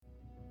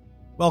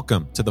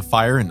Welcome to the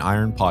Fire and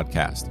Iron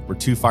Podcast, where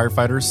two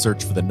firefighters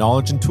search for the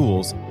knowledge and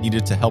tools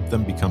needed to help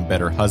them become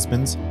better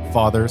husbands,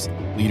 fathers,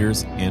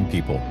 leaders, and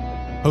people.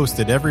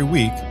 Hosted every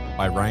week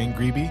by Ryan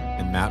Grebe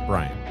and Matt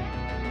Bryan.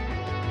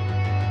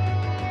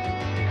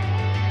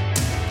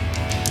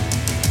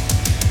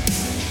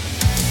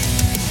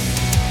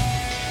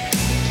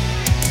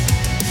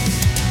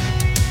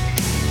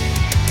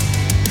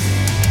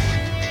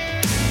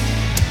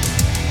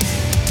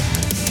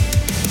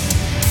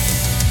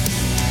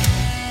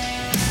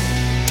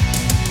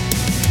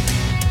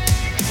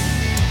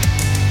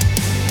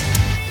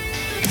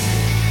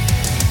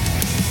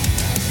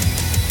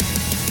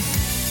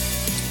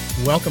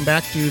 Welcome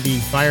back to the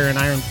Fire and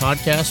Iron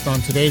Podcast.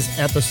 On today's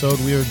episode,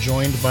 we are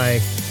joined by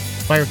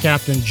Fire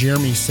Captain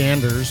Jeremy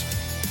Sanders.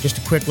 Just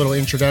a quick little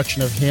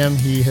introduction of him.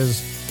 He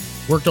has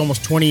worked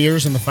almost 20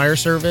 years in the fire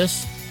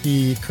service.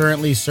 He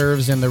currently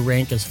serves in the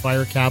rank as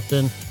Fire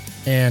Captain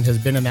and has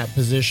been in that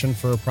position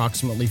for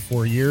approximately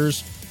 4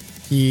 years.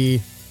 He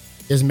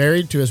is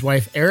married to his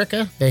wife,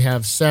 Erica. They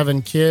have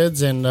 7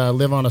 kids and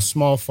live on a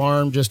small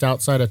farm just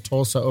outside of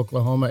Tulsa,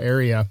 Oklahoma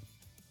area.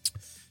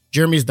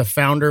 Jeremy's the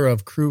founder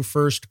of Crew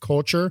First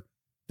Culture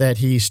that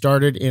he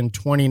started in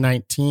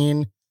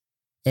 2019.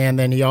 And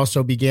then he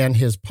also began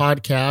his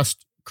podcast,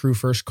 Crew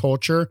First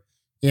Culture,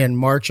 in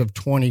March of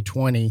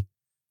 2020.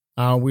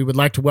 We would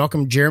like to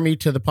welcome Jeremy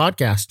to the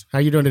podcast. How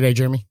are you doing today,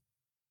 Jeremy?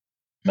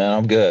 Man,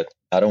 I'm good.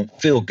 I don't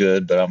feel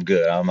good, but I'm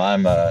good.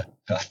 I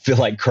feel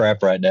like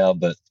crap right now,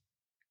 but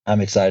I'm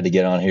excited to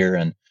get on here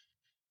and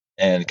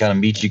kind of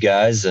meet you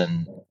guys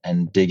and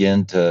dig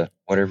into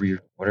whatever you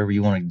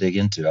want to dig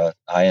into.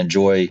 I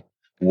enjoy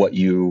what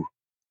you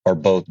are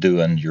both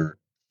doing, your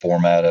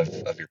format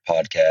of your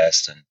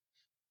podcast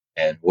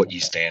and what you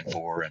stand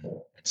for. And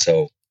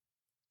so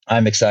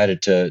I'm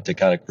excited to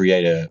kind of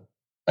create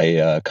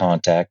a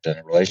contact and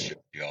a relationship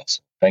with you all.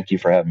 So thank you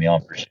for having me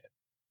on. Appreciate it.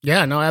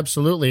 Yeah, no,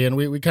 absolutely. And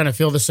we kind of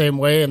feel the same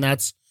way. And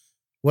that's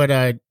what,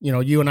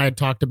 you and I had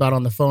talked about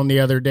on the phone the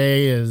other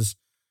day is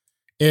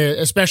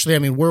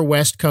especially, we're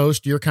West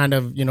Coast, you're kind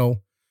of,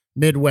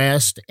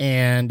 Midwest,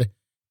 and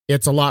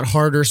it's a lot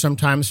harder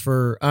sometimes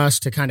for us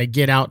to kind of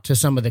get out to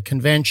some of the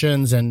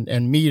conventions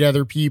and meet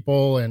other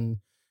people and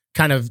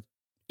kind of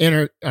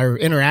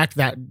interact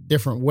that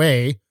different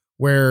way,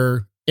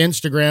 where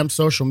Instagram,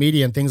 social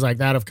media, and things like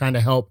that have kind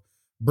of helped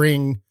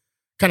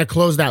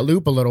close that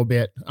loop a little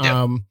bit.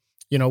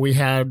 Yeah. We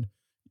had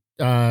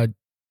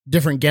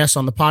different guests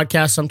on the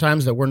podcast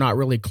sometimes that we're not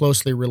really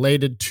closely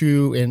related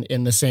to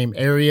in the same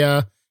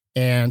area.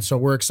 And so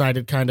we're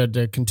excited kind of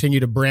to continue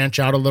to branch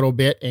out a little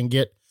bit and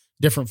get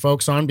different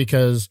folks on,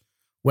 because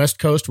West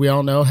Coast, we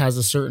all know, has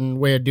a certain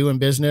way of doing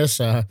business.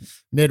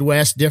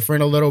 Midwest,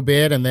 different a little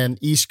bit. And then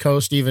East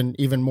Coast,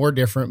 even more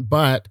different.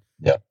 But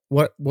yeah,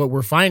 what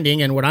we're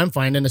finding, and what I'm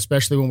finding,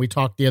 especially when we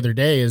talked the other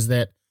day, is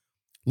that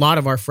a lot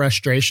of our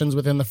frustrations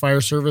within the fire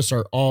service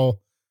are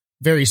all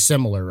very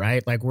similar,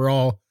 right? Like we're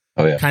all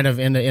kind of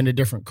in a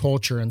different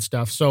culture and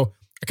stuff. So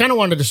I kind of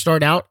wanted to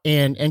start out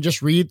and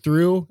just read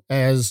through,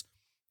 as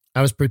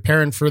I was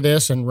preparing for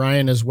this, and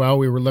Ryan as well.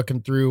 We were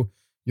looking through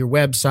your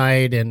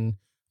website and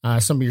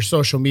some of your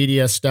social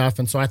media stuff.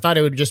 And so I thought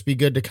it would just be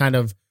good to kind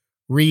of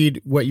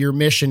read what your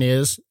mission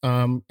is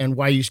and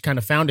why you kind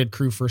of founded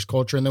Crew First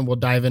Culture. And then we'll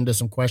dive into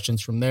some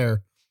questions from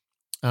there.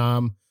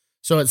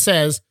 So it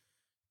says,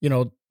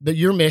 that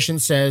your mission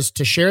says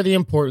to share the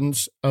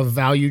importance of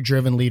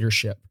value-driven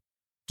leadership,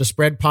 to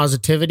spread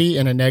positivity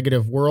in a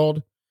negative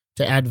world,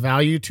 to add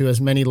value to as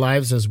many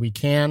lives as we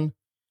can,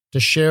 to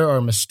share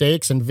our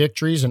mistakes and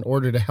victories in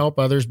order to help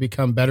others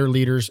become better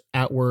leaders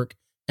at work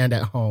and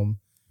at home.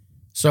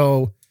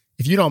 So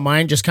if you don't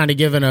mind just kind of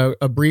giving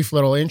a brief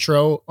little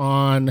intro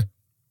on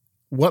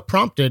what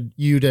prompted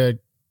you to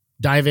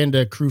dive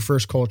into Crew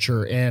First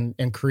Culture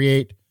and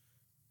create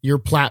your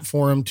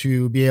platform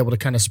to be able to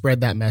kind of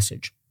spread that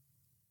message.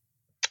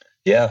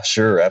 Yeah,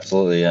 sure.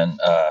 Absolutely. And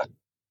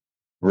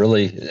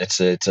really it's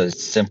a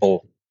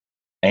simple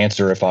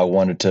answer. If I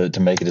wanted to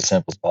make it as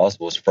simple as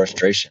possible, is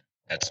frustration.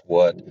 That's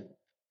what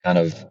kind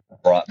of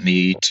brought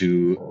me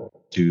to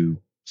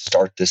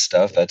start this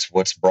stuff. That's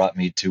what's brought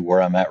me to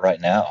where I'm at right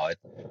now.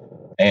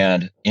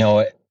 And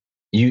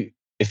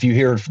if you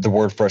hear the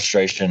word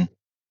frustration,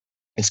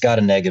 it's got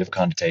a negative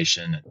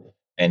connotation,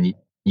 and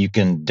you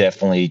can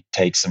definitely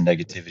take some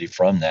negativity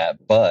from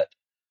that. But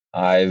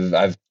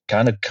I've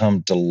kind of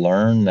come to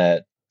learn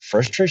that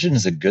frustration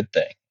is a good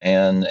thing,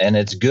 and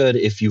it's good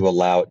if you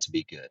allow it to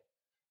be good.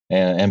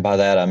 And by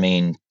that I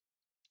mean,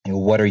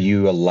 what are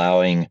you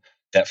allowing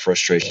that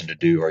frustration to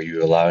do? Are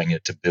you allowing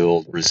it to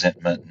build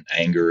resentment and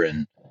anger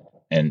and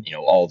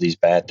all these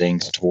bad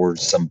things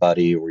towards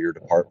somebody or your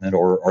department,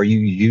 or are you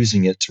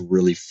using it to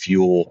really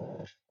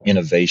fuel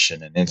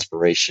innovation and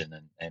inspiration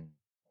and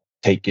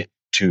take it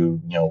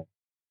to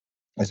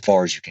as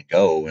far as you can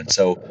go? And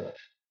so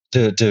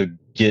to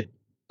get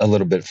a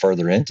little bit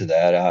further into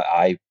that,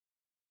 I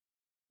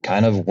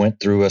kind of went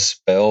through a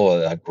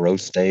spell, a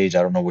growth stage.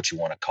 I don't know what you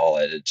want to call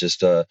it. It's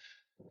just a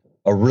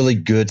really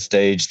good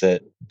stage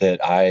that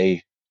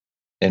I,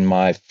 in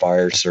my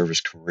fire service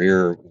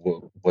career,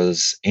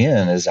 was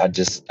in is I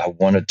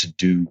wanted to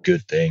do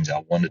good things.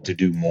 I wanted to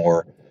do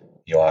more.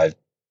 I've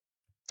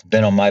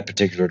been on my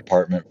particular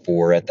department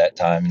for, at that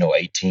time,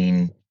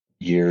 18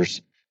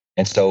 years.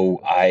 And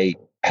so I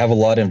have a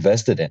lot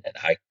invested in it.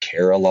 I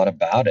care a lot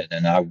about it.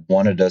 And I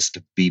wanted us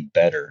to be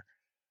better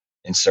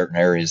in certain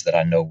areas that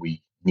I know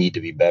we need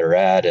to be better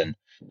at. And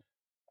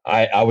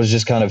I was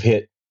just kind of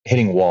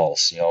hitting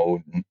walls,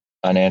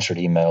 unanswered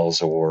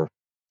emails, or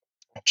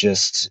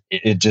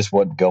it just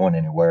wasn't going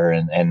anywhere.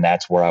 And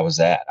that's where I was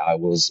at. I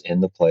was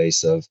in the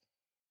place of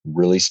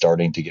really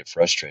starting to get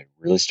frustrated,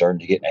 really starting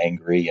to get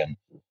angry,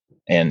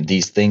 and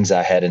these things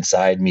I had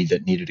inside me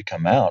that needed to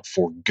come out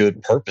for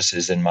good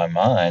purposes in my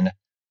mind,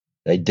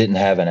 they didn't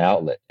have an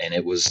outlet. And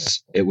it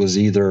was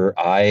either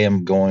I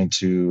am going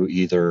to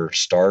either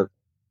start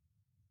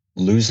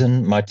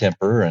losing my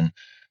temper and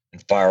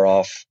fire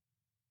off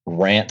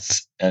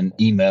rants and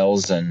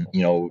emails and,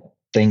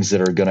 things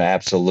that are going to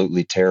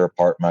absolutely tear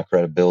apart my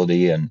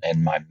credibility and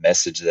my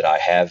message that I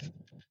have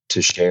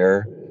to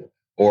share,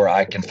 or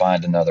I can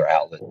find another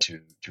outlet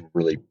to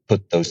really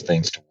put those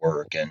things to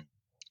work. And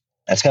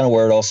that's kind of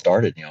where it all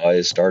started. I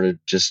started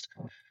just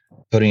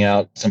putting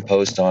out some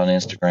posts on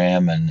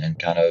Instagram and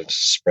kind of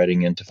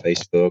spreading into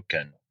Facebook,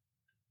 and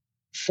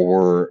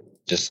for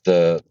just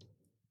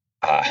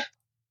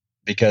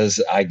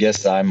because I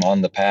guess I'm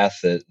on the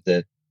path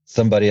that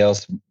somebody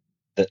else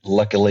that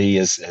luckily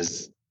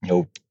has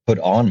put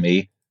on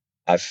me.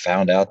 I've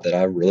found out that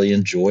I really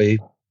enjoy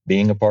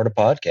being a part of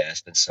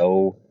podcast. And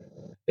so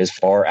as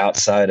far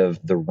outside of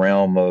the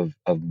realm of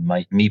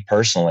me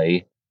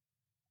personally,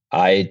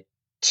 I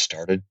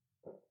started,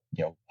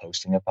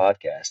 hosting a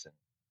podcast. And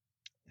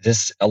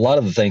a lot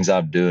of the things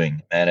I'm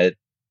doing, man, it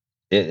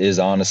is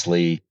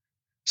honestly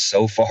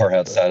so far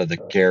outside of the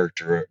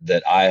character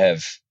that I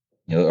have,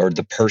 or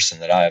the person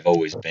that I have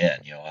always been.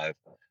 I've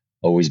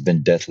always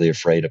been deathly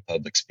afraid of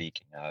public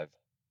speaking. I've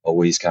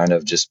always kind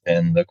of just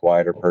been the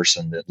quieter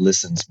person that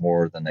listens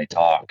more than they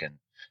talk, and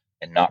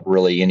not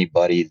really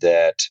anybody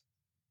that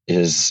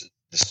is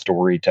the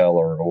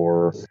storyteller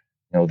or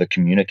the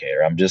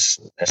communicator.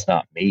 That's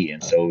not me.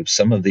 And so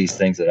some of these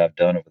things that I've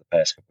done over the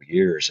past couple of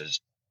years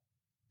is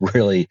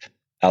really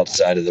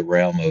outside of the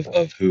realm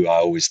of who I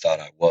always thought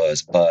I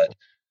was. But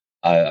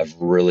I've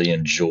really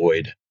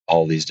enjoyed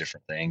all these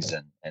different things,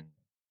 and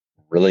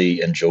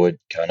really enjoyed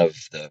kind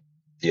of the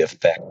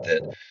effect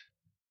that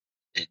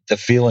the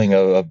feeling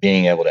of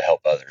being able to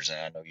help others. And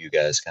I know you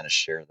guys kind of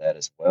share that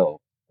as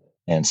well.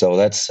 And so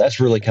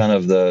that's really kind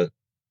of the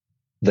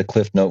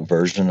Cliff Note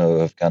version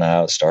of kind of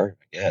how it started,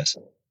 I guess.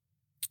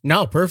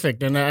 No,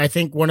 perfect. And I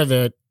think one of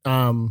the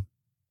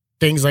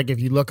things, like if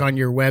you look on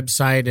your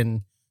website,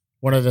 and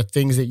one of the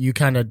things that you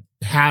kind of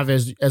have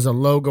as a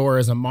logo or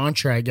as a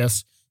mantra, I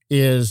guess,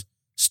 is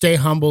stay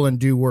humble and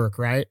do work,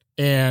 right?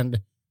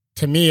 And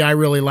to me, I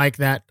really like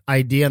that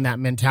idea and that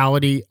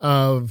mentality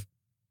of,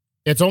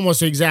 it's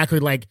almost exactly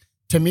like,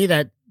 to me,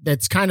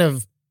 that's kind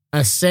of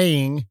a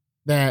saying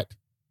that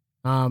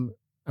I'm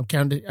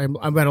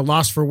at a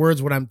loss for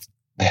words what I'm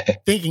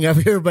thinking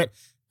of here, but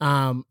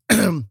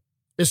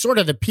it's sort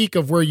of the peak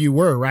of where you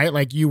were, right?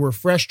 Like you were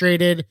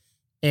frustrated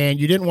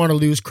and you didn't want to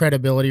lose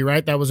credibility,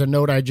 right? That was a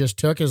note I just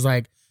took, is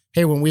like,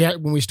 hey, when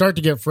we start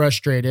to get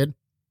frustrated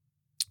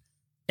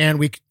and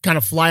we kind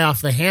of fly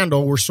off the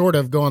handle, we're sort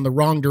of going the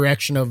wrong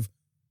direction of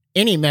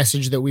any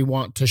message that we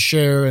want to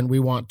share and we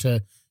want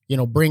to,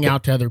 bring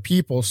out to other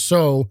people.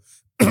 So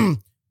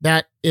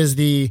that is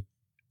the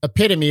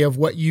epitome of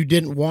what you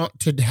didn't want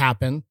to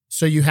happen.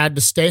 So you had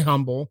to stay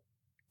humble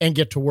and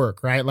get to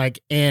work, right? Like,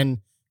 and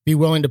be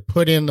willing to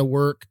put in the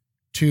work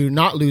to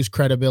not lose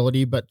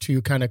credibility, but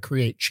to kind of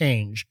create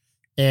change.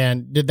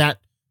 And did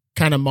that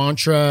kind of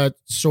mantra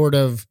sort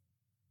of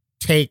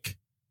kind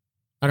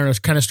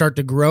of start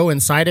to grow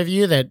inside of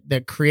you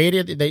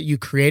that you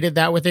created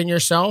that within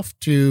yourself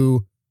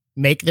to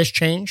make this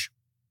change?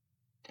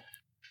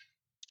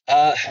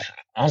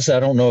 Honestly,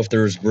 I don't know if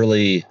there's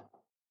really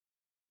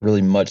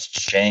much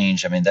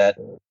change. I mean, that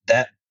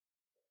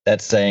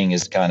saying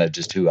is kind of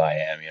just who I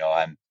am.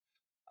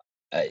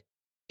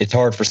 It's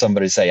hard for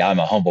somebody to say I'm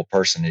a humble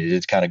person.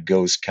 It kind of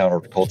goes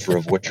counterculture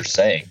of what you're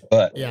saying,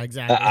 but yeah,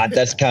 exactly.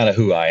 That's kind of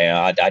who I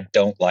am. I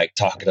don't like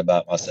talking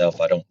about myself.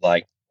 I'm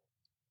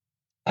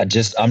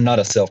not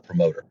a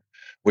self-promoter,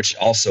 which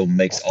also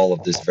makes all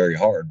of this very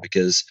hard,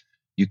 because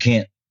you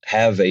can't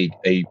have a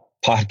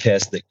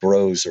podcast that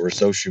grows, or a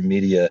social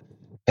media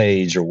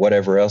page, or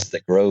whatever else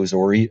that grows,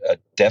 or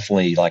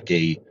definitely like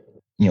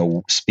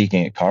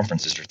speaking at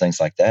conferences or things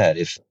like that,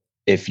 if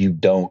you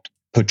don't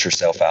put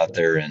yourself out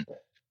there and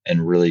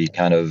really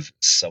kind of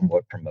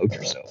somewhat promote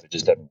yourself, it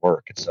just doesn't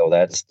work. And so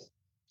that's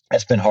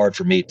been hard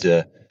for me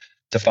to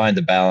find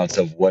the balance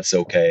of what's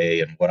okay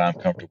and what I'm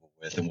comfortable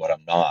with and what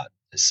I'm not.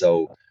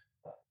 So,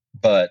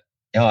 but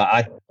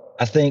I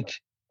think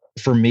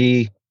for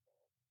me,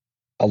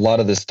 a lot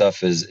of this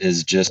stuff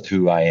is just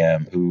who I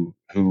am, who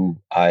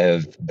I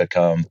have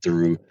become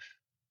through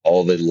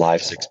all the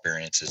life's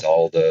experiences,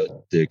 all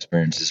the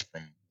experiences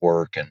from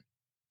work,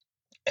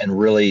 and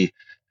really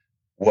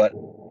what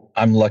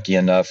I'm lucky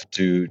enough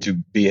to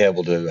be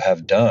able to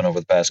have done over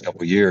the past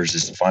couple of years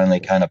is finally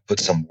kind of put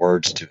some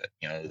words to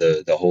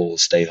it. The whole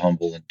stay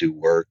humble and do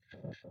work.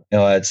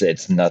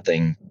 It's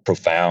nothing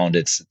profound.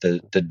 It's the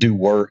do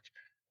work.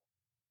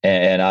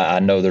 And I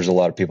know there's a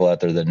lot of people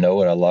out there that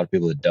know it, a lot of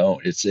people that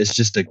don't. It's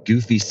just a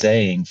goofy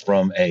saying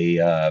from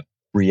a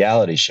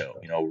reality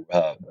show.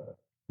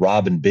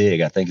 Rob and Big,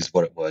 I think is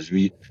what it was.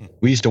 We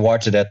used to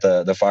watch it at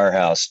the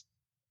firehouse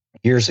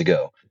years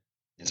ago.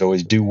 It's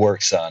always "do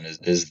work, son"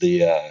 is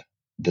the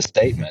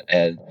statement,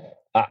 and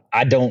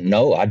I don't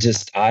know.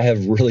 I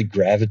have really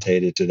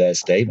gravitated to that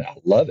statement. I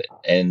love it,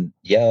 and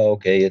yeah,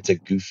 okay, it's a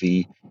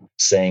goofy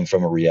saying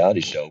from a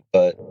reality show,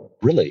 but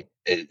really,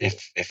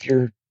 if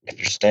you're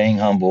staying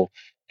humble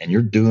and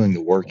you're doing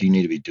the work you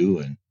need to be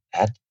doing,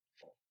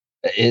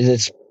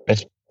 it's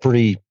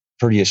pretty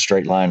a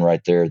straight line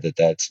right there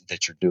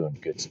that you're doing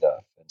good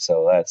stuff. And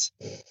so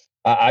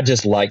I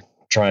just like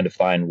trying to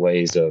find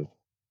ways of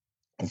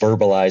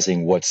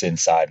verbalizing what's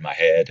inside my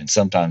head. And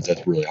sometimes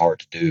that's really hard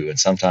to do. And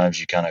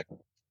sometimes you kind of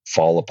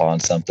fall upon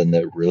something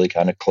that really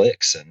kind of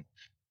clicks,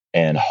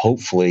 and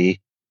hopefully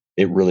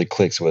it really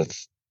clicks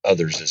with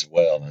others as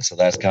well. And so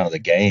that's kind of the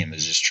game,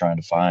 is just trying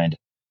to find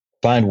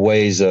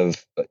ways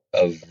of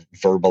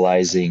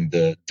verbalizing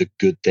the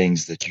good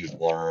things that you've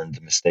learned,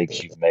 the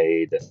mistakes you've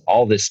made,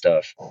 all this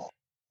stuff,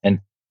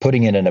 and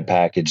putting it in a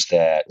package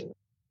that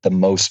the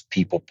most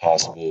people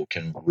possible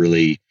can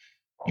really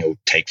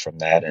take from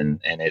that, and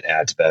it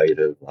adds value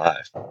to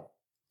life.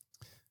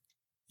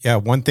 Yeah.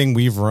 One thing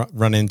we've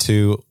run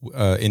into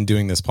in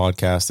doing this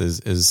podcast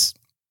is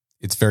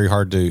it's very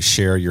hard to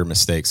share your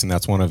mistakes. And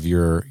that's one of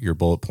your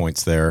bullet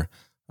points there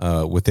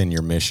within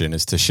your mission,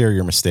 is to share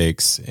your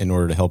mistakes in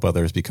order to help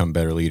others become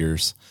better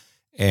leaders.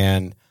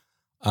 And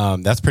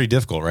that's pretty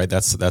difficult, right?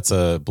 That's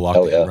a block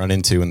that you run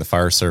into in the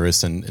fire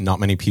service, and not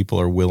many people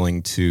are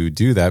willing to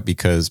do that,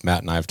 because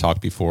Matt and I have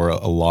talked before,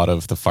 a lot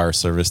of the fire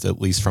service, at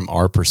least from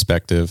our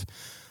perspective,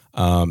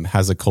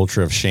 has a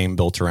culture of shame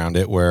built around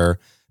it, where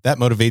that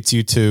motivates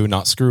you to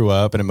not screw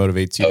up, and it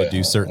motivates you to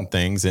do certain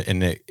things,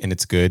 and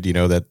it's good,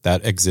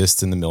 that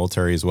exists in the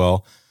military as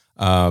well.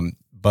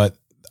 But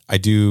I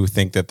do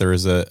think that there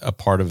is a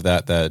part of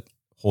that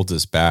holds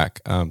us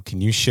back.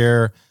 Can you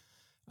share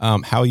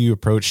how you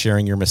approach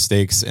sharing your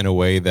mistakes in a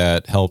way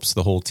that helps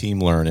the whole team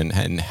learn,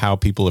 and how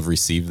people have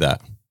received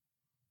that?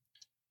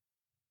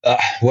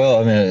 Well,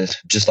 I mean,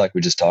 just like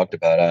we just talked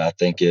about, I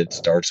think it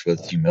starts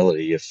with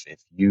humility. If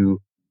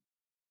you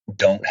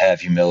don't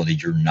have humility,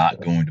 you're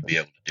not going to be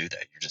able to do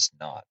that. You're just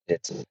not.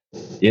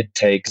 It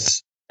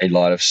takes a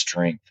lot of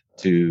strength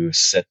to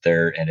sit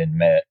there and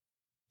admit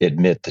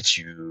that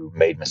you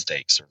made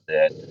mistakes, or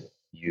that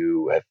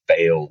you have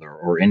failed,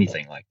 or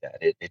anything like that.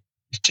 It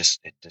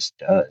just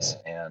does.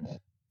 And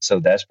so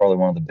that's probably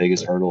one of the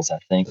biggest hurdles, I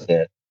think,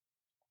 that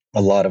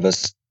a lot of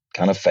us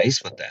kind of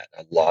face with that.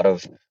 A lot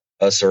of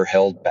us are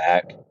held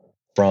back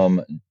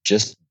from,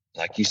 just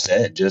like you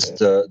said, just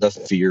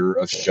the fear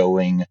of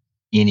showing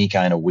any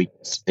kind of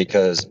weakness,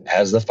 because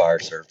as the fire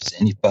service,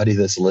 anybody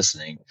that's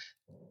listening,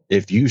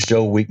 if you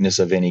show weakness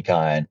of any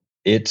kind,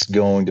 it's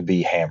going to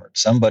be hammered.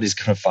 Somebody's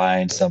going to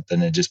find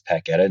something and just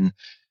peck at it. And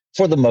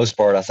for the most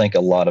part, I think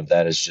a lot of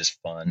that is just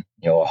fun.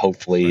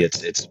 Hopefully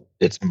it's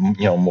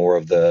more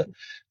of the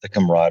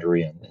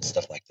camaraderie and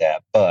stuff like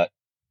that. But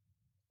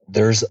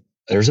there's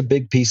a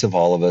big piece of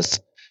all of us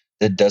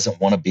that doesn't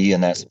want to be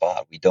in that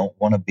spot. We don't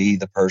want to be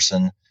the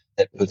person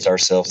that puts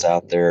ourselves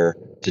out there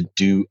to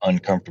do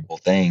uncomfortable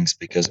things,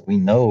 because we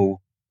know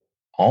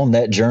on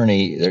that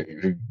journey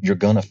you're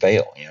going to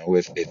fail.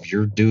 If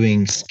you're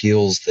doing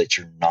skills that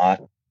you're not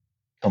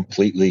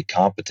completely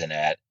competent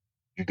at,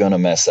 you're going to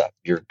mess up.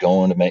 You're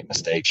going to make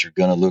mistakes. You're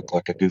going to look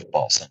like a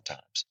goofball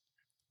sometimes.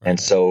 Right. And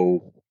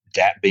so,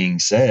 that being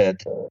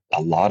said,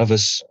 a lot of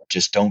us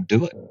just don't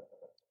do it.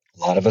 A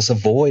lot of us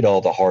avoid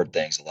all the hard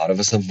things. A lot of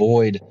us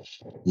avoid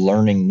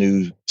learning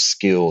new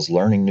skills,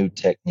 learning new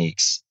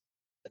techniques,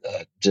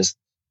 just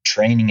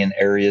training in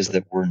areas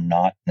that we're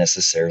not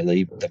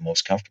necessarily the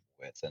most comfortable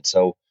with. And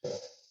so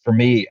for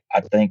me,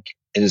 I think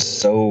it is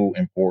so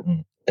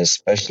important,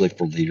 especially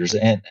for leaders.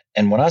 And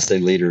when I say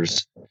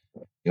leaders,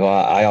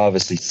 I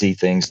obviously see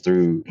things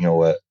through,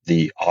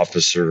 the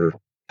officer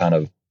kind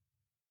of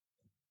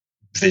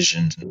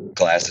vision,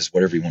 glasses,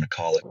 whatever you want to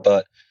call it.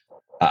 But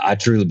I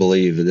truly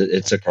believe that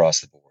it's across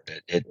the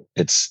board.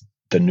 It's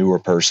the newer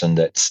person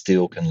that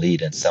still can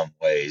lead in some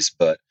ways,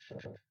 but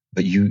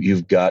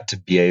you've got to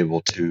be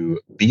able to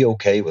be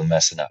okay with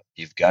messing up.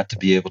 You've got to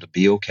be able to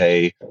be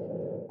okay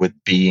with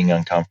being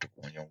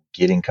uncomfortable.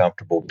 Getting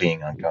comfortable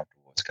being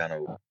uncomfortable. It's kind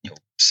of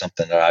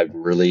something that I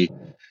really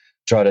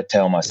try to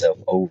tell myself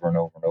over and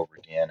over and over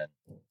again.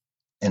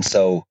 And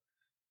so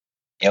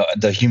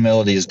the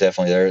humility is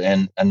definitely there.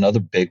 And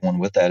another big one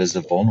with that is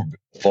the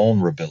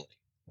vulnerability.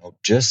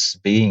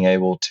 Just being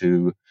able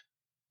to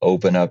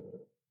open up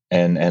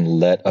and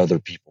let other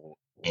people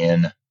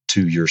in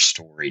to your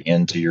story,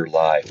 into your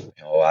life.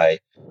 I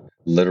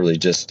literally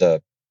just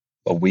a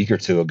week or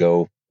two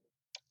ago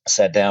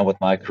sat down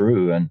with my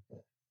crew,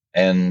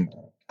 and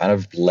kind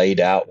of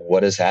laid out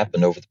what has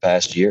happened over the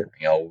past year.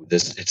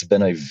 It's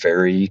been a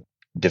very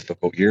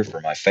difficult year for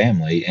my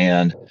family.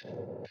 And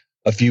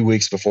a few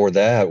weeks before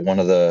that, one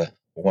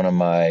of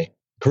my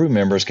crew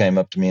members came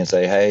up to me and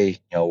say, "Hey,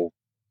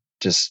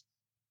 just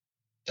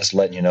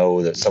letting you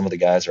know that some of the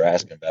guys are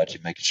asking about you,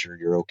 making sure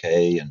you're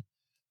okay and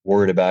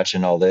worried about you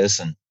and all this."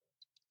 And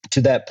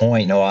to that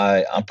point,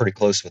 I'm pretty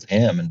close with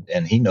him,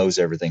 and he knows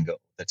everything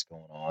that's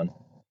going on.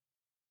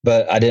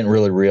 But I didn't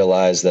really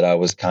realize that I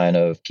was kind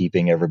of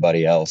keeping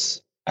everybody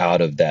else out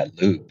of that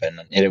loop,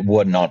 and it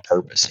wasn't on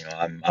purpose.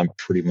 I'm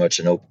pretty much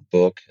an open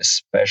book,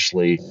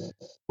 especially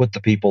with the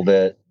people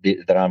that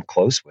I'm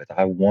close with.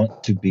 I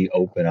want to be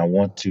open. I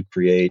want to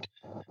create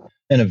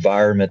an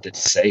environment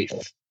that's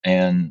safe,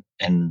 and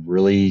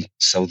really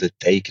so that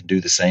they can do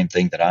the same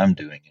thing that I'm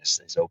doing,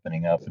 is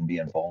opening up and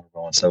being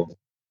vulnerable. And so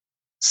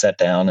sat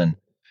down and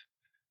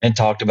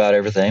talked about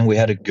everything. We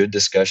had a good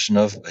discussion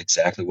of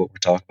exactly what we're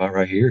talking about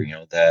right here.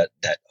 That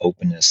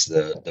openness,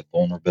 the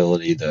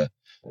vulnerability, the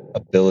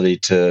ability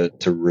to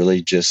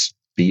really just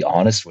be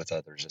honest with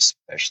others,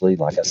 especially,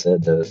 like I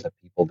said, the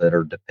people that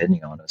are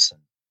depending on us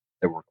and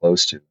that we're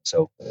close to.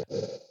 So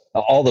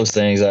all those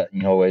things,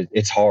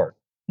 it's hard.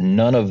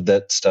 None of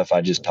that stuff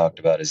I just talked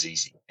about is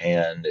easy,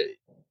 and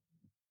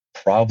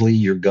probably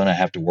you're going to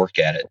have to work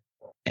at it,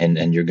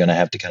 and you're going to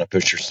have to kind of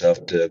push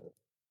yourself to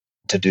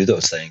do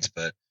those things.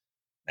 But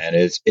and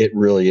it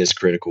really is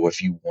critical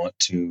if you want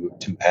to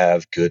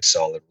have good,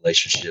 solid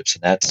relationships,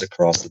 and that's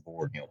across the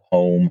board.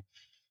 Home,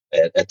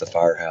 at the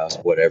firehouse,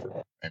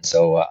 whatever. And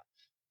so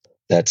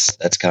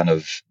that's kind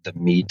of the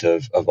meat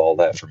of all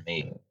that for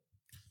me.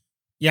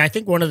 Yeah, I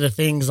think one of the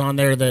things on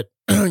there that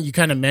you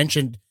kind of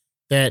mentioned,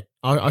 that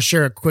I'll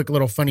share a quick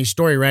little funny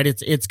story, right?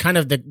 It's kind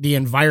of the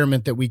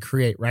environment that we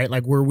create, right?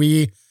 Like where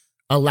we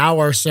allow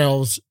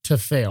ourselves to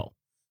fail.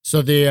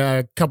 So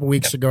the couple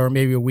weeks ago, or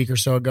maybe a week or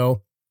so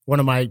ago, one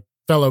of my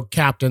fellow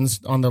captains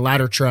on the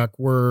ladder truck,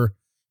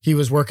 he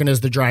was working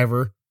as the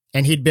driver,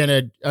 and he'd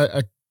been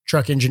a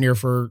truck engineer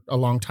for a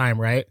long time,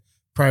 right?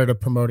 Prior to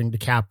promoting to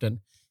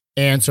captain.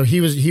 And so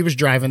he was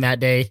driving that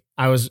day.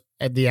 I was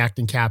at the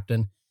acting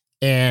captain,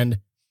 and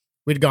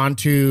we'd gone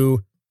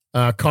to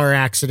a car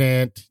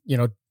accident,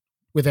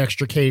 with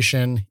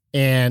extrication,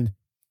 and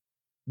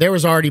there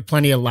was already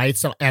plenty of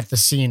lights at the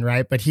scene,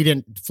 right? But he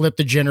didn't flip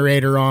the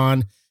generator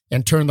on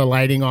and turn the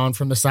lighting on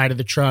from the side of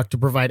the truck to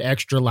provide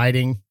extra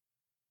lighting.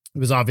 It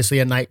was obviously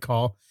a night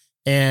call.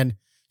 And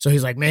so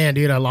he's like, "Man,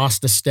 dude, I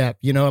lost a step,"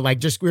 we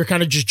were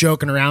kind of just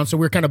joking around. So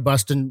we were kind of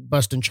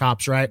busting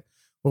chops, right?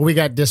 Well, we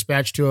got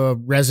dispatched to a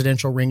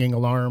residential ringing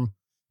alarm,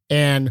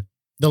 and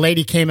the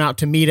lady came out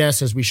to meet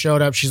us as we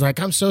showed up. She's like,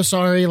 "I'm so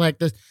sorry. Like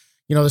the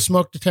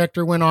smoke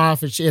detector went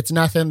off. It's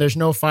nothing. There's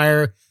no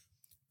fire."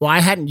 Well, I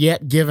hadn't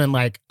yet given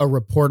like a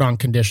report on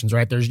conditions,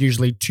 right? There's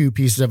usually 2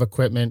 pieces of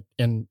equipment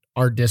in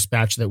our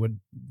dispatch that would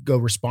go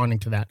responding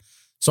to that.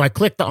 So I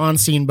clicked the on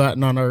scene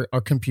button on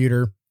our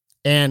computer,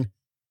 and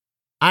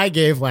I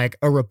gave like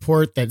a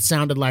report that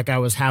sounded like I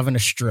was having a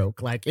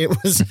stroke. Like it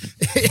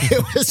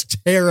was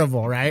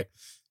terrible, right?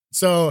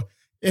 So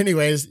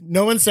anyways,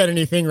 no one said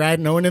anything, right?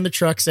 No one in the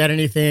truck said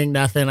anything,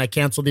 nothing. I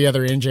canceled the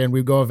other engine.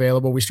 We go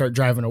available. We start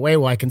driving away.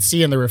 Well, I can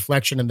see in the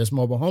reflection in this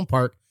mobile home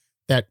park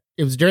that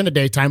it was during the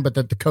daytime, but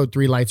that the code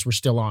 3 lights were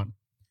still on.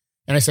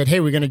 And I said,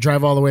 "Hey, we're going to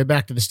drive all the way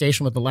back to the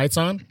station with the lights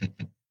on?"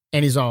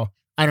 And he's all,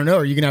 "I don't know.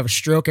 Are you going to have a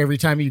stroke every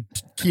time you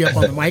key up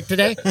on the mic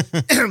today?"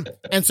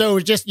 And so it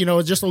was just,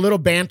 just a little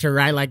banter,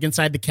 right? Like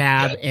inside the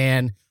cab.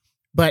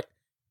 But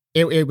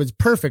it was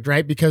perfect,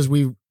 right? Because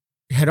we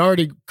had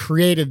already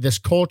created this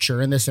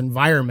culture and this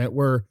environment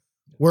where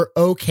we're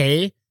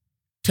okay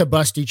to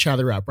bust each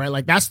other up, right?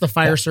 Like that's the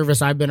fire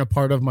service I've been a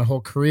part of my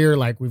whole career.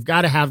 Like we've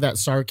got to have that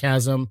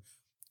sarcasm,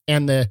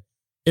 and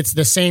it's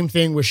the same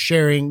thing with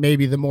sharing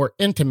maybe the more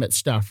intimate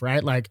stuff,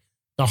 right? Like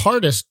the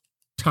hardest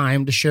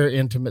time to share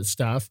intimate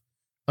stuff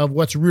of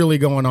what's really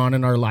going on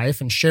in our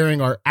life and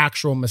sharing our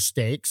actual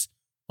mistakes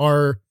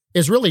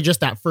is really just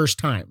that first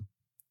time.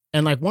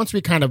 And like once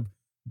we kind of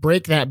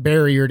break that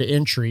barrier to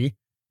entry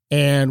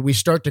and we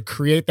start to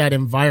create that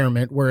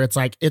environment where it's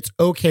like, it's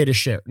okay to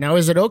share. Now,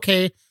 is it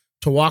okay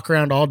to walk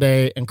around all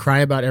day and cry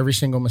about every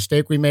single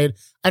mistake we made?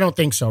 I don't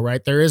think so,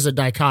 right? There is a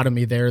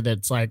dichotomy there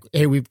that's like,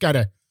 hey, we've got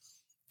to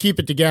keep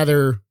it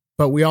together,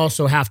 but we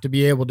also have to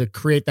be able to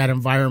create that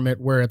environment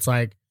where it's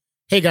like,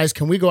 "Hey guys,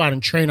 can we go out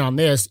and train on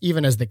this?"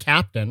 Even as the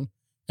captain,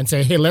 and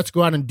say, "Hey, let's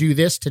go out and do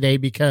this today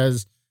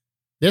because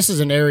this is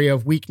an area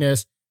of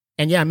weakness.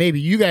 And yeah,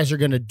 maybe you guys are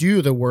going to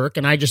do the work.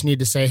 And I just need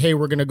to say, hey,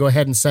 we're going to go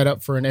ahead and set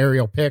up for an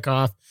aerial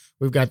pickoff.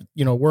 We've got,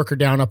 worker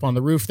down up on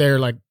the roof there.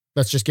 Like,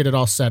 let's just get it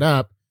all set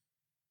up."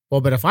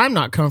 Well, but if I'm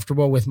not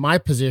comfortable with my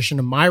position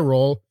and my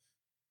role,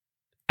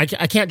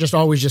 I can't just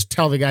always just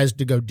tell the guys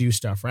to go do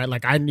stuff, right?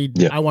 Like I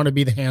want to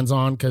be the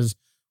hands-on because,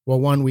 well,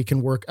 one, we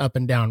can work up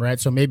and down, right?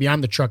 So maybe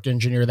I'm the truck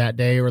engineer that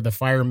day or the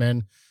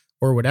fireman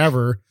or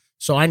whatever.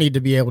 So I need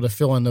to be able to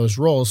fill in those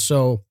roles.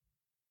 So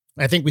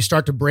I think we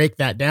start to break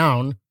that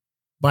down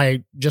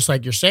by, just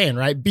like you're saying,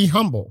 right? Be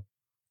humble.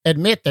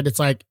 Admit that it's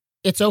like,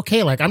 it's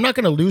okay. Like I'm not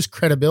going to lose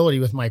credibility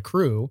with my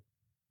crew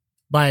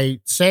by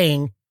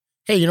saying,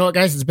 hey, you know what,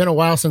 guys, it's been a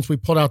while since we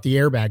pulled out the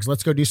airbags.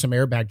 Let's go do some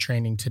airbag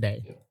training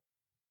today.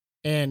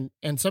 And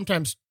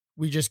sometimes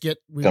we just get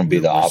going to be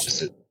the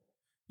opposite.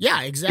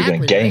 Yeah, exactly. You're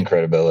going to gain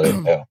credibility.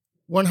 Yeah.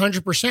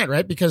 100%,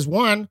 right? Because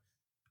one,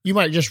 you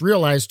might just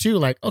realize too,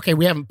 like, okay,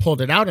 we haven't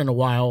pulled it out in a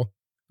while,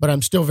 but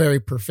I'm still very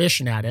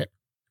proficient at it.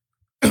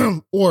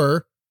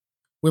 Or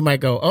we might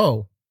go,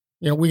 oh,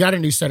 you know, we got a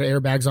new set of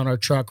airbags on our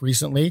truck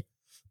recently.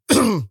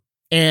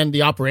 And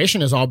the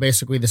operation is all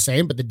basically the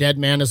same, but the dead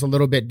man is a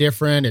little bit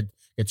different.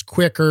 It's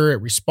quicker.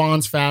 It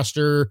responds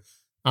faster.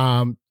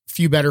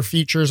 Few better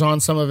features on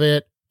some of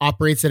it.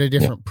 Operates at a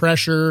different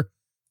pressure.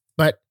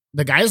 But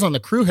the guys on the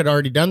crew had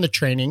already done the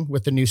training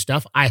with the new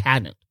stuff. I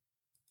hadn't.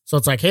 So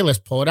it's like, hey, let's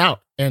pull it out.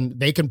 And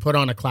they can put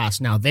on a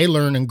class. Now they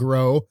learn and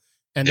grow,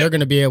 and they're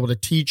going to be able to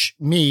teach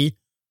me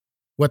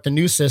what the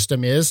new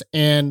system is.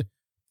 And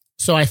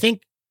so I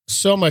think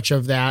so much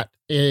of that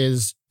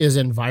is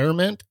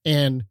environment.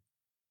 And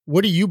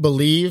what do you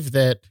believe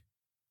that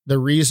the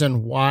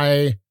reason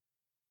why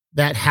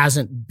that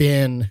hasn't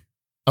been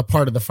a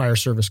part of the fire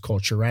service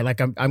culture, right?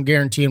 Like I'm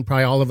guaranteeing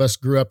probably all of us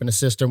grew up in a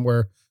system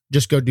where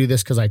just go do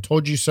this because I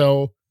told you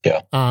so.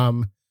 Yeah.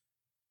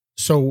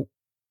 So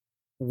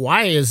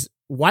why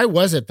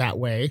was it that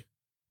way?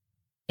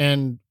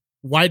 And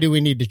why do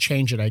we need to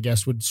change it, I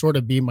guess, would sort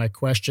of be my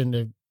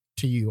question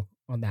to you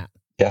on that.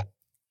 Yeah.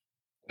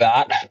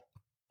 But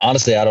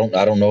honestly, I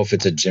don't know if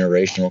it's a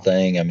generational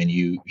thing. I mean,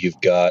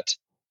 you've got,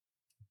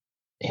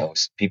 you know,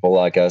 people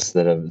like us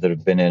that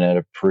have been in it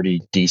a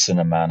pretty decent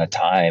amount of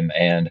time,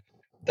 and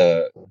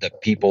the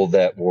people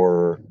that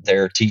were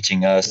there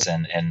teaching us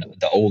and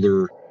the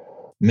older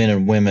men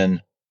and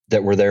women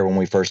that were there when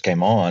we first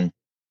came on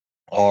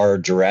are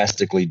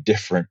drastically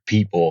different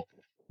people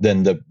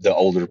than the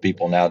older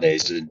people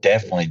nowadays.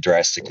 Definitely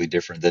drastically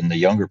different than the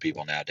younger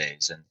people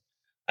nowadays. And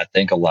I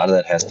think a lot of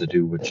that has to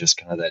do with just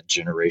kind of that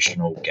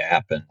generational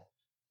gap. And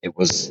it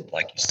was,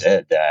 like you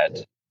said,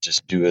 that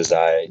just do as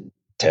I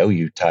tell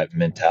you type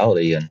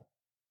mentality. And,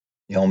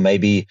 you know,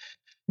 maybe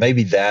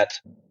that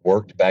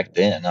worked back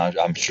then.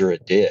 I'm sure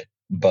it did.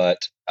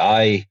 But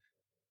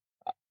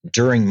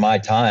during my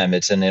time,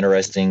 it's an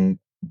interesting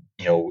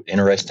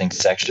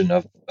section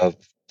of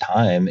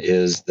time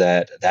is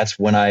that's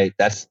when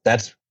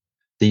that's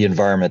the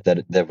environment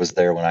that was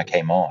there when I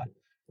came on.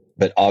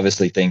 But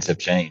obviously things have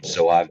changed.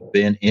 So I've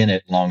been in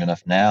it long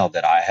enough now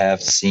that I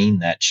have seen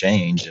that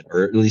change,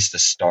 or at least the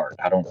start.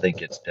 I don't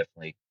think it's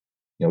definitely,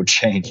 you know,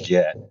 changed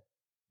yet.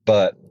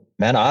 But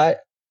man, I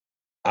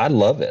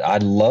love it. I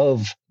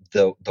love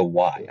the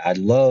why. I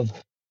love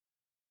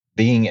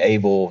being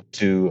able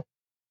to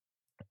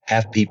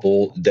have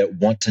people that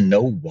want to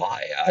know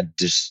why. I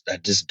just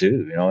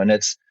do, you know, and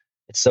it's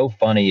so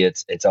funny.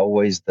 It's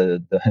always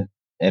the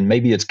and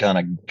maybe it's kind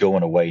of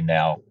going away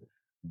now,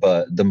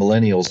 but the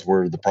millennials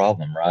were the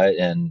problem, right?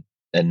 And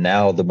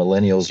now the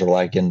millennials are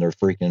like in their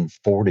freaking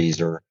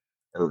 40s or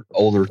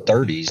older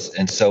 30s.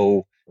 And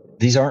so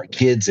these aren't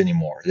kids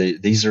anymore.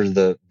 These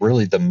are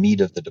really the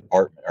meat of the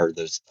department or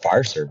the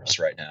fire service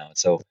right now. And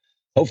so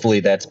hopefully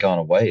that's gone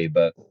away.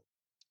 But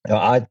you know,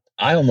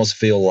 I almost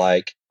feel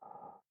like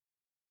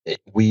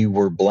we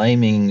were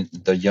blaming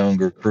the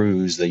younger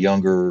crews, the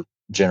younger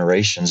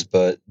generations,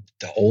 but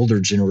the older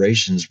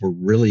generations were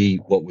really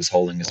what was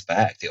holding us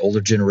back. The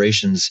older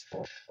generations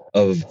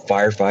of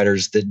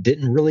firefighters that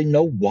didn't really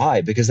know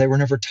why, because they were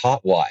never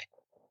taught why.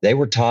 They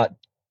were taught,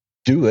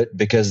 do it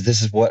because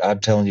this is what I'm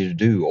telling you to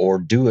do, or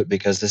do it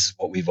because this is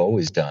what we've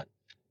always done.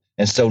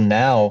 And so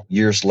now,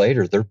 years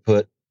later, they're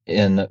put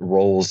in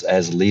roles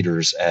as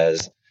leaders,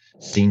 as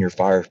senior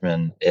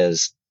firemen,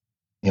 as,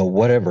 you know,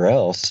 whatever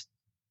else.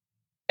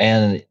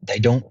 And they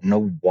don't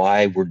know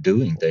why we're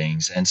doing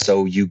things. And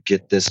so you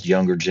get this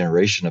younger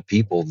generation of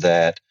people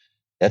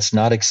that's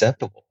not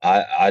acceptable.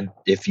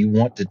 If you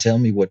want to tell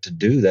me what to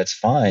do, that's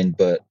fine,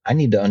 but I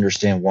need to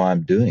understand why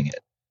I'm doing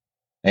it.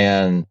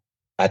 And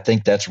I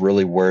think that's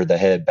really where the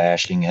head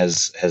bashing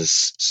has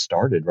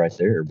started right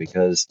there,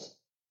 because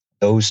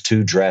those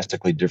two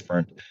drastically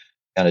different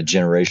kind of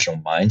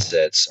generational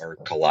mindsets are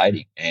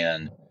colliding.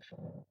 And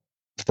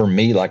for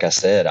me, like I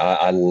said,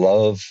 I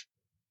love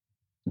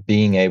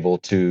being able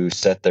to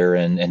sit there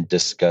and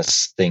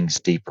discuss things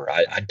deeper.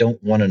 I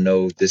don't want to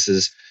know this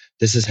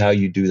is how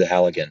you do the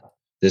Halligan.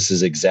 This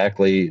is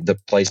exactly the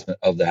placement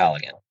of the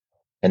Halligan,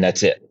 and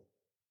that's it.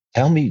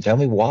 Tell me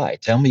why.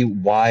 Tell me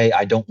why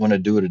I don't want to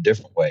do it a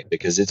different way,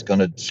 because it's going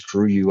to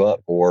screw you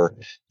up, or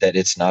that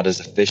it's not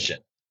as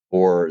efficient,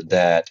 or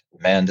that,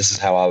 man, this is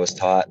how I was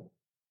taught,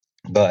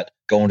 but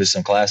going to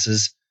some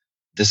classes,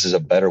 this is a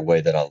better way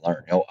that I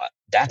learned. You know,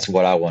 that's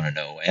what I want to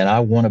know. And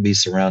I want to be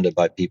surrounded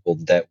by people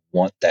that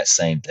want that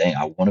same thing.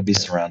 I want to be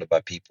surrounded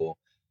by people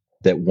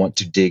that want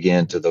to dig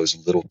into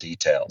those little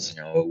details.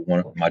 You know,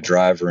 one of my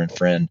driver and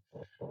friend,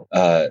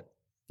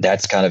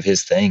 that's kind of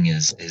his thing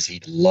is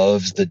he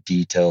loves the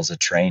details of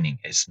training.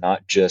 It's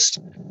not just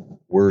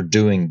we're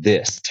doing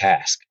this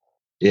task.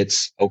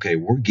 It's okay,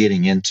 we're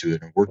getting into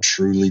it and we're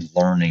truly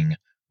learning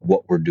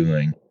what we're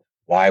doing,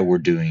 why we're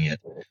doing it,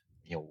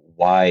 you know,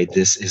 why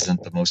this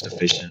isn't the most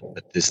efficient,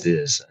 but this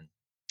is. And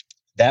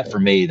that for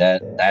me,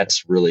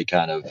 that's really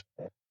kind of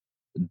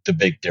the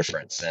big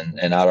difference.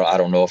 And I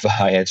don't know if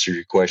I answered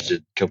your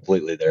question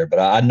completely there, but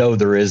I know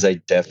there is a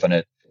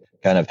definite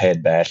kind of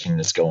head bashing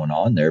that's going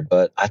on there,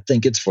 but I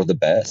think it's for the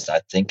best.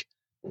 I think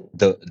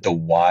the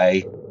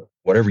why,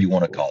 whatever you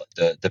want to call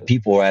it, the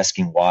people are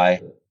asking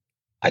why,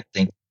 I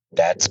think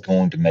that's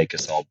going to make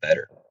us all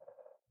better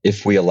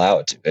if we allow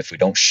it to. If we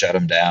don't shut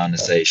them down and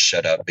say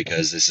shut up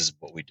because this is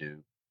what we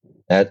do.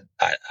 That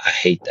I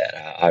hate that.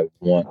 I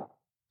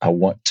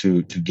want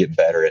to get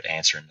better at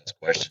answering those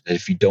questions.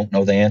 If you don't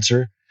know the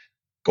answer,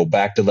 go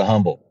back to the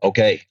humble.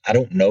 Okay, I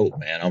don't know,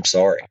 man. I'm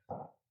sorry,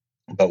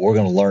 but we're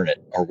going to learn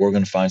it, or we're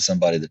going to find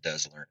somebody that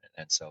does learn it.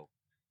 And so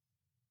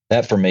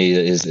that for me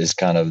is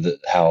kind of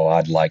how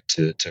I'd like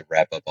to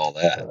wrap up all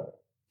that.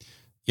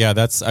 Yeah,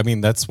 that's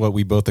what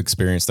we both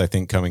experienced, I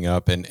think, coming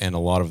up, and a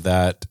lot of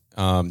that.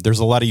 There's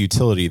a lot of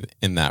utility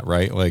in that,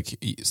 right?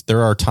 Like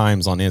there are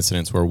times on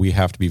incidents where we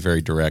have to be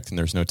very direct and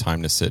there's no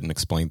time to sit and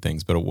explain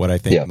things. But what I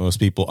think most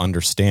people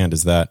understand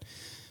is that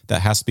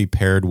has to be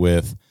paired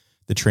with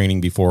the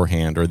training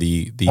beforehand, or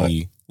the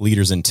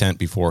leader's intent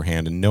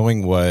beforehand, and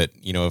knowing what,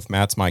 if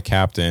Matt's my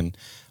captain,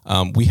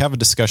 we have a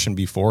discussion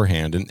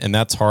beforehand, and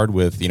that's hard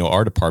with,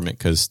 our department,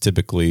 because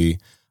typically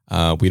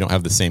we don't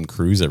have the same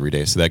crews every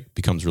day. So that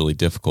becomes really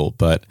difficult.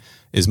 But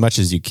as much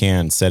as you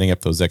can, setting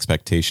up those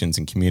expectations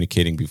and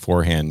communicating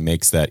beforehand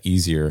makes that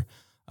easier.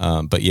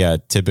 But yeah,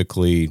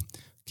 typically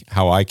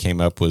how I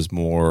came up was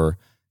more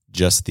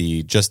just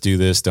do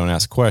this, don't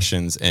ask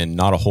questions, and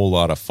not a whole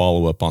lot of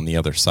follow up on the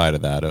other side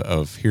of that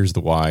of here's the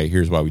why,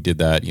 here's why we did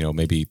that,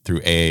 maybe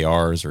through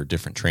AARs or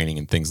different training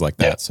and things like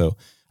that. Yeah. So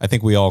I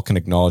think we all can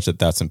acknowledge that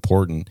that's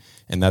important.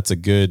 And that's a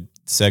good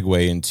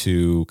segue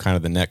into kind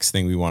of the next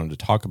thing we wanted to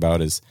talk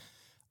about is,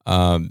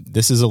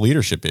 this is a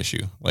leadership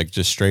issue, like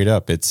just straight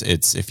up. It's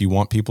if you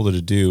want people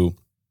to do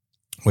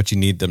what you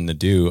need them to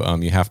do,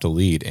 you have to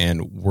lead.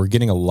 And we're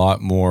getting a lot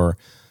more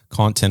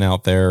content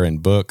out there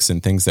and books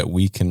and things that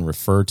we can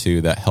refer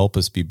to that help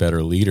us be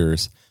better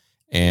leaders.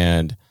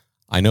 And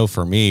I know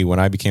for me, when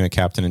I became a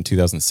captain in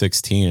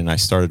 2016 and I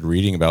started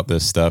reading about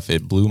this stuff,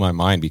 it blew my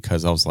mind,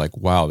 because I was like,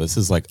 wow, this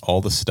is like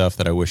all the stuff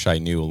that I wish I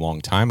knew a long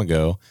time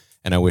ago.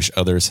 And I wish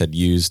others had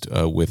used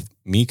with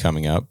me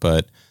coming up,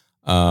 but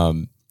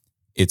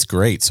it's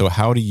great. So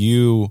how do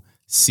you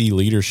see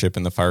leadership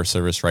in the fire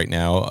service right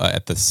now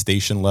at the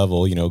station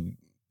level,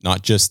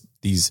 not just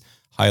these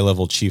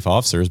high-level chief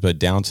officers, but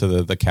down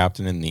to the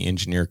captain and the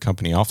engineer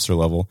company officer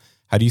level?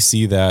 How do you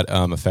see that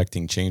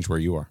affecting change where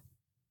you are?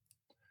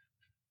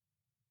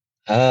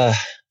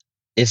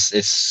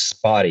 It's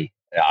spotty.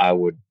 I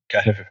would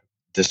kind of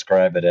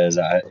describe it as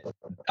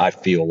I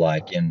feel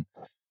like. And,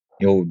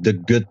 the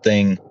good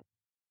thing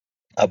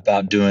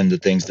about doing the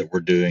things that we're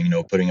doing,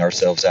 putting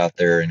ourselves out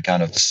there and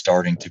kind of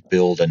starting to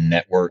build a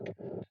network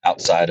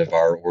outside of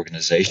our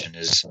organization,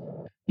 is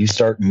you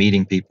start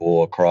meeting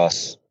people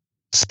across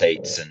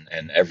states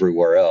and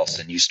everywhere else,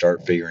 and you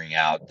start figuring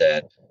out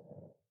that,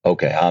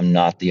 okay, I'm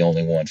not the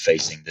only one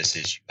facing this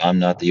issue. I'm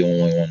not the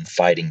only one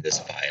fighting this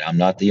fight. I'm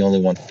not the only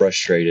one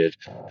frustrated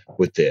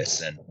with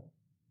this. And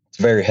it's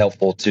very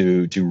helpful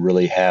to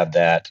really have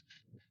that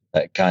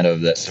kind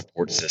of that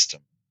support system.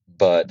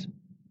 But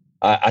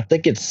I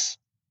think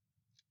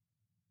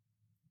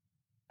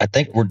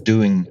we're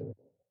doing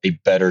a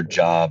better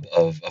job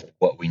of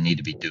what we need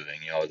to be doing.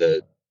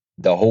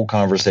 The whole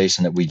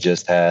conversation that we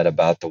just had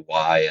about the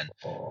why,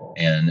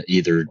 and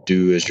either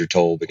do as you're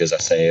told because I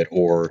say it,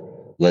 or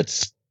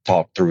let's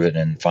talk through it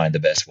and find the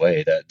best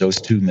way. That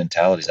those two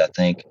mentalities, I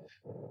think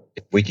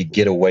if we could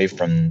get away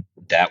from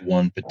that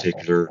one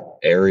particular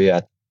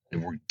area,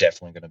 we're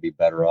definitely going to be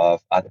better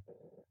off.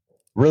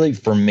 Really,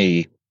 for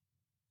me,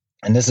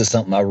 and this is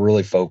something I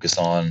really focus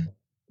on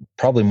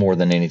probably more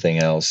than anything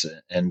else,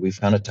 and we've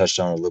kind of touched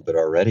on it a little bit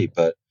already,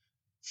 but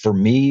for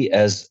me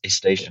as a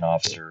station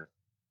officer,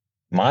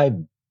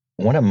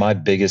 one of my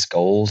biggest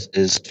goals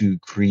is to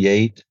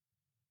create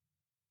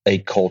a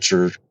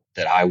culture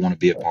that I want to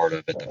be a part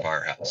of at the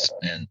firehouse.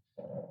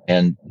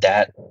 And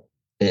that,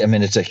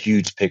 it's a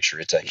huge picture.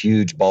 It's a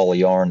huge ball of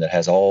yarn that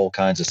has all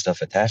kinds of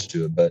stuff attached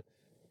to it, but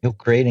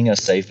creating a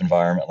safe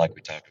environment, like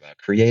we talked about,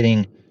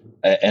 creating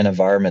an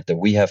environment that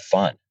we have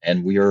fun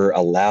and we are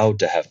allowed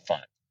to have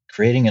fun,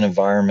 creating an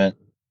environment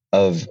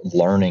of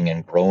learning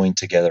and growing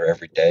together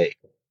every day,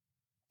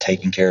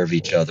 taking care of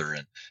each other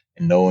and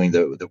knowing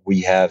that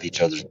we have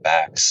each other's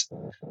backs,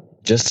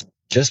 just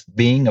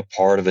being a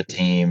part of a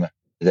team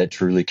that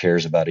truly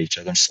cares about each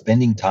other and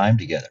spending time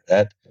together.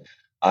 That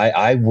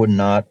I would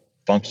not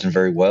function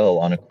very well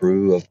on a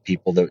crew of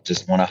people that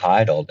just want to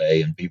hide all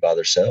day and be by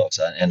themselves.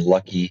 And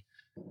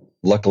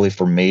luckily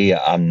for me,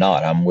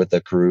 I'm with a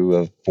crew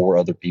of 4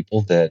 other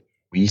people that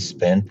we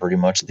spend pretty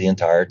much the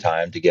entire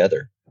time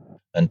together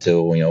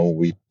until,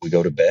 we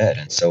go to bed.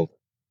 And so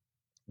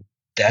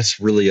that's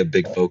really a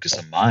big focus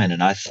of mine.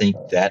 And I think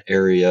that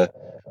area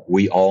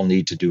we all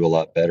need to do a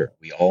lot better.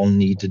 We all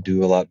need to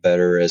do a lot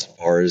better as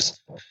far as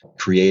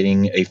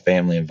creating a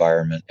family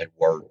environment at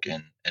work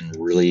and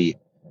really,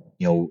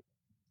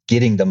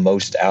 getting the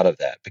most out of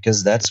that,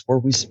 because that's where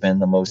we spend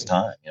the most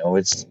time.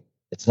 It's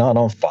not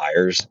on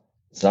fires,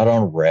 it's not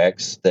on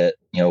wrecks that,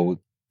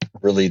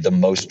 really the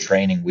most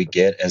training we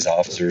get as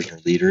officers or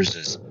leaders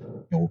is,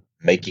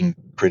 making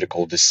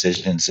critical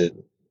decisions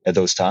at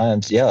those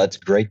times. Yeah, it's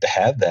great to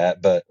have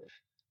that, but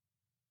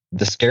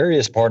the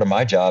scariest part of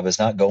my job is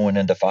not going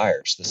into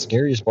fires. The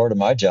scariest part of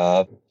my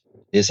job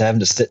is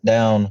having to sit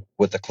down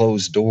with a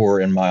closed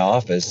door in my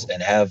office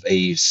and have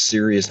a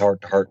serious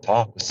heart-to-heart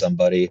talk with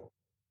somebody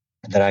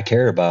that I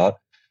care about,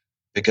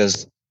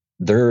 because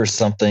there's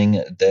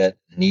something that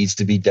needs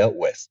to be dealt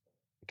with,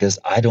 because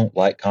I don't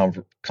like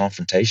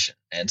confrontation.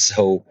 And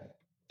so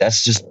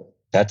that's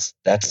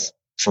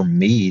for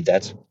me,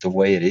 that's the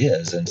way it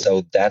is. And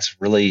so that's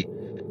really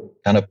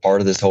kind of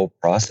part of this whole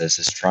process,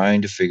 is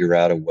trying to figure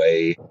out a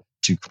way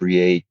to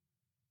create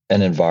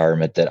an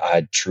environment that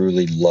I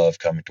truly love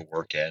coming to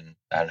work in.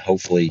 And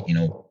hopefully,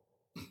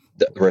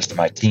 the rest of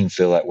my team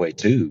feel that way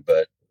too.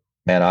 But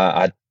man,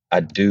 I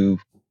do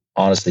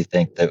honestly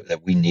think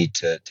that we need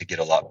to get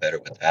a lot better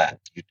with that.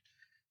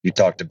 You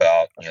talked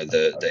about,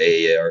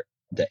 the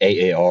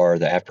AAR,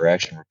 the after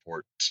action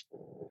reports.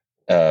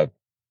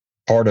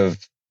 Part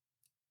of,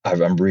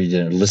 I'm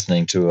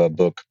listening to a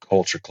book,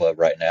 Culture Club,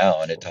 right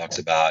now, and it talks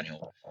about,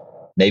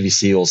 Navy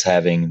SEALs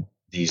having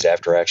these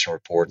after action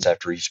reports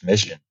after each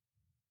mission,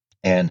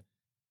 and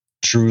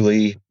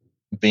truly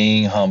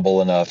being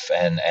humble enough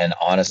and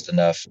honest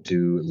enough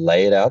to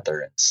lay it out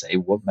there and say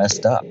what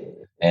messed up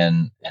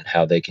and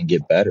how they can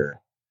get better.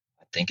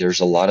 I think there's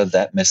a lot of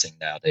that missing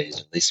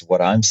nowadays, at least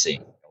what I'm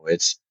seeing.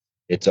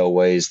 It's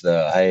always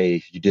the,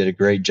 hey, you did a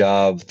great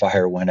job,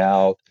 fire went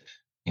out,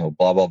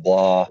 blah, blah,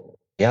 blah.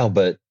 Yeah,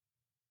 but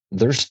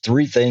there's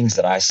 3 things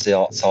that I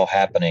saw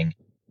happening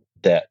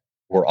that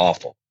were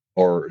awful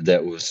or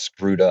that was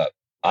screwed up.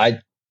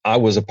 I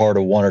was a part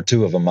of 1 or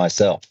 2 of them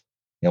myself.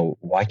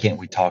 Why can't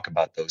we talk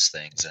about those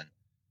things and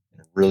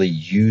really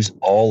use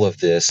all of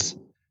this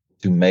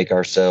to make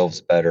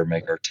ourselves better,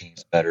 make our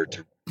teams better,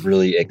 to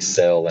really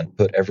excel and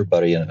put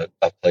everybody in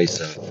a place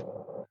of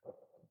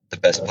the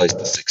best place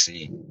to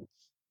succeed?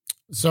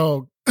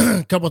 So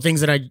a couple of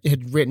things that I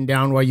had written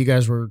down while you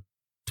guys were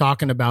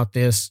talking about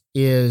this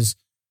is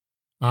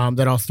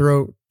that I'll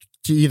throw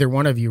to either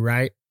one of you,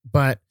 right?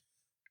 But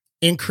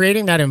in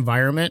creating that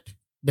environment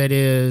that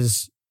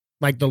is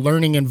like the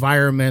learning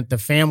environment, the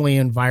family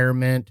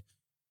environment,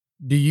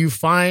 do you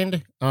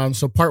find,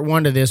 so part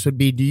 1 to this would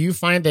be, do you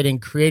find that in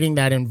creating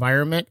that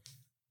environment,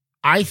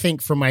 I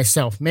think for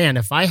myself, man,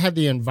 if I had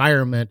the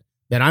environment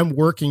that I'm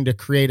working to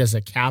create as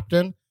a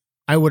captain,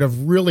 I would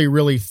have really,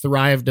 really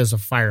thrived as a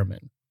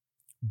fireman.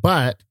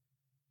 But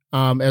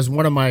as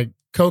one of my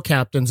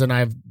co-captains and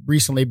I've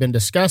recently been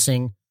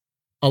discussing,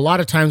 a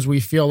lot of times we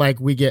feel like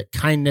we get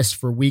kindness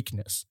for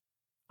weakness.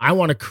 I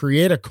want to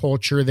create a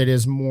culture that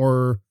is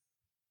more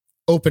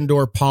open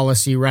door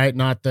policy, right?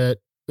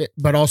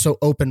 But also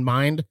open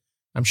mind.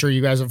 I'm sure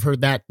you guys have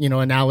heard that,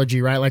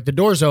 analogy, right? Like the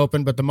door's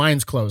open, but the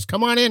mind's closed.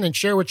 Come on in and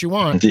share what you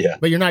want, yeah.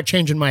 But you're not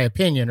changing my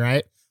opinion,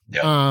 right?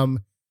 Yeah.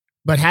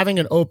 But having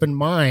an open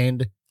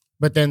mind,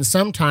 but then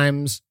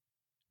sometimes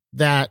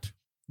that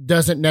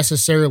doesn't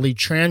necessarily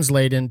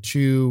translate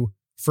into,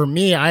 for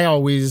me, I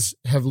always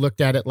have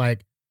looked at it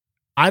like,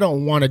 I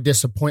don't want to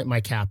disappoint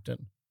my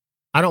captain.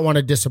 I don't want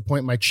to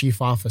disappoint my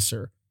chief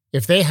officer.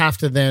 If they have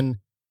to then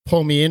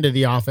pull me into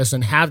the office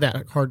and have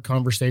that hard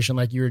conversation,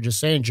 like you were just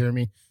saying,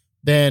 Jeremy,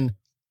 then,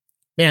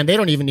 man, they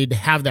don't even need to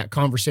have that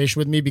conversation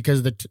with me,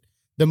 because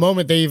the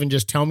moment they even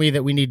just tell me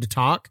that we need to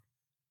talk,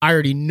 I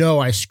already know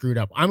I screwed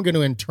up. I'm going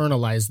to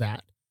internalize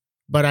that.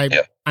 But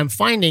I'm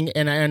finding,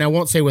 and I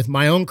won't say with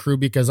my own crew,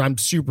 because I'm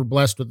super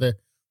blessed with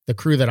the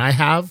crew that I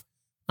have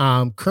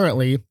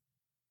currently,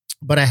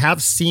 but I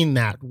have seen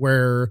that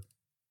where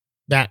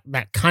that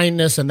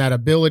kindness and that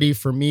ability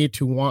for me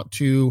to want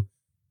to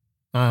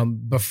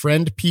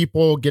befriend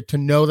people, get to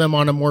know them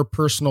on a more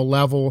personal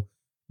level,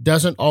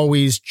 doesn't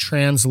always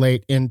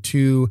translate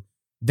into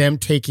them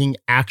taking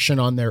action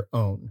on their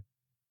own.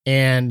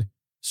 And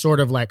sort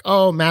of like,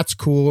 oh, Matt's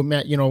cool.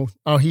 Matt,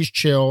 oh, he's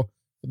chill.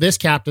 This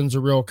captain's a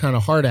real kind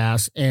of hard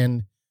ass.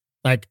 And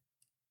like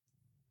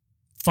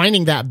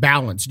finding that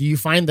balance, do you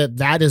find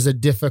that is a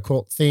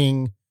difficult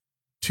thing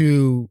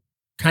to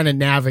kind of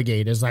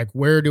navigate? Is like,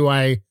 where do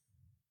I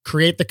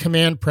create the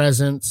command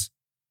presence,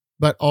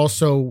 but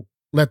also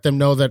let them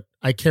know that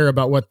I care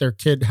about what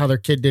how their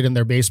kid did in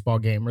their baseball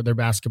game or their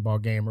basketball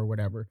game or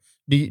whatever?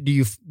 Do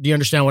you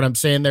understand what I'm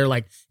saying there?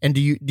 Like, and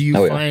do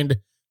you find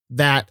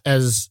that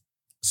as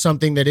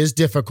something that is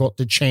difficult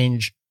to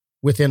change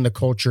within the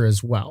culture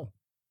as well?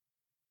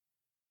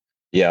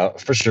 Yeah,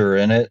 for sure.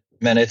 And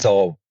it's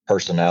all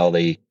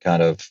personality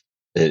kind of,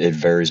 it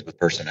varies with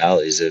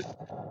personalities.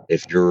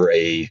 If you're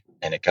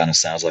and it kind of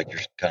sounds like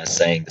you're kind of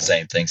saying the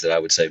same things that I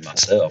would say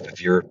myself.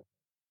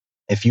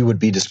 If you would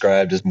be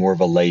described as more of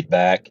a laid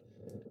back,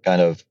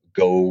 kind of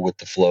go with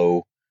the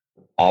flow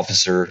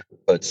officer,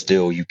 but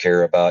still you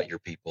care about your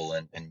people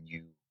and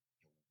you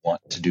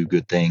want to do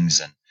good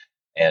things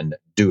and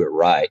do it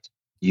right,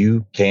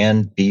 you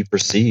can be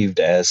perceived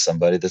as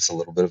somebody that's a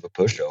little bit of a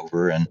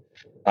pushover.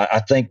 I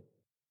think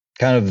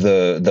kind of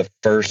the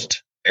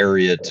first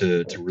area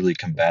to really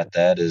combat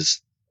that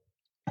is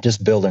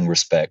just building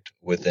respect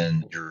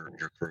within your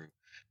crew.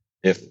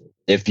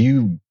 If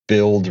you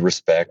build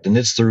respect, and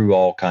it's through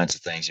all kinds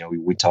of things,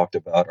 we talked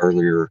about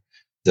earlier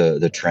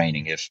the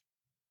training. If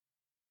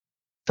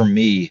for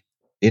me,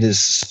 it is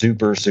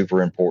super,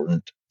 super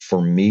important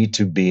for me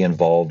to be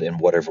involved in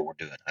whatever we're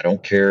doing. I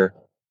don't care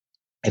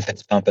if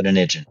it's pumping an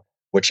engine,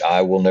 which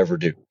I will never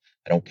do.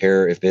 I don't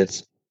care if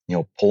it's,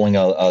 pulling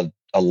a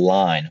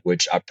line,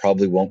 which I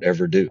probably won't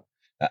ever do.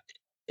 Uh,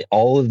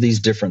 all of these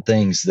different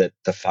things that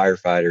the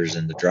firefighters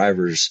and the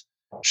drivers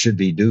should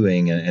be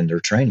doing and they're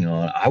training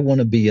on, I want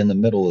to be in the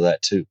middle of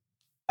that too.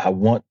 I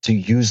want to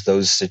use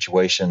those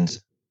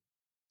situations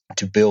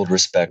to build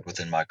respect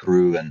within my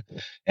crew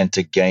and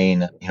to gain,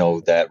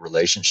 that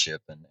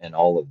relationship and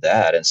all of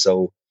that. And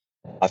so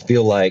I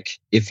feel like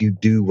if you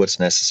do what's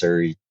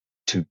necessary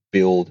to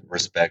build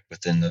respect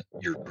within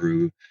your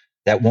crew,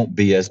 that won't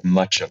be as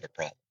much of a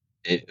problem.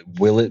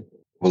 Will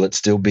it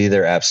still be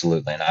there?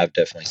 Absolutely. And I've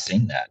definitely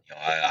seen that.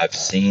 I've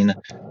seen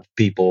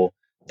people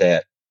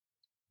that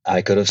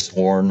I could have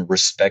sworn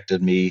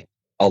respected me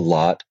a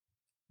lot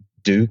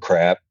do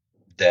crap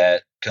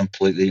that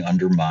completely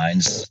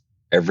undermines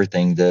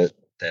everything that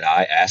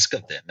I ask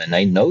of them, and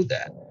they know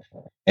that.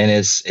 And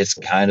it's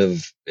kind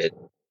of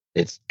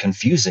it's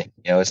confusing.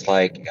 It's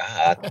like,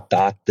 I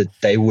thought that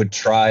they would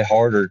try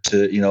harder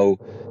to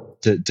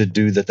to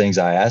do the things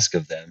I ask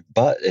of them,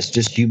 but it's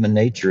just human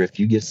nature. If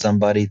you get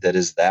somebody that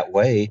is that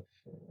way,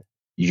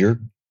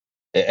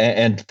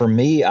 and for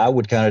me, I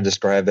would kind of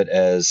describe it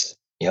as,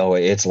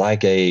 it's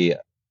like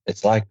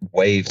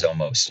waves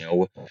almost.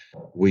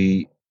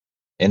 We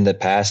in the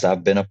past,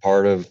 I've been a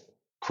part of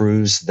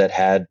crews that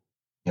had,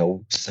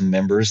 some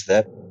members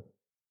that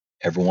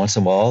every once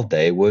in a while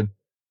they would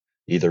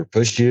either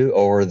push you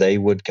or they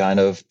would kind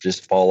of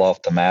just fall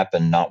off the map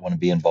and not want to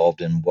be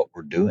involved in what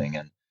we're doing.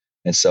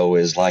 And so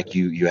it's like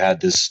you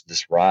had this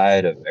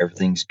ride of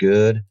everything's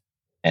good.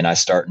 And I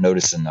start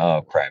noticing,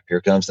 oh crap,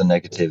 here comes the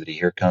negativity.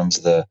 Here comes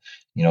the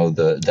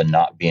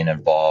not being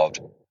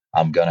involved.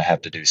 I'm going to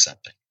have to do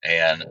something.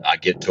 And I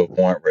get to a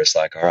point where it's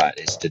like, all right,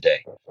 it's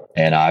today.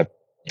 And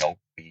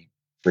we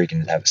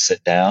freaking have a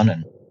sit down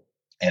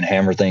and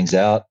hammer things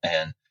out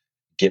and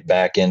get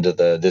back into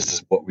this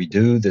is what we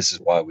do. This is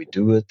why we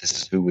do it. This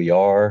is who we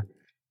are,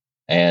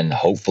 and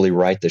hopefully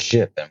right the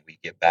ship and we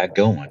get back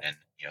going. And,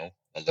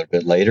 a little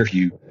bit later,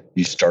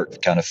 you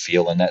start kind of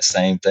feeling that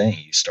same thing.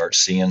 You start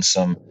seeing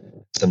some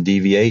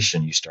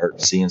deviation. You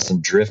start seeing some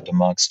drift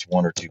amongst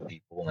one or two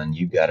people, and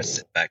you got to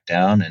sit back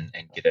down and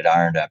get it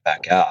ironed out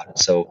back out. And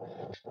so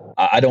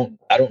I don't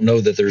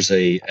know that there's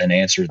an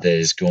answer that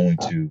is going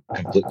to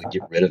completely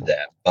get rid of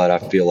that. But I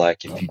feel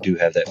like if you do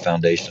have that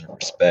foundation of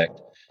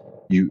respect,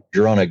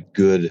 you're on a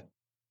good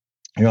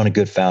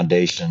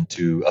foundation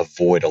to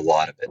avoid a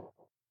lot of it.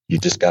 You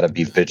just got to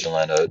be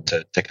vigilant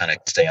to kind of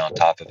stay on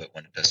top of it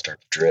when it does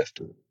start to drift.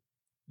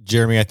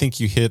 Jeremy, I think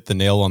you hit the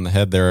nail on the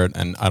head there,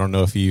 and I don't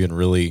know if you even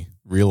really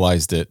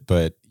realized it,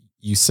 but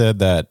you said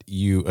that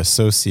you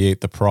associate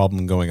the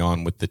problem going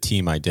on with the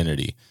team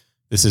identity.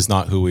 This is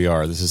not who we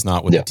are. This is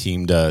not what the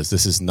team does.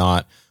 This is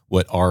not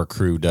what our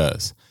crew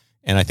does.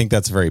 And I think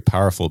that's very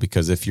powerful,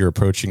 because if you're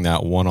approaching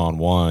that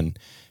one-on-one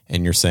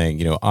and you're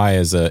saying, I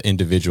as an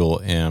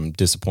individual am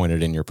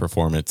disappointed in your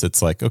performance,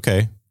 it's like,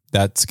 okay,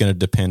 that's going to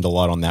depend a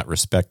lot on that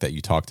respect that you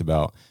talked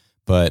about.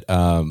 But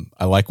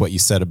I like what you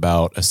said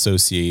about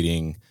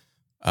associating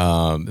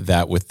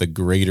that with the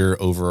greater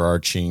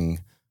overarching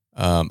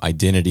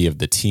identity of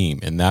the team.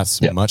 And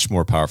that's much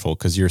more powerful,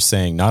 because you're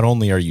saying, not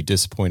only are you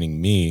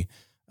disappointing me,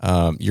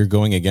 you're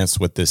going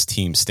against what this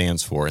team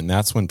stands for. And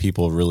that's when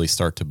people really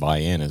start to buy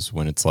in, is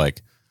when it's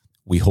like,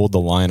 we hold the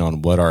line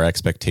on what our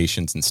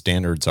expectations and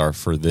standards are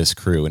for this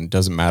crew. And it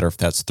doesn't matter if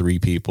that's 3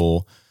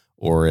 people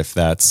or if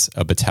that's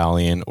a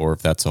battalion or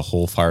if that's a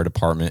whole fire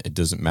department, it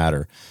doesn't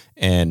matter.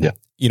 And,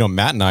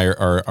 Matt and I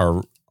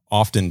are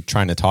often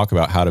trying to talk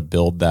about how to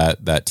build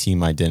that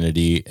team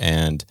identity.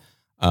 And,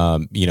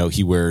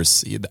 he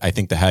wears, I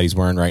think the hat he's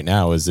wearing right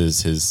now is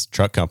his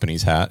truck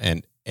company's hat.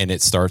 And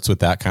it starts with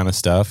that kind of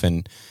stuff.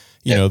 And,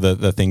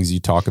 the things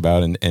you talk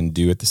about and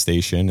do at the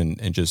station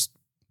and just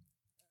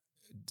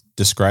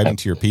describing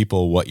to your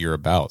people what you're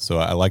about. So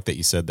I like that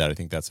you said that. I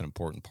think that's an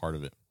important part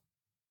of it.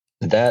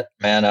 That,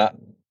 man,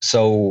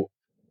 so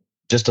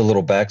just a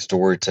little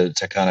backstory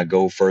to kind of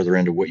go further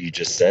into what you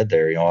just said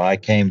there. I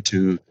came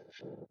to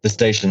the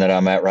station that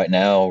I'm at right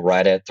now,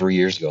 right at 3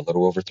 years ago, a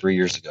little over 3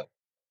 years ago.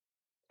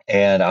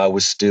 And I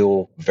was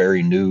still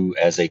very new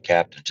as a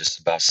captain, just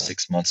about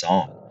 6 months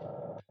on.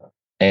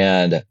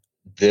 And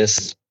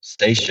this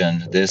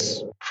station,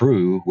 this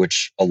crew,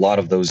 which a lot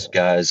of those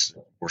guys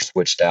were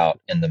switched out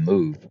in the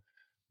move,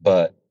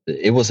 but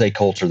it was a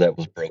culture that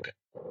was broken.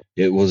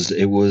 It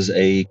was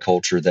a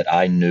culture that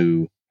I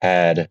knew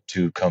had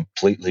to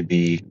completely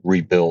be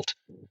rebuilt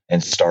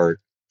and start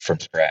from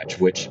scratch,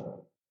 which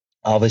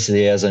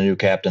obviously as a new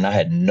captain, I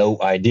had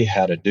no idea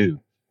how to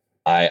do.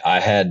 I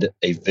had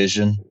a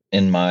vision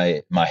in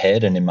my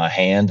head and in my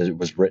hand that it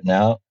was written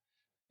out.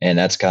 And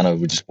that's kind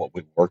of just what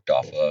we've worked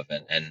off of,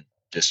 and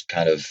just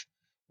kind of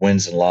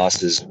wins and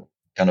losses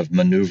kind of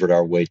maneuvered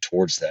our way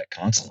towards that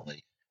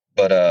constantly.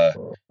 But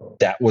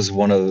that was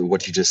one of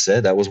what you just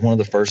said. That was one of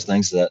the first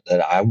things that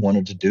I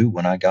wanted to do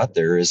when I got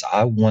there. Is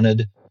I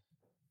wanted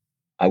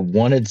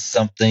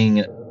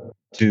something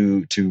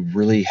to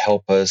really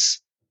help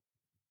us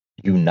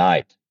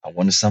unite. I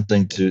wanted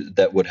something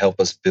that would help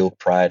us build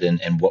pride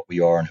in what we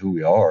are and who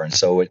we are. And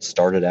so it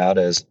started out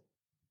as,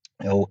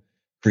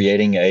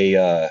 creating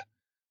a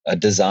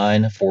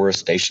design for a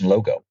station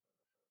logo,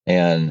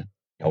 and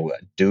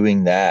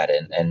doing that,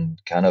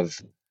 and kind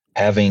of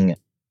having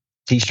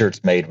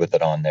t-shirts made with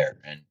it on there.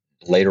 And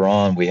later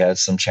on, we had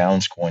some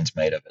challenge coins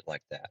made of it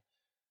like that.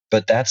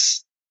 But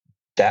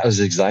that was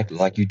exactly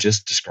like you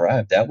just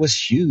described. That was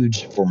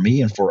huge for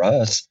me and for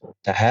us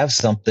to have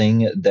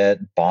something that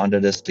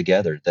bonded us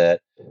together,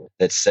 that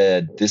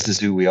said, this is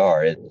who we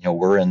are.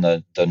 We're in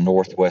the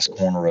northwest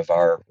corner of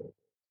our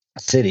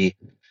city,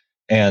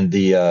 and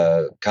the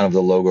kind of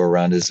the logo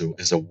around is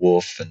a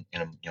wolf, and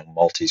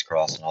Maltese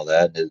cross and all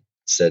that. And it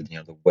said,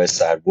 the West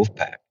Side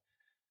Wolfpack.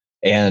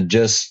 And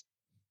just,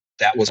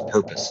 that was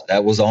purpose.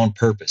 That was on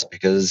purpose,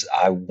 because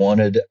I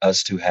wanted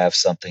us to have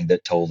something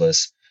that told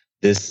us,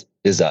 this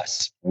is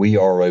us. We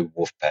are a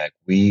wolf pack.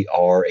 We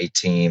are a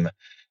team,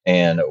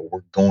 and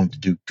we're going to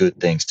do good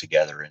things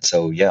together. And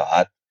so,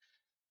 yeah,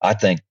 I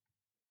think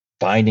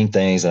finding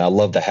things, and I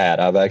love the hat.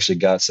 I've actually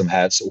got some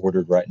hats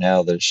ordered right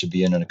now that should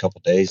be in a couple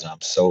of days, and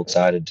I'm so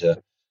excited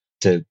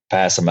to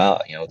pass them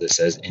out. That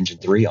says Engine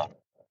 3 on them.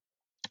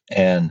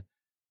 And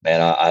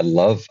man, I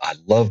love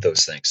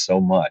those things so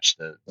much.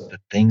 The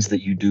things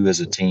that you do as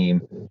a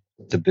team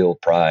to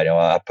build pride.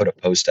 I put a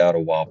post out a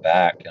while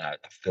back, and I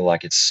feel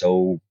like it's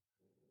so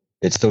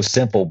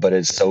simple, but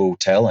it's so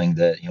telling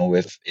that,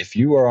 if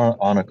you are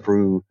on a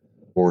crew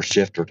or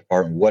shift or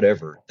department,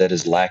 whatever, that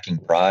is lacking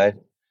pride,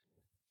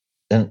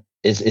 then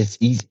it's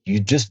easy. You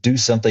just do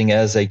something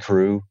as a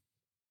crew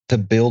to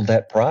build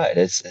that pride.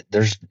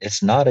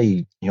 It's not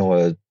a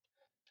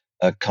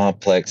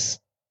complex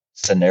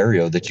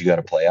scenario that you got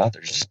to play out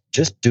there.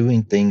 Just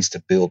doing things to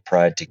build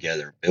pride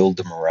together, build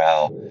the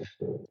morale.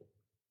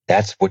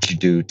 That's what you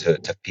do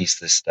to piece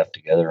this stuff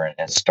together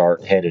and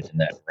start headed in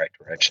that right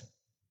direction.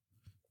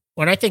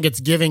 Well, I think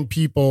it's giving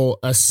people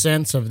a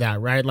sense of that,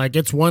 right? Like,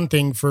 it's one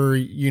thing for,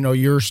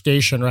 your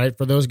station, right?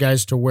 For those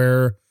guys to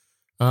wear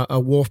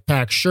a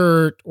Wolfpack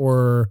shirt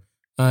or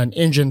an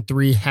Engine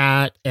 3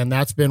 hat. And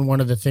that's been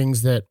one of the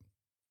things that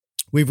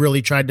we've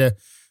really tried to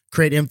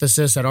create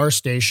emphasis at our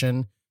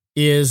station,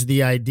 is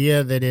the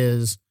idea that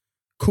is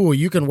cool.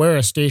 You can wear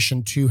a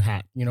Station 2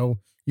 hat.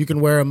 You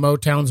can wear a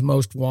Motown's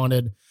Most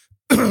Wanted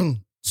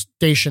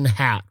station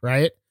hat,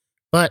 right?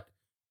 But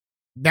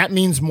that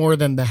means more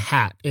than the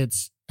hat.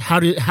 It's how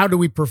do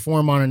we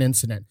perform on an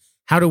incident?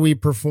 How do we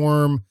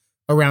perform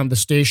around the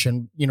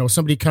station?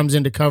 Somebody comes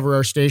in to cover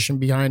our station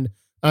behind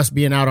us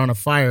being out on a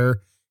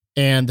fire,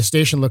 and the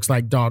station looks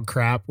like dog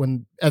crap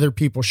when other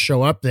people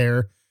show up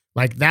there.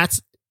 Like,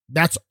 that's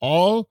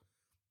all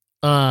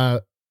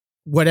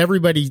what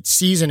everybody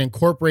sees and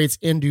incorporates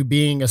into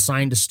being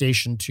assigned to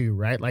Station 2,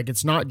 right? Like,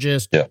 it's not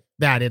just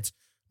that.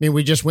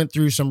 We just went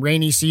through some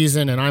rainy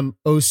season, and I'm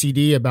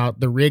OCD about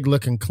the rig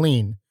looking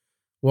clean.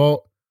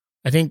 Well,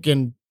 I think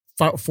in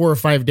 4 or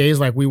 5 days,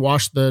 like, we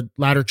washed the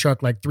ladder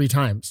truck like 3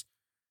 times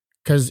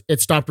because it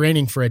stopped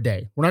raining for a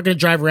day. We're not going to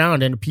drive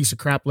around in a piece of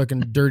crap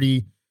looking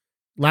dirty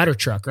ladder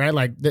truck, right?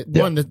 Like,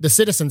 the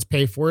citizens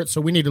pay for it,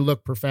 so we need to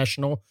look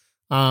professional.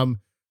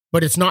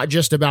 But it's not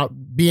just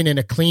about being in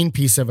a clean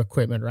piece of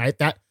equipment, right?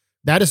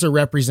 That is a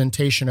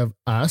representation of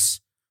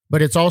us,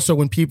 but it's also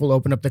when people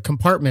open up the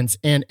compartments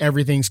and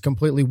everything's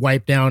completely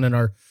wiped down and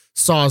our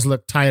saws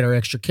look tight, our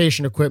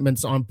extrication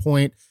equipment's on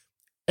point.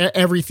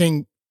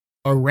 Everything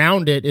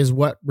around it is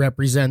what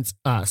represents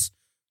us.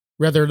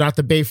 Whether or not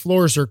the bay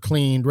floors are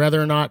cleaned,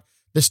 whether or not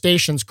the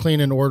station's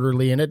clean and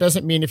orderly. And it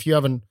doesn't mean if you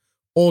have an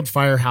old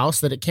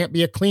firehouse that it can't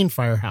be a clean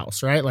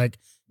firehouse, right? Like,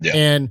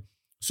 and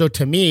so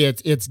to me,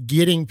 it's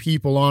getting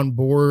people on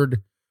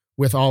board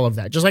with all of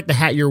that. Just like the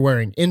hat you're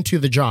wearing, into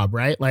the job,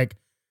 right? Like,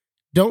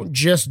 don't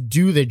just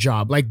do the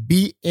job, like,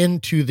 be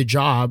into the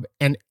job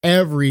and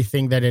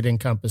everything that it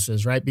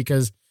encompasses, right?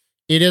 Because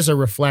it is a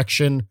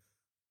reflection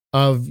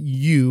of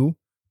you.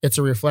 It's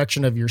a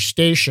reflection of your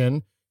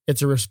station.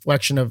 It's a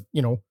reflection of,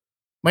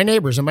 my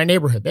neighbors in my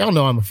neighborhood. They all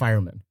know I'm a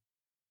fireman,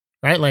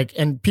 right? Like,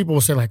 and people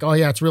will say like, oh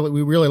yeah,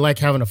 we really like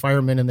having a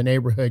fireman in the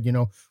neighborhood. We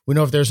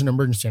know if there's an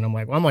emergency. And I'm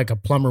like, well, I'm like a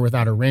plumber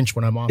without a wrench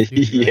when I'm off duty.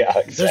 Right? Yeah,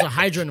 exactly. There's a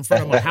hydrant in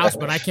front of my house,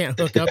 but I can't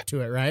hook up to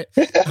it. Right.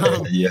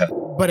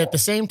 But at the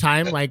same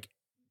time, like,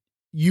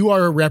 you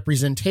are a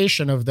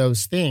representation of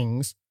those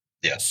things.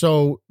 Yeah.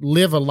 So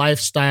live a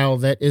lifestyle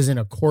that is in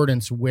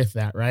accordance with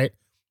that. Right.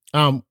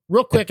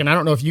 Real quick. And I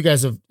don't know if you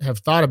guys have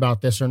thought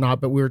about this or not,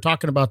 but we were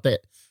talking about the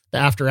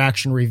after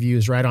action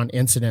reviews, right, on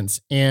incidents.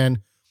 And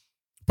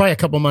probably a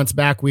couple months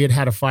back, we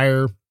had a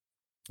fire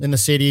in the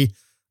city,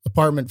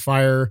 apartment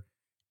fire.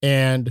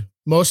 And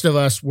most of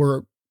us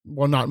were,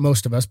 well, not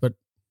most of us, but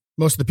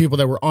most of the people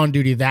that were on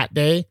duty that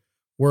day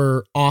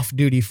were off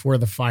duty for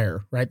the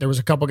fire, right? There was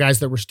a couple guys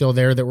that were still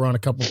there that were on a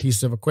couple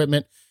pieces of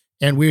equipment,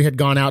 and we had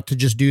gone out to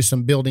just do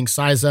some building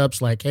size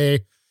ups, like,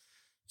 hey,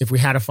 if we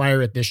had a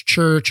fire at this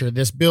church or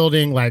this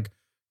building, like,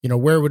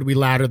 where would we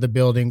ladder the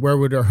building? Where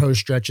would our hose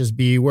stretches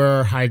be? Where are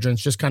our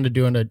hydrants? Just kind of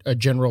doing a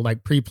general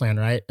like pre-plan,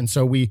 right? And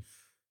so we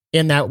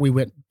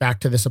went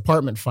back to this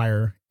apartment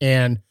fire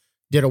and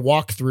did a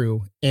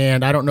walkthrough.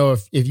 And I don't know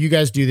if you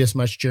guys do this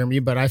much, Jeremy,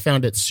 but I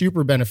found it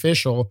super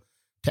beneficial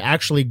to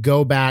actually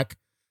go back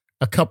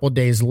a couple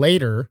days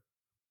later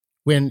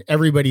when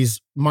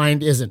everybody's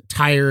mind isn't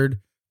tired,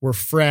 we're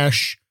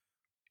fresh,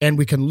 and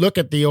we can look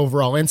at the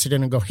overall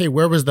incident and go, hey,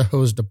 where was the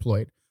hose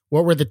deployed?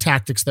 What were the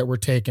tactics that were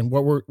taken?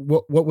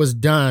 What was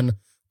done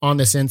on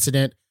this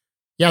incident?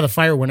 Yeah, the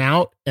fire went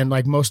out, and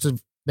like most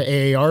of the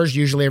AARs,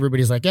 usually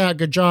everybody's like, yeah,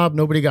 good job.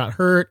 Nobody got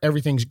hurt.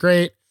 Everything's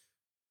great.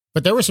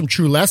 But there were some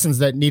true lessons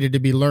that needed to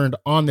be learned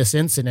on this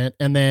incident.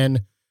 And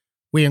then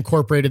we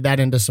incorporated that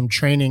into some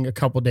training a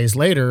couple days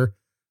later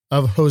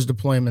of hose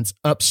deployments,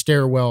 up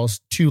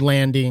stairwells, to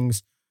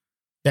landings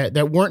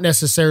that weren't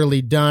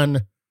necessarily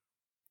done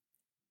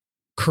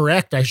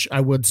correct,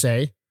 I would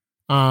say,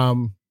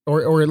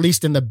 or at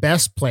least in the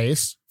best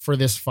place for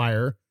this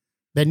fire,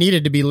 that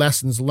needed to be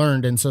lessons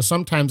learned. And so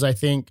sometimes I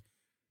think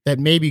that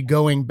maybe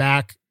going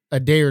back a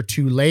day or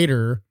two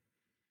later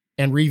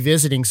and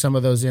revisiting some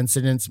of those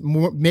incidents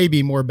may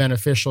be more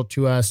beneficial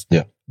to us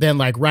than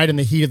like right in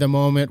the heat of the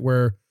moment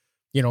where,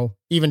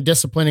 even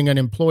disciplining an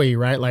employee,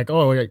 right? Like,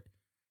 oh,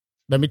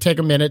 let me take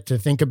a minute to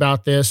think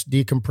about this,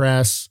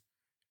 decompress,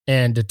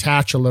 and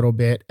detach a little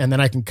bit, and then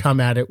I can come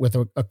at it with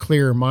a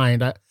clearer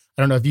mind. I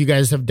don't know if you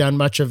guys have done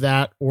much of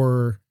that,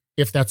 or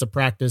if that's a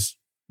practice.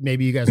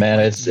 Maybe you guys. Man,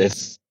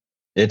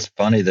 it's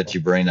funny that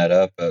you bring that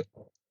up. But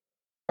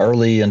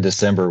early in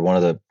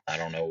December,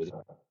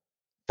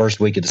 first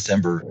week of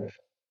December,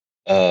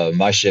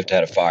 my shift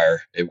had a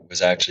fire. It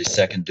was actually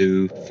second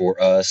due for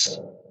us,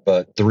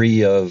 but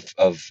 3 of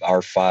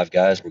our 5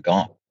 guys were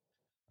gone,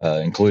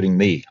 including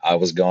me. I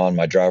was gone,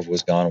 my driver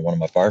was gone, and one of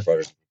my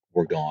firefighters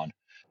were gone.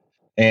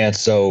 And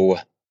so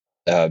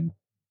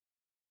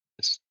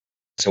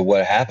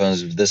what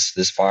happens,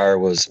 this fire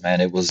was,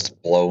 man, it was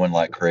blowing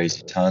like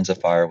crazy. Tons of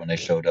fire when they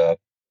showed up.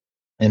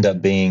 Ended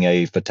up being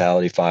a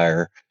fatality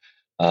fire.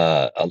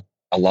 A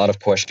lot of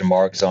question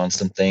marks on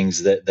some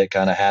things that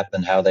kind of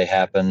happened, how they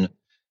happened.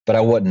 But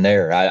I wasn't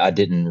there. I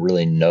didn't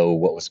really know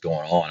what was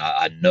going on.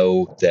 I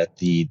know that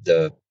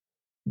the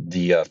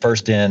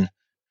first in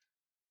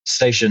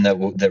station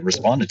that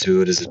responded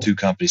to it is a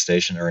 2-company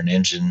station, or an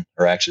engine,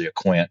 or actually a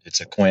Quint.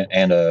 It's a Quint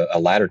and a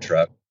ladder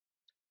truck.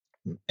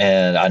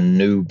 And I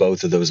knew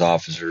both of those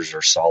officers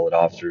are solid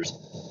officers.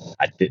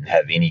 I didn't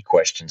have any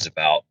questions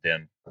about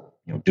them,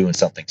 doing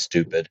something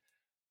stupid.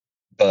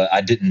 But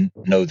I didn't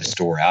know the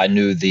story. I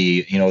knew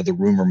the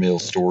rumor mill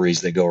stories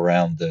that go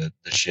around the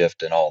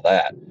shift and all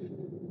that.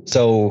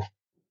 So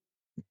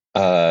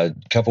a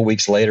couple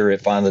weeks later,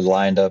 it finally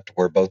lined up to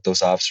where both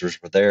those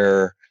officers were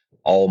there.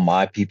 All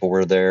my people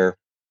were there.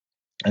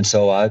 And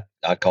so I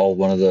called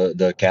one of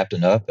the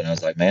captain up, and I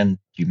was like, man,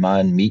 do you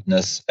mind meeting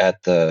us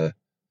at the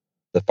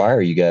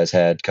fire you guys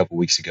had a couple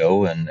weeks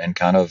ago, and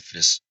kind of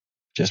just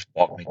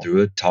walk me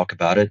through it, talk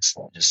about it.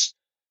 Just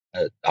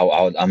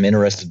I'm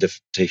interested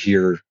to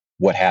hear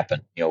what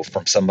happened,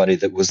 from somebody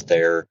that was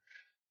there.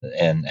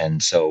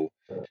 And so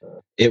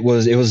it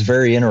was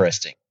very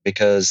interesting,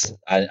 because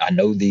I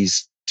know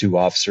these 2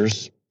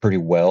 officers pretty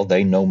well.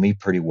 They know me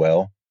pretty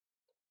well.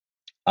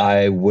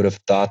 I would have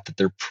thought that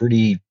they're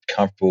pretty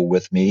comfortable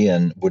with me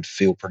and would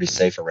feel pretty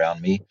safe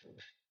around me.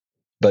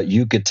 But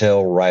you could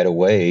tell right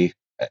away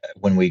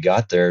when we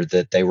got there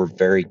that they were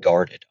very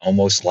guarded,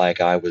 almost like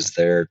I was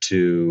there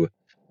to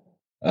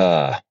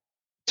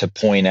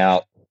point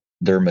out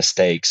their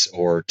mistakes,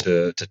 or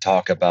to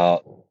talk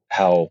about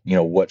how,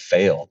 what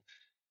failed.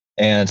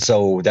 And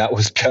so that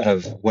was kind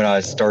of when I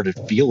started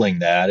feeling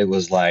that. It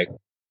was like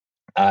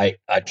I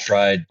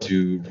tried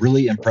to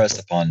really impress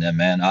upon them,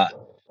 man,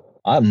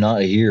 I'm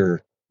not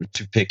here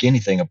to pick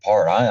anything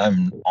apart.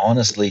 I'm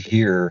honestly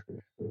here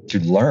to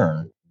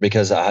learn,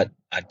 because I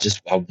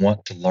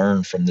want to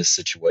learn from this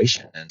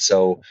situation. And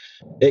so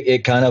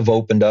it kind of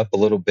opened up a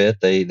little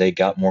bit. They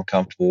got more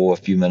comfortable a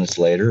few minutes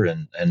later,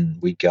 and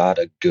we got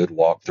a good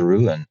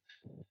walkthrough,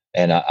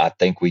 and I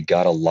think we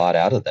got a lot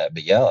out of that.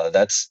 But yeah,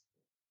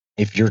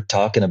 if you're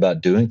talking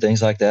about doing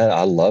things like that,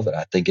 I love it.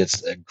 I think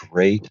it's a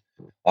great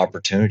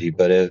opportunity.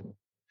 But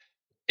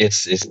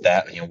it's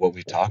that, what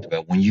we talked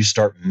about, when you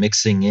start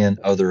mixing in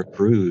other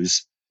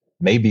crews,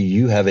 maybe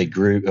you have a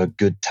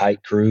good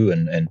tight crew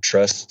and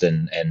trust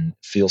and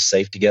feel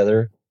safe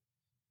together,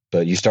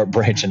 but you start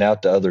branching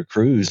out to other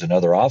crews and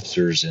other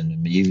officers,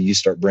 and you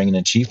start bringing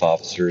in chief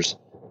officers,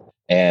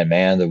 and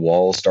man, the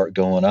walls start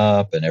going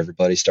up and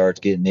everybody starts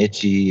getting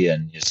itchy,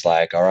 and it's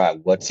like, all right,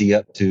 what's he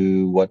up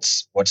to?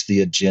 What's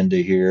the agenda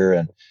here?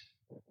 And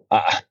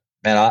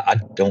I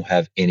don't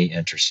have any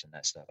interest in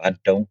that stuff. I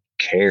don't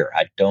care.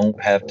 I don't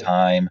have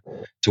time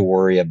to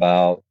worry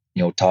about,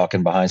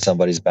 talking behind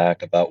somebody's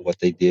back about what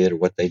they did or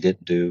what they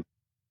didn't do.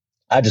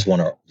 I just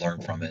want to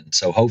learn from it. And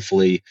so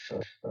hopefully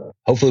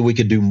we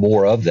could do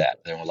more of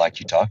that than like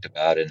you talked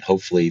about. And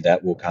hopefully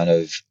that will kind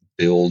of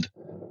build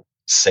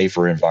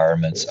safer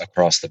environments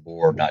across the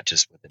board, not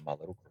just within my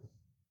little group.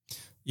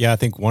 Yeah, I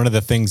think one of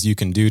the things you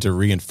can do to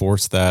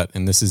reinforce that,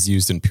 and this is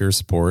used in peer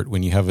support,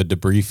 when you have a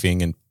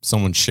debriefing and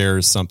someone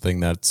shares something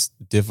that's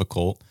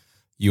difficult,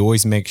 you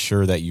always make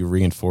sure that you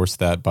reinforce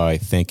that by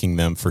thanking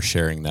them for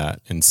sharing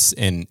that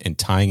and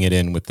tying it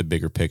in with the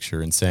bigger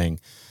picture and saying,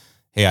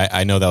 hey,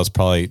 I know that was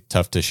probably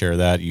tough to share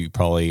that. You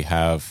probably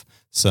have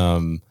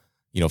some,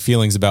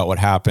 feelings about what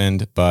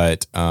happened,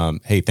 but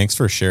hey, thanks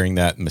for sharing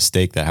that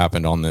mistake that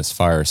happened on this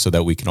fire so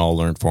that we can all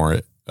learn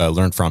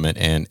from it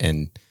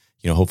and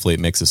hopefully it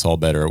makes us all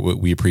better.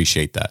 We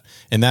appreciate that.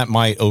 And that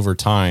might over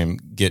time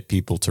get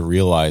people to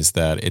realize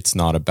that it's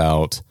not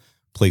about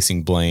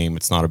placing blame.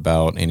 It's not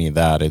about any of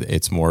that.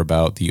 It's more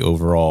about the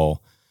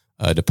overall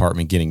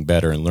department getting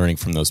better and learning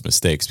from those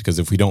mistakes. Because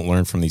if we don't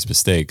learn from these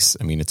mistakes,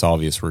 I mean, it's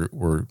obvious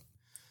we're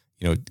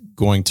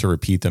going to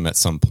repeat them at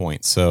some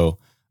point. So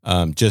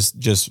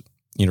just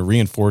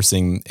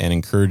reinforcing and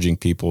encouraging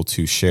people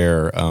to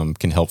share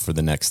can help for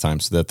the next time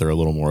so that they're a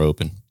little more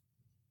open.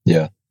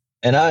 Yeah.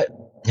 And I,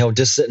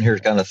 just sitting here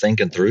kind of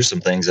thinking through some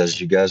things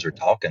as you guys are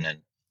talking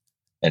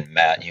and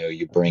Matt,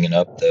 you bringing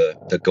up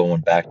the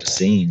going back to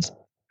scenes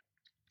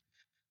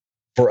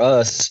for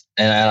us.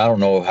 And I don't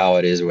know how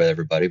it is with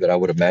everybody, but I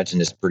would imagine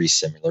it's pretty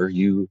similar.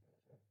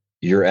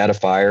 You're at a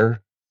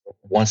fire.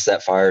 Once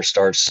that fire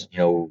starts,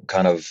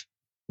 kind of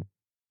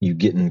you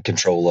get in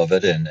control of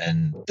it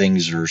and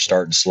things are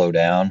starting to slow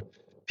down,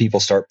 people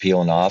start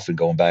peeling off and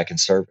going back in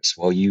service.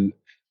 Well, you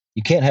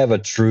can't have a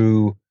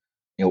true,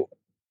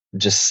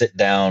 just sit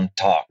down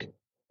talk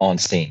on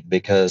scene,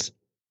 because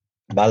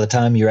by the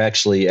time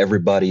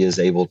everybody is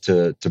able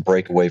to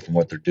break away from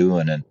what they're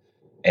doing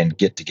and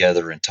get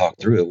together and talk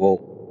through it,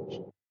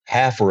 well,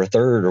 half or a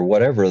third or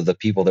whatever of the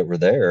people that were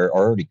there are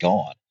already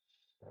gone.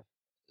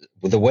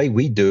 Well, the way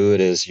we do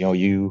it is,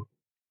 you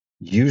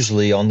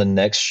usually on the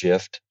next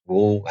shift,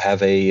 we'll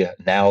have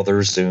now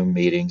there's Zoom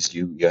meetings.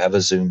 You have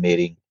a Zoom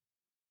meeting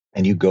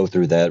and you go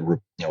through that,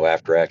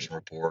 after action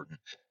report and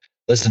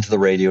listen to the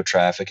radio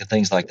traffic and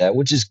things like that,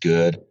 which is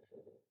good.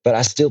 But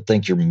I still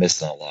think you're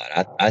missing a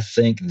lot. I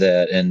think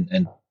that,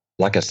 and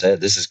like I said,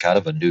 this is kind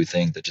of a new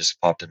thing that just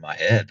popped in my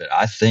head, but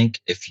I think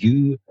if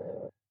you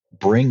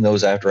bring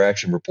those after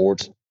action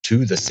reports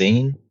to the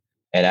scene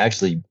and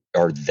actually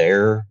are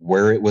there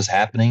where it was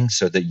happening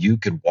so that you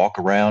could walk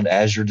around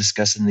as you're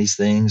discussing these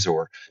things,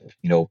 or,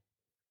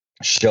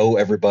 show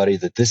everybody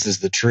that this is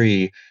the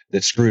tree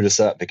that screwed us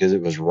up because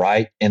it was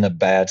right in a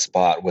bad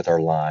spot with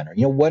our line,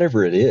 or,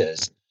 whatever it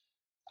is.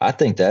 I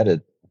think that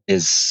it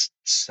is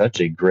such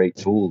a great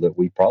tool that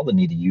we probably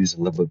need to use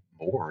a little bit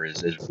more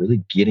is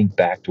really getting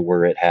back to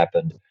where it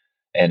happened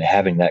and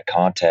having that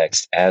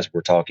context as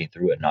we're talking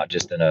through it, not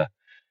just in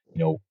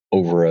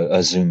over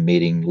a Zoom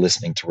meeting,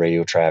 listening to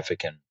radio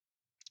traffic and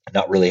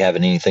not really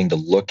having anything to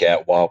look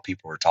at while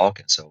people are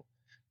talking. So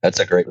that's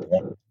a great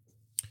point.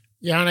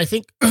 Yeah. And I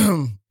think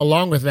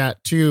along with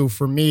that too,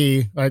 for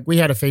me, like we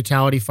had a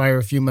fatality fire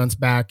a few months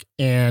back,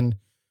 and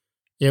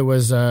it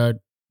was, there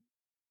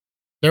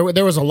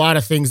was a lot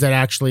of things that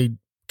actually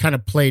kind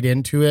of played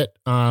into it.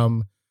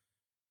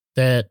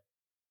 That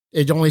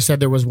it only said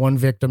there was one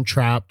victim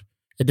trapped.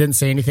 It didn't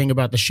say anything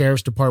about the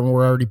sheriff's department.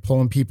 We're already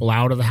pulling people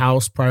out of the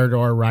house prior to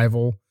our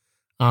arrival.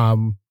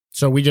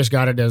 So we just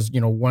got it as,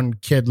 one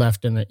kid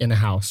left in the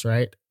house.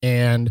 Right.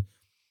 And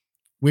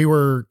we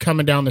were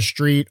coming down the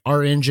street.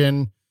 Our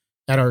engine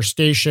at our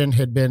station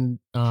had been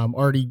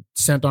already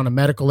sent on a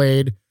medical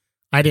aid.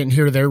 I didn't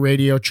hear their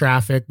radio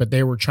traffic, but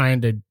they were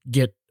trying to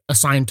get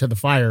assigned to the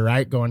fire,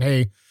 right? Going,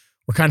 hey,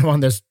 we're kind of on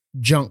this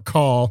junk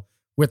call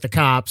with the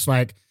cops.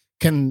 Like,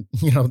 can,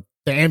 the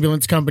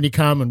ambulance company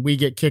come and we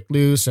get kicked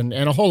loose, and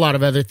a whole lot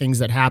of other things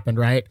that happened,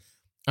 right?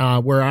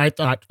 Where I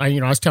thought, I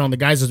was telling the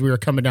guys as we were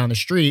coming down the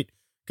street,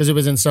 because it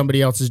was in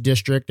somebody else's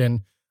district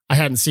and I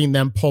hadn't seen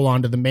them pull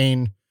onto the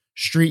main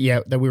street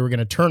yet that we were going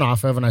to turn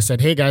off of. And I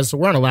said, hey guys, so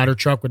we're on a ladder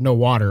truck with no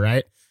water,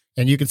 right?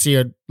 And you can see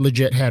a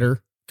legit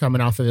header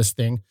coming off of this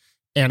thing.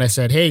 And I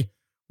said, hey,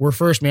 we're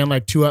first, man,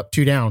 like 2 up,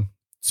 2 down.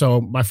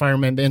 So my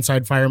fireman, the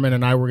inside fireman,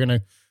 and I were going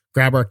to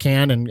grab our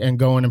can and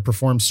go in and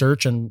perform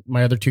search. And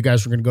my other 2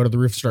 guys were going to go to the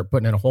roof, start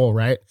putting in a hole.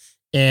 Right.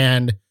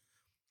 And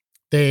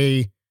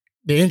the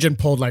engine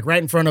pulled like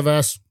right in front of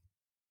us.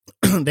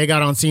 They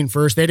got on scene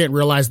first. They didn't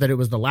realize that it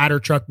was the ladder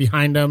truck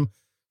behind them.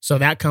 So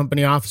that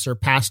company officer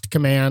passed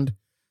command,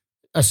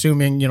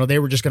 assuming, they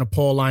were just going to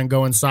pull a line,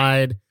 go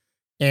inside.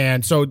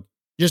 And so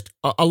just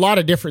a lot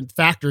of different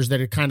factors that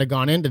had kind of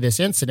gone into this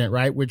incident,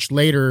 right? Which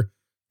later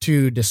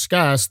to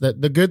discuss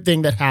that the good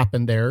thing that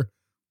happened there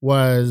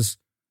was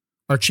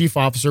our chief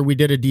officer. We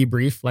did a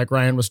debrief like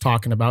Ryan was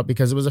talking about,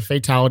 because it was a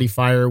fatality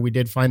fire. We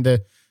did find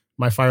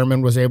my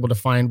fireman was able to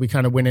find, we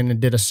kind of went in and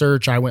did a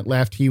search. I went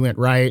left, he went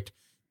right,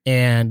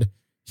 and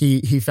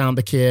he found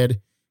the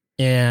kid.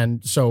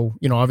 And so,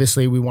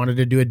 obviously we wanted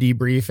to do a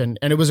debrief, and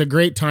it was a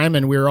great time,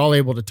 and we were all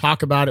able to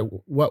talk about it,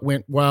 what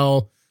went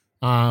well,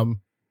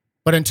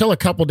 But until a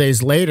couple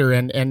days later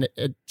and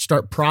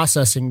start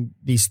processing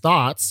these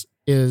thoughts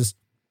is,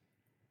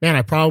 man,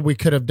 I probably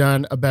could have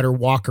done a better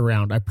walk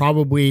around. I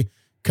probably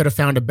could have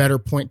found a better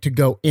point to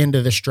go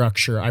into the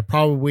structure. I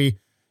probably,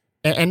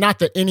 and not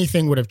that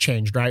anything would have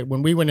changed, right?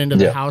 When we went into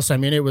the house, I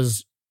mean, it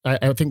was,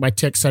 I think my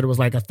tick said it was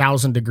like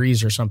 1,000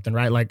 degrees or something,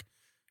 right? Like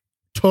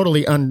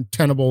totally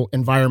untenable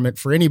environment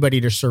for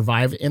anybody to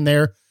survive in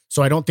there.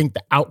 So I don't think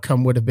the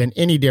outcome would have been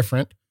any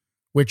different,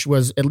 which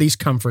was at least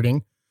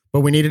comforting.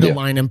 But we needed a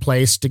line in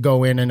place to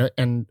go in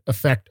and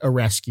affect a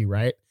rescue,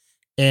 right?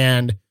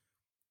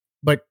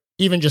 But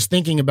even just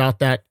thinking about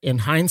that in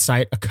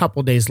hindsight, a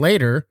couple days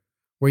later,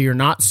 where you're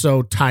not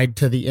so tied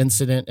to the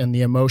incident and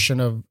the emotion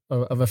of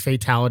a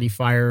fatality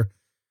fire,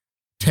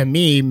 to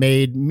me,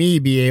 made me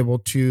be able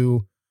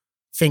to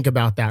think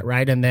about that,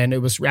 right? And then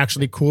it was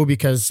actually cool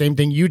because same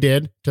thing you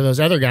did to those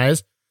other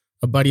guys.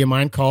 A buddy of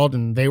mine called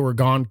and they were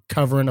gone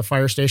covering a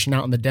fire station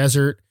out in the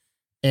desert.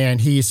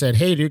 And he said,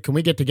 hey, dude, can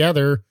we get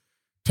together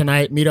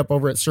tonight, meet up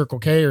over at Circle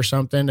K or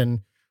something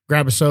and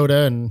grab a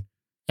soda and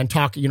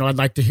talk, I'd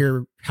like to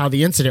hear how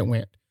the incident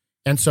went.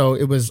 And so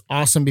it was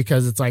awesome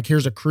because it's like,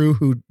 here's a crew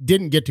who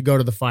didn't get to go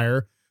to the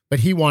fire, but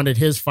he wanted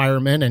his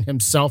firemen and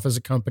himself as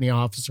a company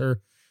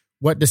officer.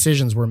 What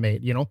decisions were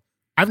made?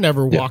 I've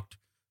never walked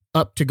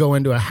up to go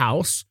into a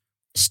house,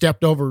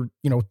 stepped over,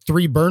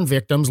 3 burn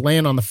victims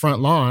laying on the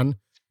front lawn,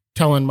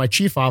 telling my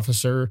chief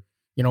officer,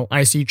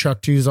 I see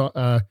truck 2's,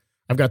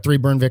 I've got 3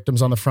 burn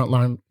victims on the front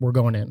line. We're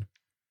going in.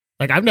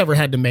 Like I've never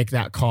had to make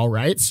that call.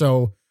 Right.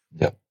 So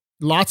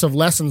lots of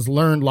lessons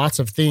learned, lots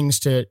of things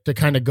to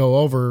kind of go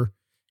over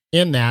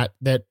in that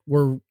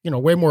were,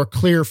 way more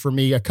clear for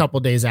me a couple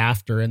days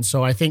after. And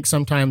so I think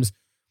sometimes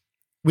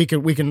we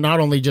can not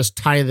only just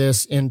tie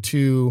this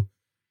into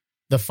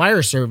the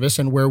fire service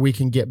and where we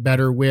can get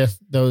better with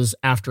those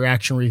after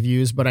action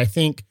reviews, but I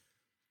think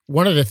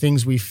one of the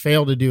things we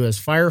fail to do as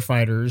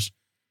firefighters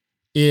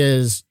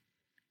is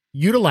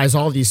utilize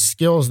all these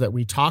skills that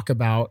we talk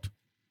about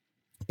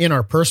in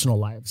our personal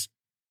lives,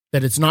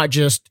 that it's not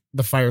just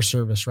the fire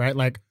service, right?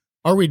 Like,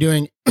 are we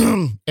doing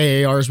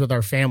AARs with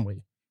our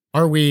family?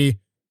 Are we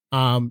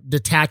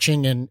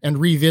detaching and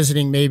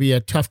revisiting maybe a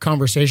tough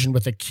conversation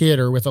with a kid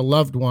or with a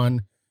loved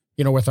one,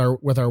 with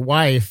our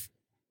wife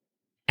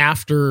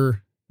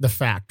after the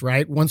fact,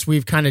 right? Once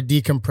we've kind of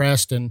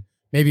decompressed and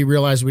maybe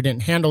realized we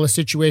didn't handle a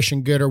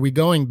situation good, are we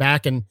going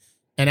back and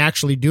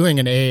actually doing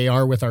an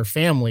AAR with our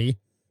family,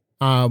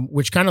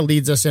 which kind of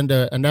leads us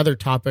into another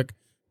topic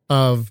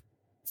of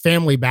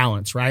family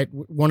balance, right?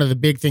 One of the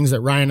big things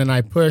that Ryan and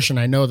I push, and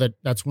I know that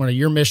that's one of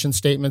your mission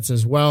statements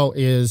as well,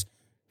 is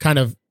kind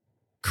of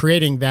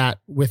creating that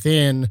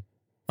within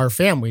our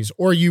families.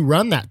 Or you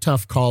run that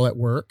tough call at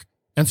work,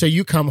 and so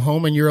you come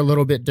home and you're a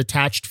little bit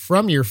detached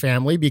from your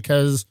family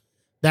because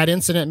that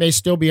incident may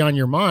still be on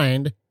your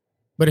mind.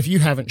 But if you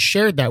haven't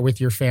shared that with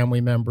your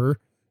family member,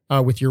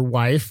 with your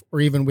wife,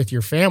 or even with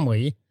your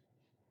family,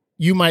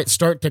 you might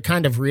start to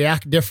kind of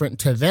react different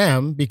to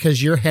them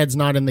because your head's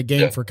not in the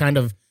game for kind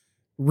of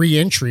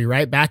re-entry,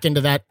 right? Back into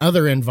that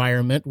other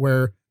environment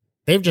where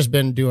they've just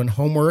been doing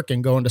homework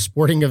and going to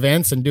sporting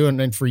events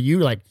and for you,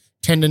 like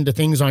tending to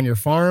things on your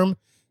farm.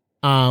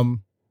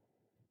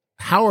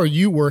 How are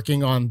you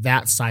working on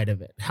that side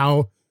of it?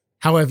 How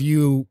have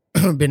you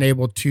been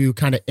able to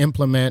kind of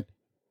implement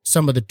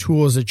some of the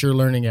tools that you're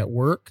learning at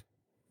work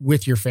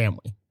with your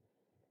family?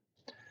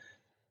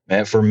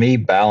 Man, for me,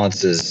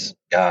 balance is,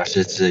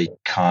 it's a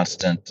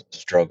constant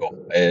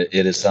struggle.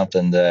 It is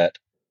something that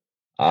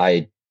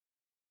I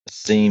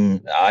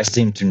seem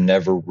to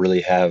never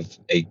really have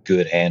a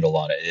good handle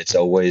on it. It's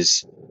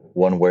always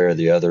one way or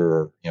the other,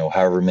 or,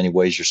 however many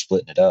ways you're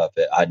splitting it up.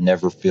 I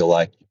never feel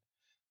like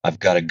I've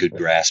got a good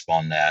grasp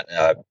on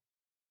that.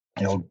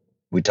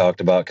 We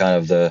talked about kind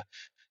of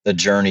the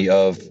journey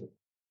of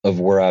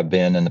where I've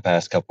been in the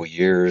past couple of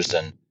years,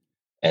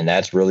 and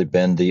that's really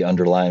been the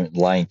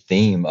underlying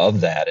theme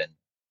of that.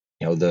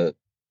 And the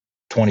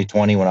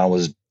 2020, when I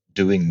was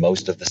doing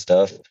most of the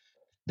stuff,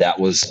 that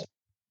was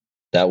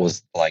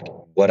like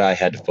what I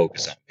had to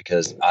focus on,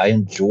 because I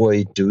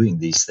enjoy doing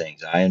these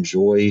things. I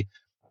enjoy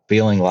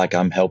feeling like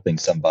I'm helping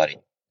somebody,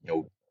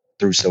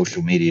 through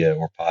social media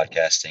or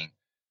podcasting.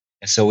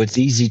 And so it's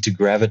easy to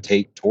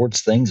gravitate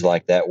towards things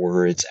like that,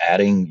 where it's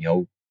adding,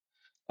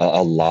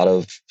 a lot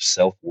of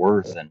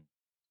self-worth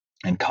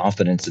and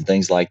confidence and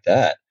things like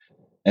that.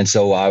 And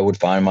so I would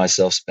find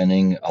myself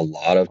spending a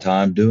lot of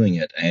time doing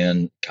it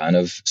and kind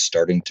of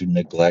starting to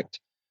neglect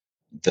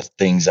the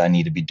things I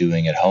need to be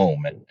doing at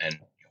home. And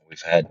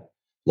we've had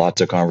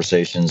lots of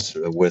conversations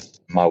with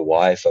my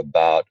wife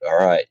about, all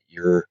right,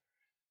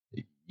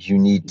 you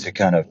need to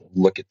kind of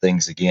look at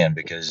things again,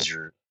 because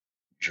you're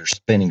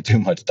spending too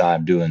much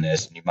time doing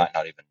this and you might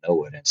not even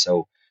know it. And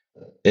so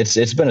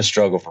it's been a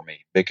struggle for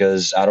me,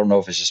 because I don't know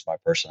if it's just my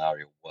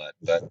personality or what,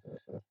 but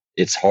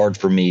it's hard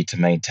for me to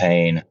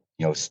maintain,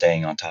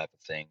 staying on top of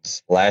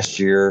things. Last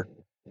year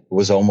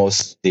was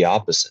almost the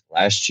opposite.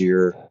 Last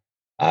year,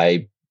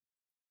 I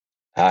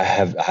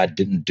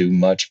didn't do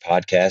much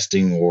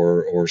podcasting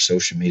or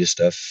social media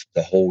stuff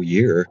the whole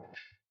year,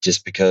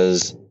 just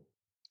because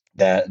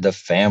that the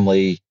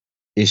family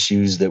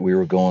issues that we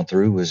were going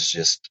through was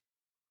just,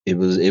 it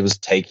was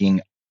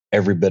taking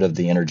every bit of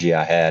the energy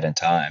I had and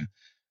time.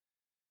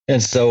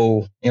 And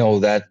so,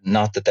 that,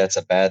 not that that's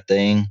a bad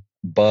thing,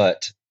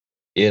 but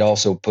it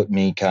also put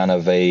me kind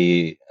of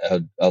a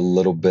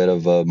little bit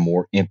of a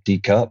more empty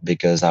cup,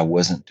 because I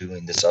wasn't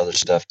doing this other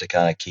stuff to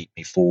kind of keep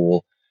me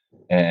full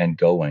and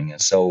going.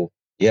 And so,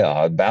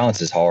 yeah,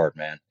 balance is hard,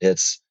 man.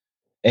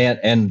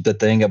 And the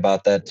thing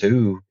about that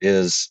too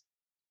is,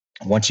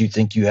 once you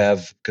think you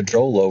have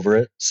control over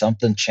it,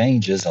 something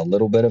changes, a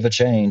little bit of a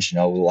change,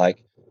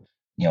 like,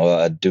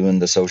 doing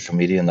the social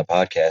media and the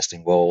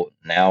podcasting. Well,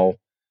 now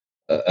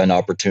an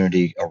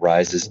opportunity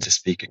arises to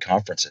speak at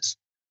conferences.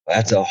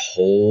 That's a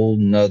whole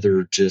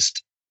nother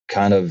just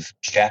kind of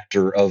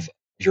chapter of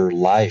your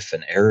life,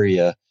 an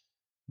area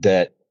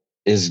that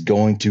is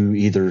going to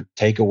either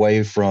take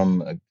away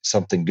from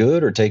something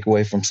good or take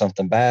away from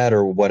something bad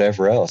or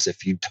whatever else,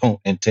 if you don't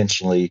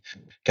intentionally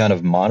kind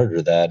of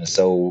monitor that. And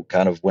so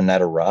kind of when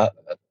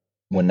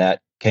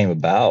that came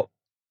about,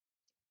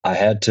 I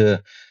had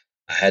to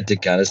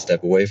kind of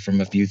step away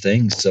from a few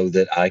things so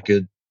that I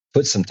could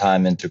put some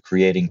time into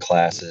creating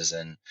classes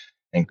and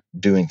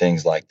doing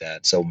things like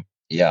that. So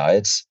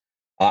yeah,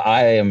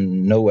 I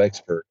am no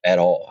expert at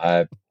all.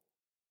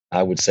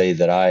 I would say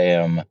that I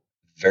am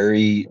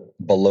very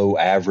below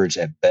average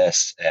at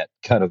best at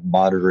kind of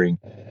monitoring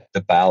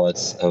the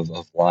balance of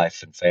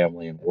life and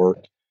family and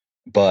work.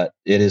 But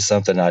it is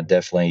something I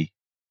definitely,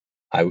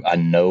 I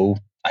know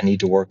I need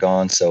to work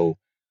on. So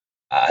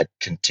I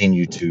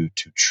continue to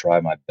try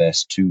my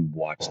best to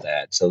watch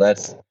that. So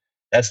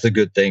that's the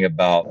good thing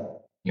about,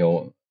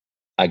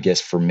 I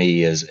guess for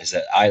me is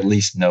that I at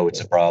least know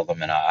it's a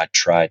problem, and I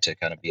try to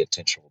kind of be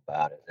intentional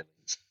about it at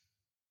least.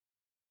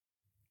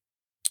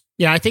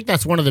 Yeah, I think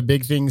that's one of the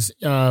big things,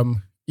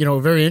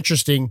 very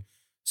interesting.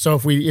 So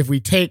if we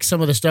take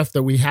some of the stuff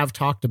that we have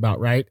talked about,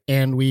 right,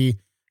 and we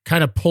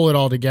kind of pull it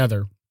all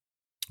together,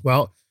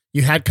 well,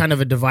 you had kind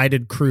of a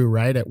divided crew,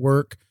 right, at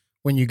work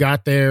when you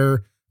got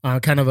there,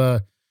 kind of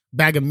a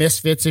bag of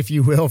misfits, if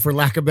you will, for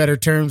lack of better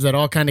terms, that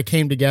all kind of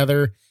came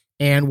together.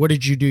 And what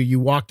did you do? You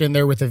walked in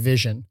there with a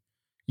vision.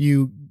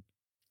 You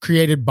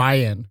created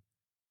buy-in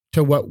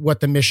to what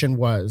the mission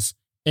was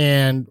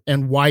and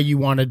why you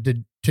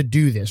wanted to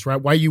do this,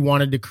 right? Why you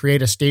wanted to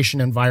create a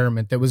station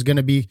environment that was going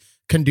to be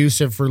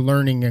conducive for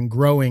learning and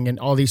growing and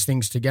all these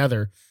things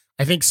together.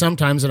 I think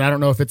sometimes, and I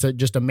don't know if it's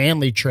just a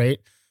manly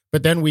trait,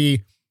 but then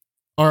we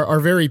are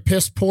very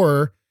piss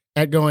poor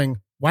at going,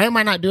 why am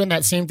I not doing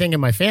that same thing in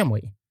my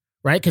family?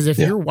 Right? Because if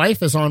your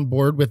wife is on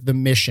board with the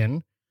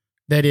mission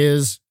that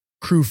is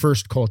crew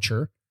first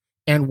culture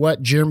and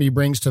what Jeremy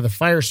brings to the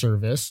fire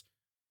service,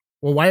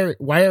 well,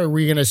 why are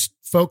we going to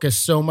focus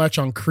so much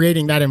on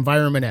creating that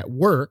environment at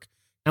work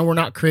and we're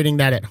not creating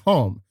that at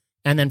home?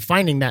 And then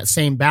finding that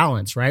same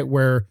balance, right?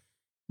 Where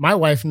my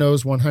wife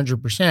knows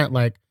 100%,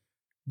 like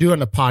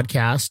doing a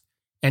podcast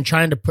and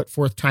trying to put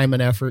forth time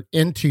and effort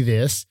into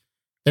this,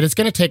 that it's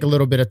going to take a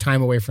little bit of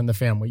time away from the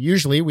family.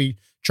 Usually we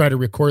try to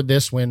record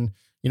this when,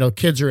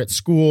 kids are at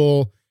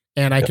school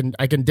and I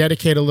can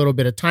dedicate a little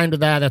bit of time to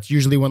that. That's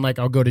usually when like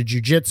I'll go to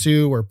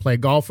jujitsu or play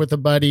golf with a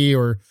buddy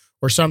or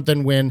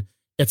something, when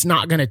it's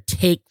not going to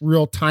take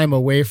real time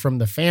away from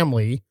the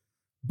family.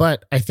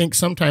 But I think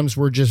sometimes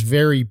we're just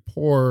very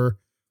poor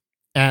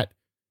at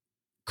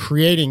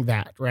creating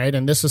that, right?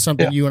 And this is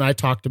something you and I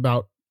talked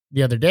about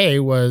the other day,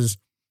 was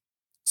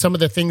some of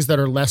the things that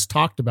are less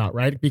talked about,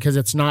 right? Because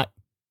it's not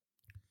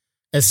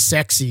as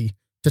sexy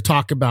to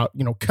talk about,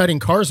 cutting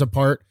cars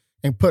apart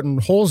and putting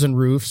holes in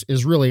roofs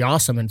is really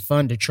awesome and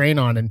fun to train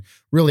on and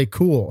really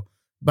cool.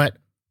 But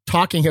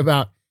talking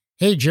about,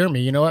 hey,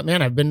 Jeremy, you know what,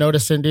 man, I've been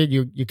noticing, dude,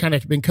 you kind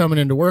of been coming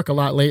into work a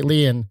lot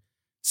lately and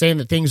saying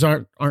that things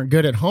aren't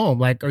good at home.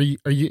 Like,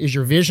 is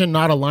your vision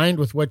not aligned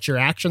with what your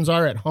actions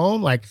are at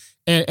home? Like,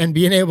 and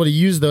being able to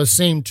use those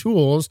same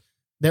tools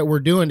that we're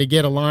doing to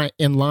get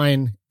in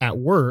line at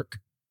work,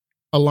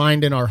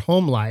 aligned in our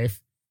home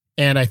life.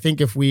 And I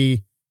think if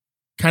we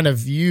kind of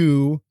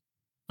view,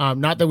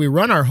 not that we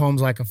run our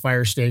homes like a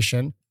fire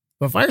station,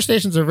 but fire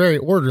stations are very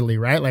orderly,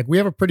 right? Like we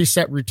have a pretty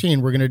set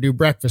routine. We're going to do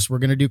breakfast. We're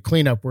going to do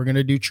cleanup. We're going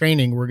to do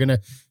training. We're going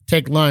to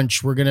take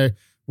lunch. We're going to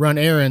run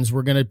errands.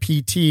 We're going to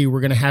PT.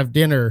 We're going to have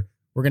dinner.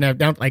 We're going to have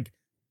down, like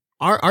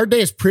our day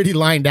is pretty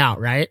lined out,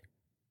 right?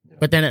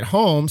 But then at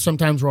home,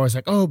 sometimes we're always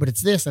like, oh, but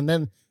it's this. And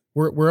then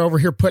we're over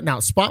here putting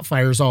out spot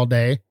fires all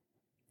day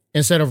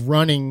instead of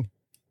running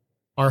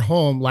our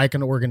home like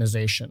an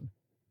organization.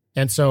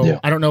 And so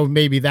I don't know,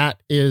 maybe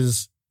that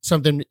is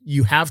something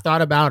you have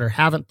thought about or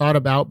haven't thought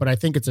about, but I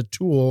think it's a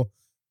tool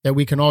that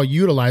we can all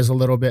utilize a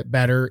little bit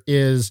better,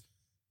 is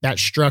that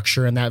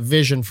structure and that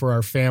vision for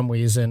our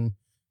families. And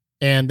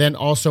then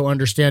also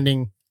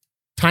understanding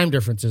time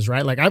differences,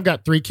 right? Like I've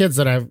got 3 kids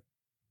that I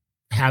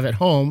have at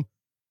home.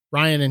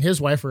 Ryan and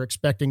his wife are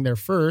expecting their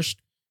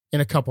first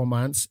in a couple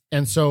months.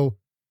 And so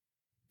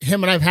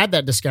him and I've had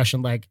that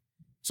discussion, like,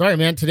 sorry,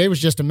 man, today was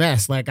just a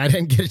mess. Like I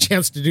didn't get a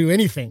chance to do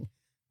anything,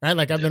 right?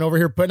 Like I've been over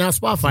here putting out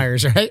spot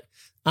fires, right?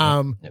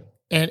 And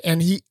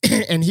and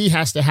he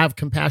has to have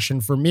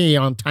compassion for me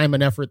on time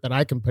and effort that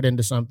I can put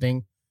into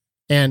something,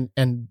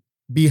 and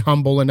be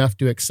humble enough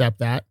to accept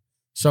that.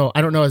 So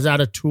I don't know, is that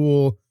a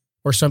tool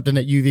or something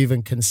that you've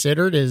even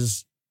considered,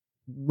 is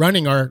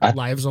running our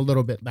lives a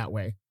little bit that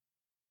way?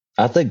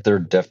 I think there are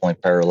definitely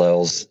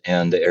parallels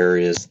in the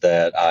areas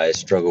that I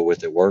struggle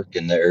with at work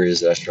and the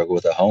areas that I struggle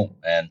with at home.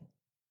 And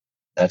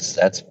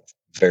that's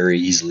very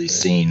easily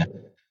seen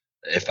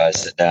if I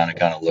sit down and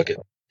kind of look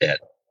at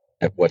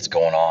what's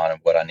going on and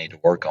what I need to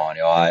work on.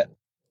 You know,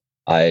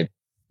 I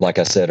like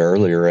I said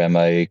earlier, am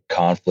a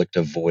conflict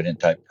avoidant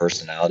type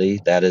personality.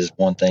 That is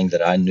one thing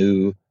that I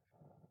knew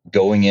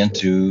going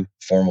into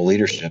formal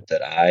leadership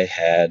that I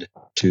had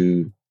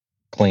to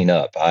clean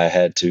up. I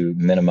had to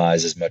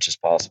minimize as much as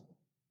possible.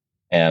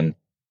 And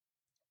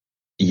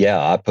yeah,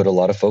 I put a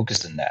lot of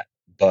focus in that.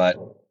 But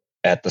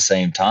at the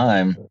same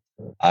time,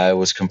 I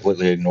was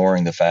completely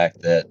ignoring the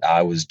fact that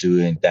I was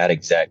doing that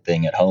exact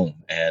thing at home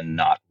and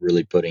not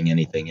really putting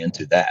anything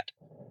into that.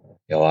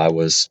 You know, I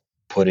was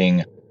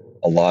putting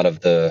a lot of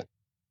the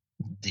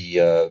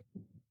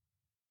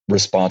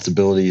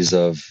responsibilities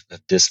of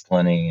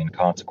disciplining and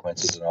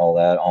consequences and all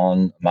that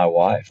on my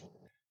wife,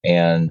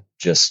 and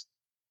just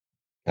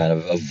kind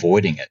of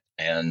avoiding it.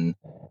 And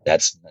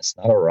that's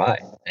not all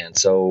right. And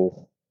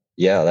so,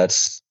 yeah,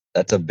 that's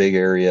a big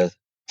area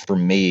for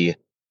me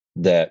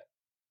that,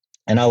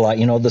 and I like,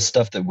 you know, the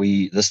stuff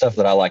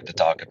that I like to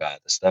talk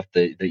about, the stuff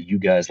that you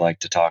guys like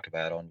to talk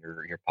about on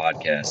your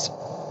podcast.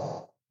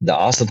 The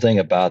awesome thing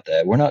about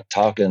that, we're not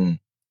talking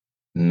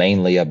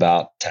mainly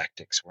about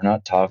tactics. We're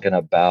not talking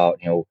about,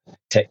 you know,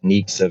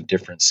 techniques of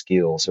different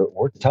skills.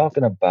 We're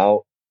talking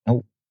about, you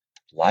know,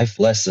 life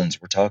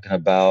lessons. We're talking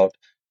about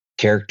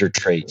character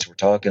traits. We're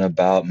talking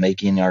about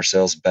making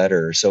ourselves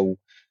better. So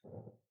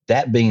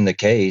that being the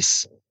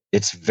case,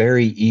 it's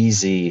very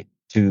easy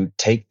to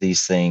take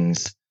these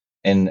things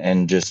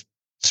and just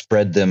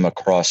spread them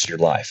across your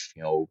life.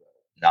 You know,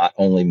 not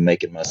only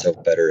making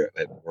myself better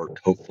at work,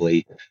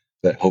 hopefully,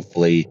 but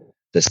hopefully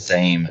the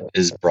same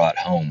is brought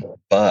home.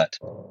 But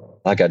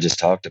like I just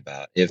talked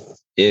about,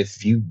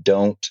 if you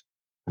don't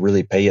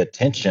really pay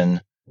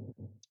attention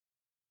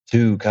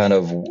to kind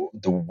of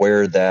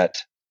where that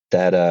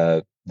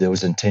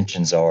those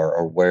intentions are,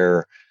 or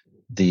where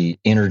the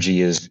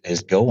energy is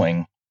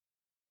going,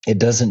 it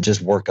doesn't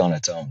just work on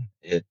its own.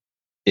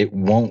 It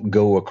won't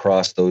go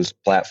across those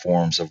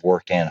platforms of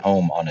work and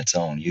home on its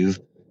own.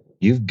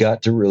 You've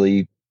got to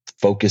really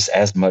focus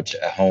as much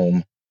at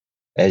home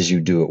as you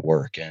do at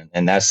work.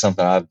 And that's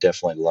something I've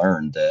definitely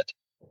learned, that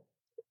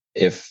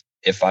if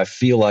I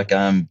feel like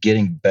I'm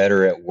getting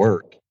better at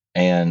work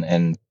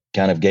and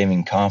kind of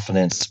gaining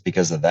confidence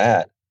because of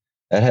that,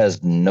 that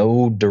has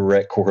no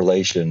direct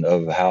correlation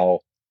of how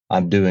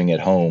I'm doing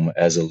at home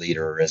as a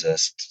leader, as a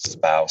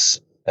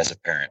spouse, as a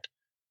parent,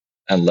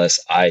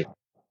 unless I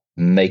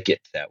make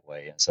it that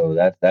way. And so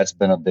that's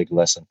been a big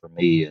lesson for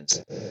me,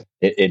 is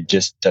it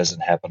just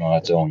doesn't happen on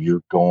its own.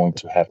 You're going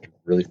to have to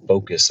really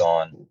focus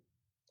on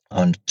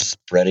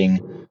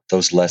spreading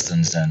those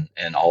lessons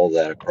and all of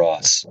that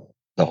across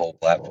the whole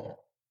platform.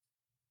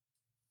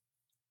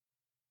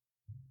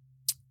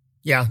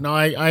 Yeah, no,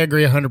 I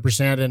agree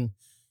 100%.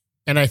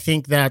 And I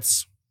think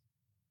it's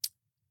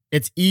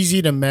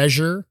easy to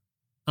measure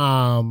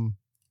our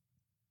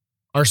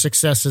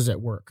successes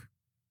at work,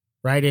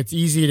 right? It's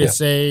easy to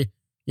say,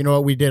 you know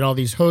what, we did all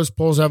these hose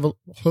pull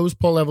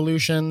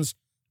evolutions.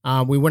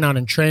 We went out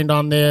and trained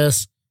on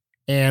this,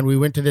 and we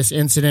went to this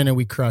incident and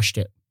we crushed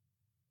it,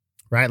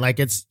 right? Like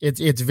it's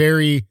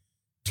very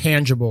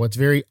tangible. It's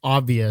very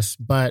obvious,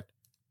 but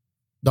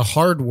the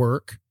hard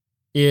work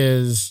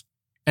is,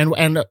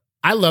 and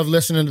I love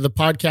listening to the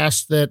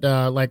podcast that,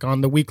 like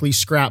on the Weekly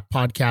Scrap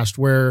podcast,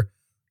 where,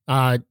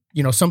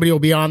 you know, somebody will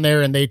be on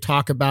there and they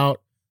talk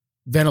about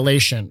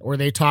ventilation, or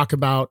they talk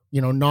about,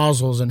 you know,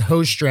 nozzles and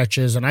hose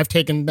stretches. And I've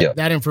taken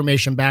that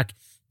information back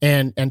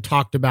and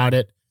talked about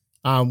it,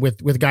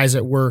 with guys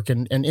at work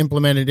and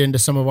implemented into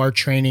some of our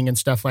training and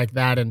stuff like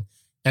that.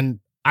 And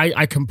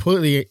I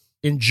completely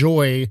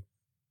enjoy,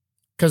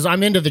 cause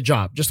I'm into the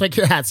job, just like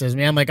your hat says,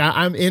 man. Like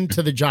I'm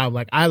into the job.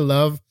 Like I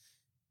love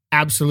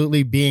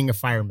absolutely being a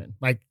fireman.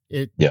 Like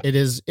it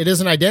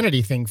is an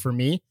identity thing for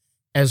me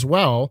as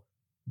well.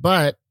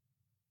 But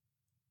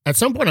at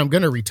some point I'm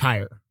going to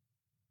retire.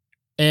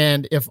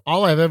 And if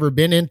all I've ever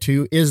been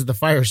into is the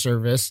fire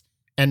service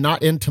and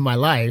not into my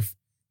life,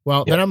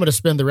 well, then I'm going to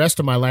spend the rest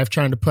of my life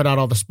trying to put out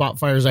all the spot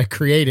fires I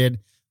created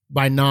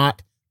by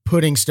not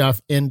putting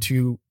stuff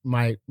into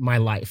my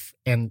life.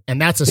 And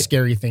that's a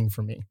scary thing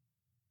for me.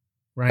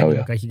 Ryan, you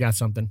look like you got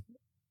something.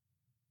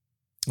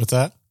 What's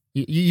that?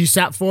 You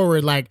sat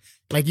forward like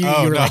you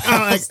were like,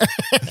 oh,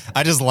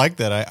 I just like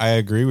that. I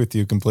agree with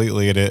you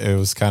completely. It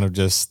was kind of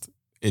just,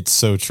 it's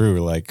so true.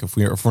 Like if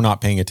we're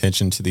not paying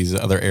attention to these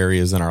other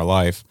areas in our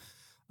life,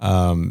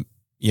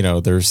 you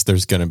know, there's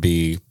going to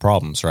be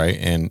problems, right?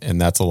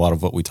 And that's a lot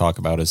of what we talk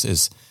about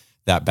is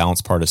that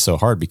balance part is so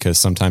hard, because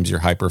sometimes you're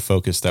hyper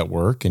focused at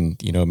work, and,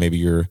 you know, maybe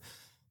you're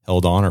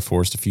held on or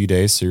forced a few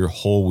days, so your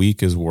whole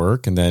week is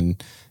work, and then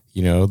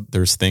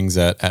there's things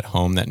at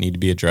home that need to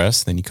be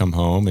addressed. Then you come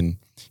home and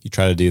you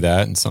try to do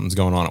that, and something's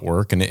going on at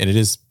work, and it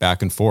is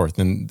back and forth.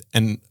 And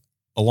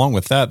along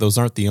with that, those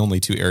aren't the only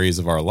two areas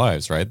of our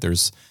lives, right?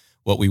 There's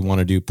what we want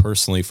to do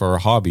personally for our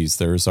hobbies.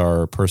 There's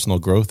our personal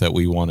growth that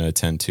we want to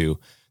attend to.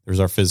 There's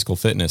our physical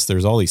fitness.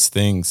 There's all these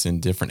things in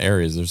different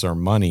areas. There's our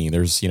money.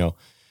 There's,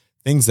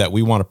 things that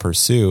we want to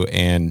pursue.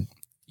 And,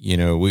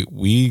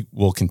 we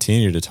will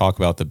continue to talk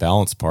about the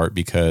balance part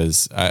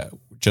because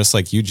just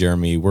like you,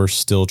 Jeremy, we're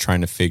still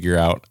trying to figure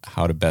out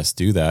how to best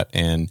do that.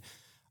 And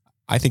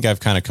I think I've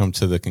kind of come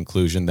to the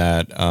conclusion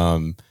that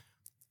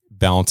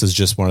balance is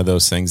just one of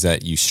those things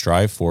that you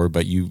strive for,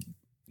 but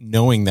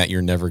knowing that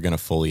you're never going to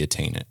fully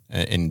attain it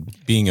and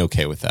being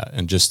okay with that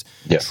and just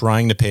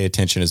trying to pay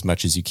attention as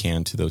much as you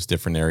can to those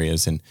different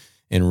areas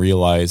and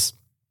realize,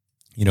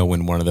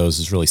 when one of those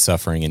is really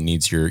suffering and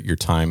needs your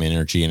time,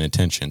 energy, and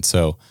attention.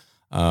 So,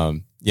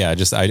 I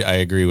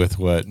agree with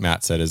what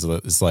Matt said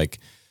is like,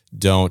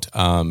 don't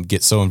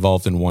get so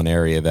involved in one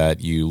area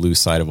that you lose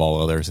sight of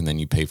all others and then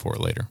you pay for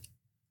it later.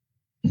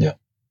 Yeah.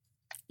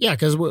 Yeah.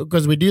 Cause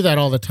we do that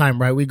all the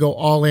time, right? We go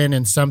all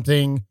in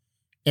something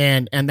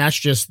and that's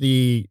just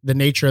the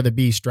nature of the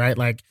beast, right?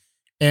 Like,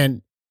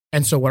 and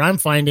so what I'm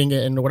finding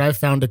and what I've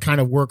found to kind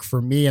of work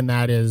for me in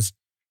that is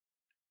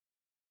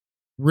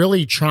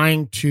really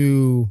trying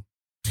to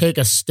take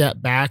a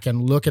step back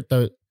and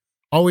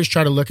always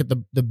try to look at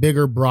the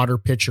bigger, broader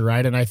picture,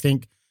 right? And I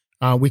think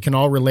we can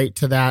all relate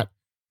to that.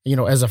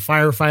 As a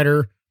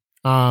firefighter,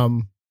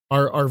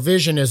 our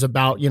vision is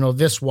about,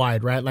 this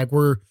wide, right? Like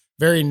we're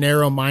very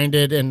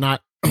narrow-minded and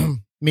not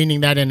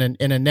meaning that in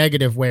a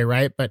negative way,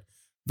 right? But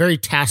very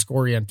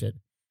task-oriented.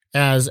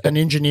 As an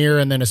engineer,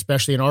 and then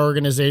especially in our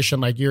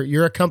organization, like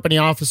you're a company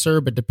officer,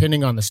 but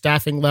depending on the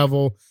staffing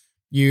level,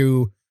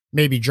 you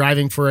may be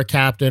driving for a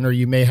captain, or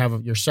you may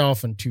have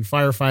yourself and two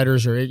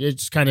firefighters, or it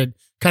just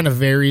kind of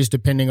varies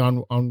depending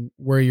on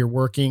where you're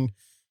working.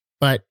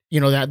 But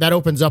that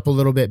opens up a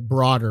little bit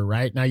broader,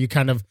 right? Now you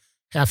kind of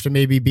have to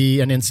maybe be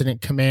an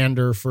incident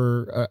commander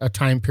for a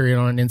time period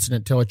on an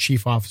incident till a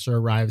chief officer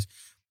arrives.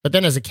 But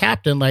then as a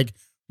captain, like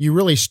you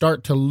really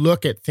start to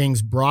look at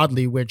things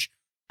broadly, which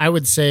I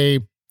would say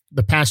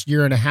the past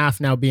year and a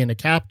half now being a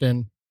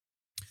captain,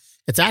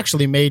 it's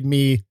actually made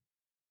me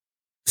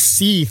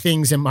see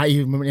things in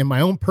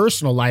my own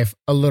personal life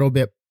a little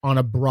bit on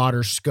a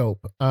broader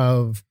scope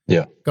of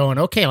going,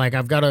 okay, like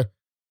I've got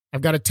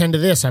to tend to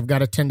this. I've got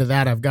to tend to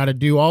that. I've got to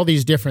do all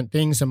these different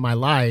things in my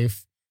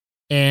life.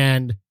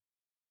 And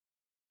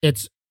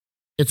it's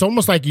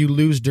almost like you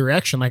lose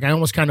direction. Like I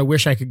almost kind of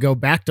wish I could go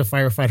back to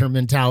firefighter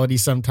mentality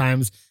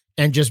sometimes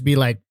and just be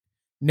like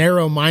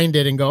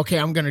narrow-minded and go, okay,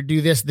 I'm going to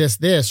do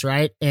this,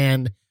 right?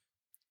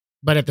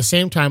 But at the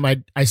same time,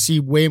 I see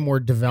way more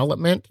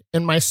development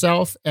in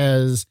myself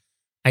as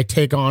I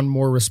take on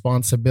more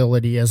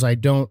responsibility, as I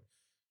don't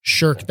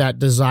shirk that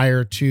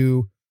desire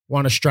to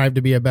want to strive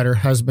to be a better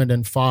husband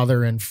and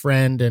father and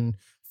friend and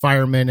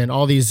fireman and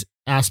all these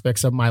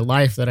aspects of my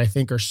life that I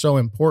think are so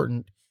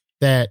important.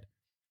 That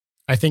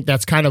I think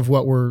that's kind of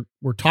what we're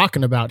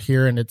talking about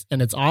here. And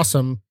it's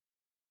awesome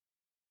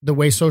the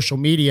way social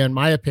media, in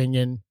my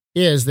opinion,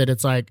 is that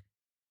it's like,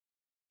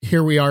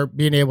 here we are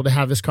being able to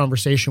have this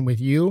conversation with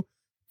you,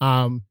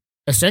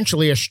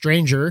 essentially a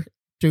stranger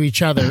to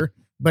each other,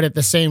 but at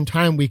the same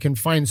time, we can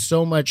find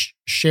so much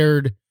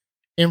shared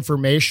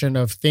information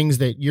of things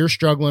that you're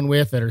struggling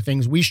with, that are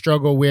things we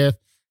struggle with,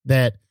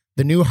 that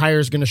the new hire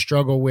is going to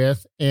struggle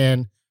with.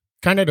 And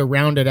kind of to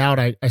round it out,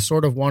 I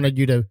sort of wanted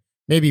you to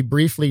maybe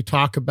briefly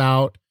talk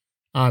about,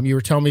 you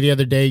were telling me the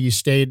other day, you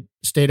stayed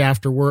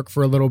after work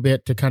for a little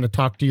bit to kind of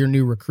talk to your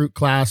new recruit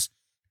class,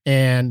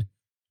 and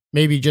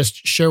maybe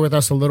just share with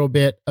us a little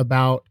bit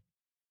about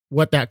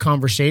what that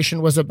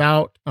conversation was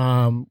about,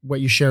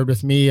 what you shared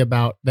with me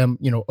about them,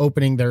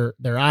 opening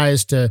their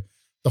eyes to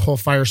the whole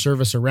fire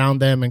service around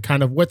them, and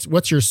kind of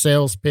what's your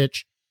sales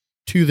pitch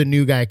to the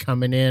new guy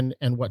coming in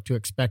and what to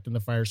expect in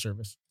the fire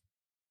service.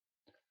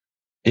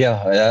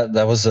 Yeah,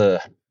 it was a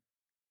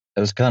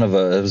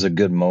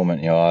good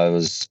moment. I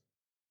was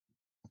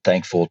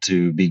thankful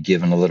to be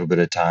given a little bit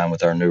of time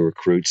with our new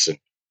recruits, and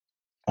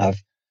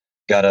I've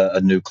got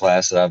a new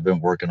class that I've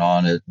been working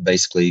on. It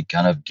basically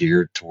kind of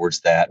geared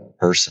towards that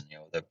person,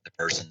 the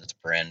person that's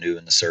brand new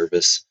in the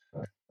service,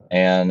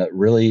 and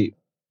really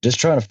just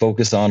trying to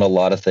focus on a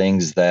lot of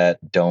things that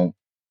don't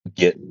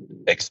get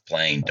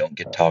explained, don't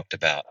get talked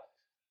about.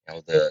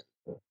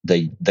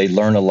 They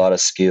learn a lot of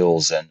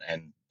skills and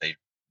they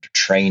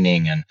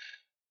training, and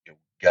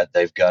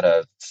they've got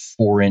a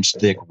 4-inch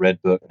thick red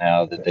book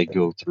now that they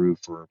go through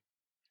for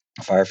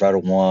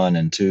firefighter 1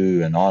 and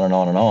 2 and on and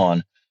on and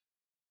on.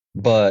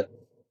 But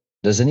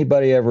does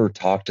anybody ever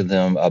talk to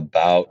them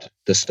about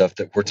the stuff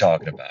that we're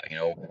talking about?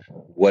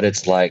 What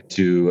it's like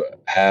to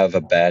have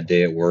a bad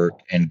day at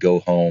work and go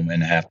home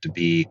and have to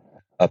be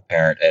a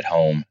parent at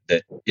home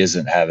that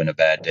isn't having a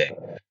bad day?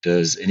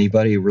 Does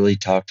anybody really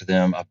talk to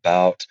them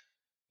about,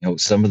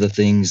 some of the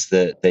things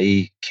that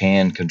they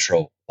can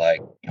control,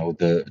 like,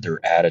 their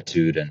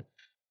attitude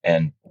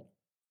and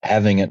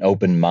having an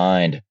open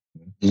mind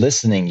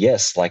listening,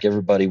 yes, like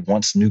everybody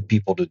wants new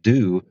people to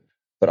do,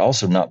 but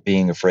also not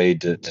being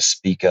afraid to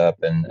speak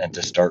up and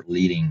to start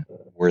leading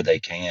where they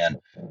can.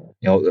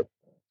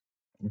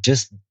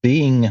 Just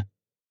being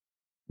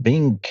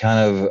kind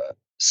of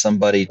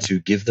somebody to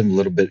give them a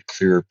little bit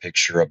clearer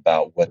picture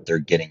about what they're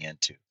getting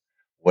into,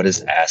 what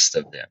is asked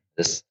of them.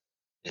 This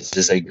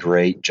is a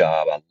great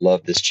job. I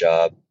love this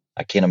job.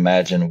 I can't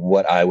imagine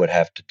what I would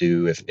have to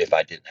do if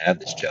I didn't have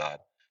this job.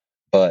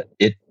 But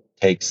it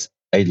takes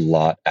a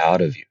lot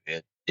out of you.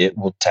 It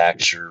will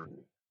tax your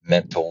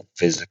mental,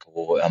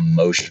 physical,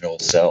 emotional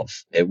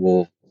self. It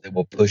will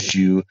push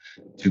you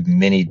to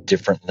many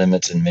different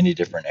limits in many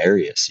different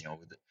areas.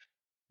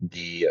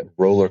 The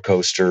roller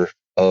coaster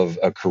of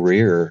a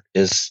career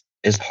is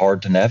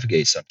hard to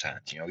navigate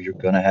sometimes. You're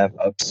going to have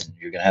ups and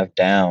you're going to have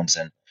downs,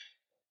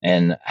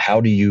 and how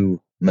do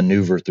you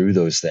maneuver through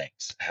those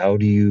things? How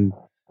do you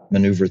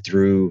maneuver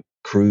through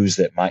crews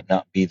that might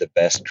not be the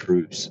best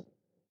crews,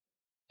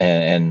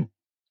 and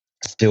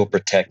still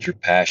protect your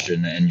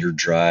passion and your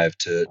drive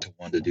to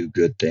want to do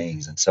good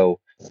things? And so,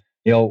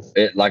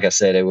 like I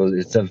said,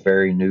 it's a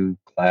very new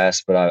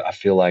class, but I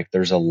feel like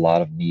there's a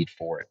lot of need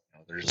for it.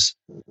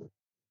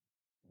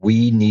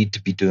 We need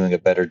to be doing a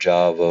better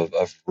job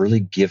of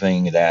really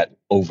giving that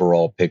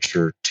overall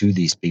picture to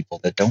these people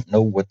that don't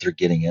know what they're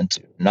getting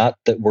into. Not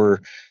that we're,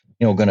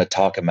 going to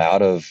talk them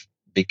out of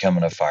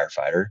becoming a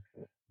firefighter,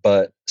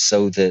 but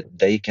so that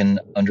they can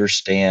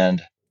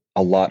understand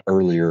a lot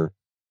earlier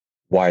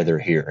why they're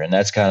here. And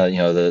that's kind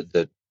of,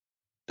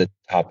 the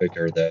topic,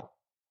 or the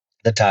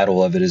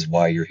title of it is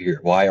Why You're Here.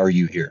 Why are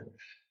you here?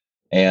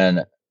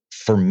 And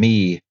for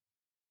me,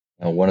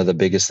 one of the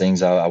biggest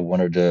things I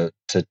wanted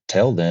to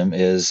tell them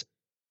is,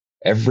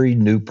 every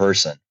new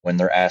person, when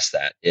they're asked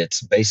that,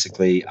 it's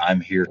basically,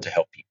 I'm here to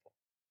help people.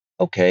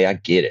 Okay, I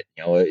get it.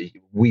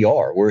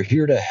 We're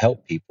here to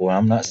help people.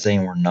 I'm not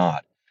saying we're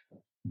not,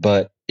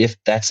 but if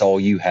that's all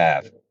you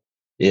have,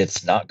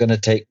 it's not going to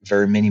take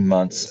very many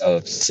months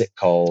of sick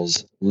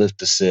calls,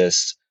 lift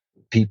assists,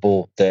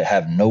 people that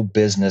have no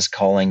business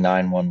calling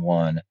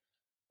 911,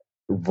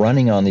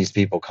 running on these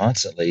people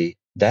constantly.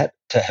 That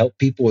to help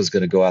people is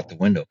going to go out the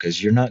window,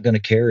 because you're not going to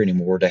care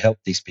anymore to help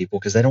these people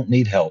because they don't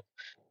need help.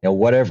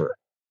 Whatever.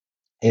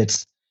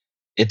 It's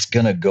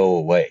going to go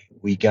away.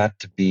 We got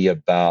to be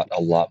about a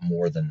lot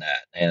more than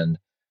that. And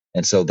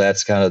so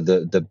that's kind of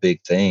the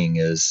big thing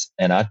is,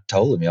 and I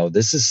told them,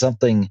 this is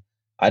something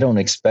I don't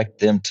expect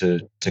them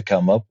to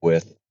come up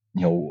with,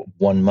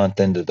 1 month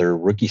into their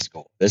rookie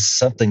school. This is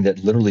something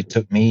that literally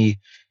took me,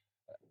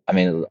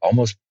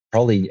 almost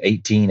probably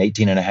 18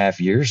 and a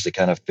half years to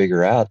kind of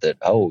figure out that,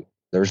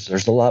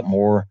 there's a lot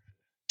more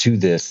to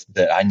this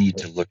that I need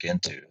to look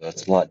into.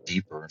 That's a lot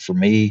deeper. And for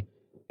me,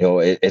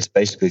 it's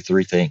basically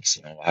three things.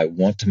 I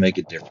want to make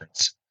a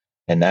difference,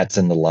 and that's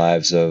in the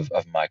lives of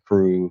my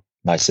crew,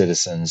 my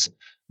citizens,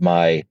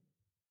 my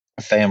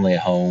family at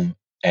home,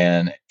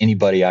 and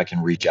anybody I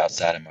can reach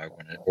outside of my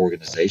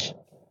organization.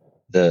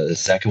 The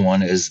second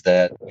one is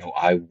that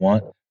I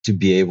want to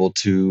be able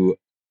to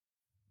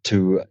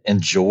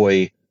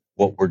enjoy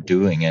what we're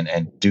doing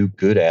and do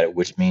good at it,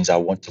 which means I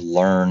want to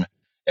learn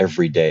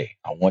every day.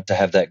 I want to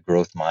have that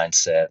growth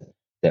mindset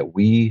that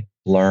we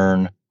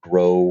learn,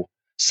 grow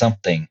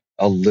something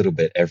a little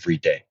bit every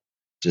day,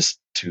 just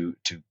to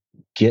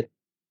get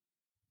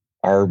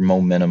our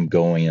momentum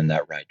going in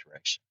that right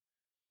direction.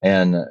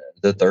 And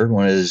the third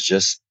one is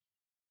just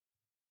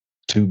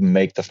to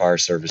make the fire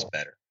service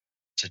better,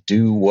 to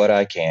do what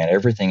I can,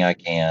 everything I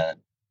can,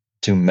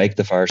 to make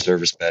the fire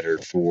service better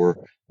for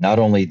not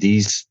only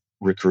these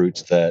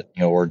recruits that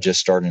are just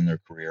starting their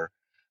career,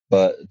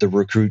 but the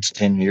recruits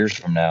 10 years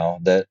from now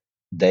that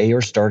they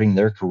are starting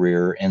their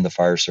career in the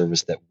fire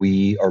service that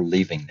we are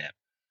leaving them.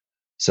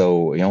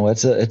 So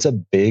it's a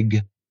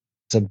big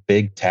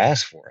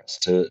task for us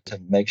to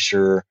make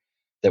sure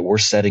that we're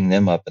setting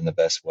them up in the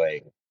best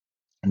way.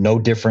 No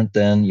different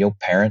than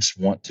parents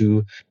want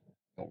to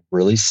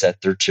really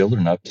set their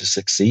children up to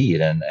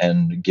succeed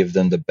and give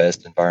them the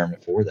best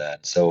environment for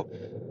that. So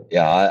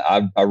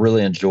yeah, I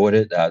really enjoyed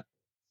it.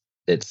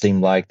 It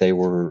seemed like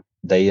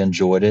they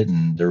enjoyed it,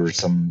 and there were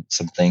some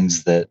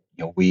things that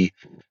we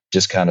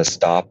just kind of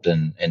stopped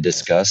and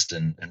discussed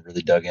and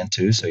really dug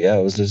into. So yeah,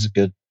 it's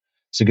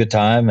a good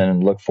time,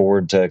 and look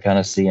forward to kind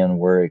of seeing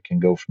where it can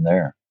go from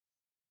there.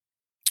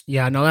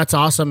 Yeah, no, that's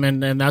awesome.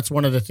 And that's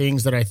one of the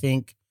things that I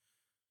think,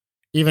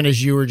 even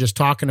as you were just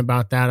talking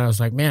about that, I was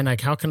like, man,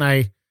 like, how can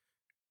I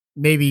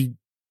maybe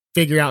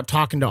figure out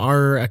talking to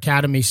our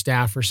academy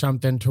staff or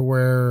something to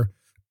where,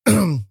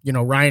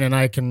 Ryan and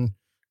I can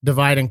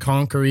divide and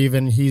conquer.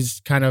 Even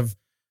he's kind of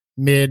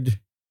maybe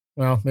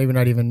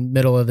not even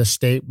middle of the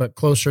state, but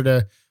closer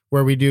to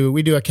where we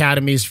do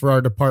academies for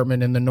our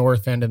department in the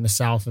north end and the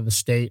south of the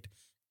state,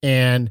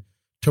 and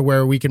to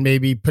where we can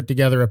maybe put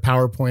together a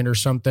PowerPoint or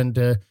something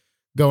to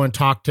go and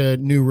talk to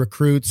new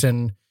recruits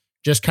and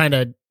just kind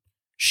of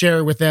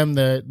share with them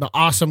the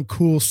awesome,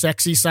 cool,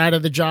 sexy side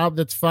of the job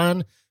that's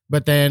fun,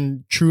 but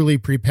then truly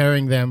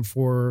preparing them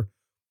for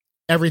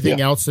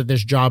everything else that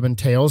this job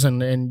entails.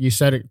 And you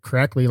said it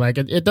correctly. Like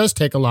it does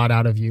take a lot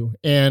out of you.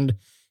 And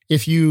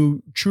if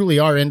you truly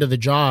are into the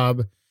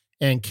job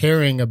and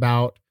caring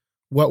about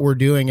what we're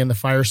doing in the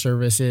fire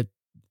service, it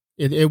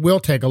will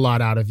take a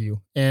lot out of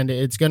you, and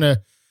it's going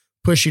to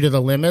push you to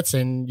the limits,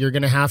 and you're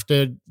going to have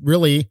to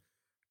really,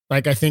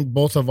 like I think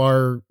both of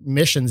our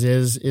missions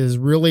is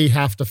really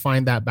have to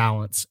find that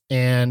balance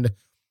and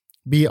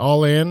be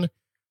all in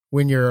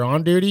when you're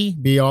on duty,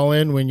 be all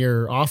in when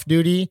you're off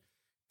duty,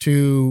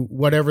 to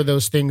whatever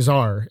those things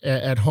are.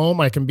 At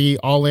home, I can be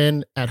all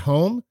in at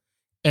home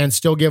and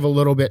still give a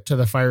little bit to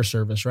the fire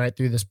service, right?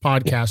 Through this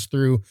podcast,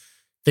 through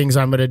things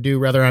I'm going to do,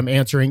 whether I'm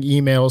answering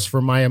emails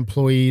for my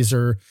employees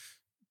or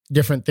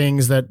different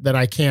things that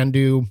I can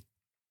do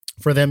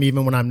for them,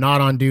 even when I'm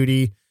not on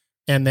duty.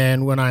 And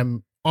then when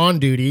I'm on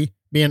duty,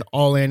 being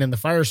all in the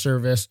fire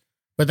service,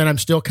 but then I'm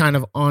still kind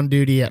of on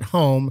duty at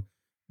home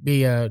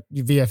via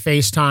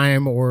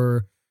FaceTime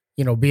or,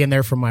 being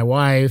there for my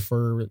wife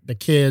or the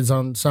kids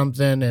on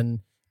something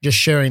and just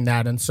sharing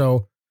that. And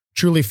so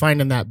truly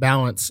finding that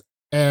balance,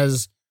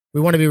 as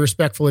we want to be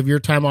respectful of your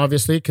time,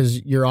 obviously,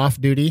 because you're off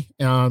duty.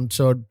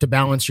 So to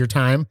balance your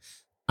time,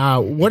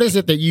 what is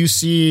it that you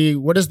see?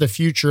 What does the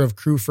future of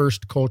Crew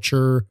First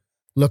culture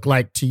look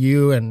like to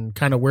you, and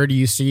kind of where do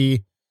you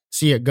see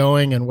it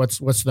going, and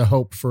what's the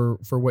hope for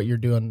what you're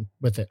doing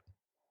with it?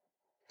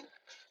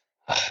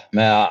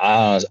 Man,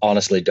 I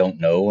honestly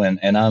don't know,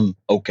 and I'm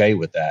okay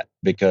with that,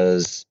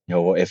 because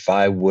if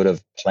I would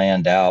have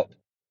planned out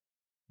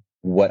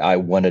what I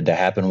wanted to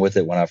happen with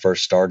it when I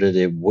first started,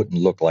 it wouldn't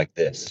look like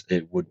this.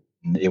 It would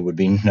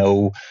be in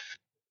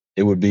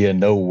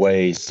no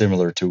way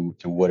similar to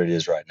what it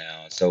is right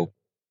now. So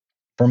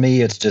for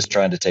me, it's just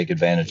trying to take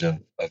advantage of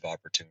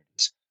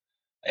opportunities,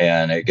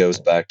 and it goes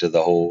back to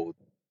the whole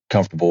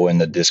comfortable in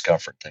the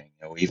discomfort thing.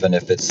 Even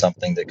if it's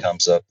something that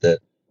comes up that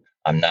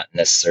I'm not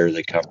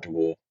necessarily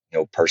comfortable,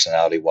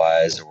 personality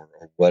wise or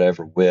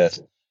whatever with,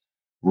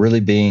 really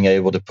being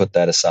able to put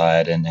that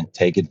aside and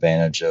take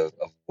advantage of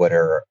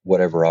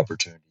whatever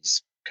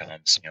opportunities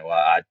comes.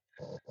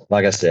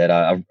 Like I said,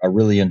 I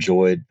really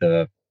enjoyed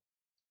the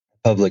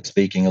public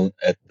speaking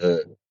at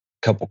the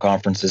couple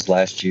conferences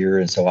last year.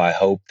 And so I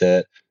hope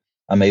that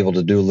I'm able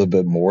to do a little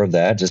bit more of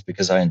that, just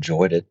because I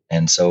enjoyed it.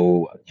 And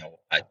so,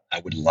 I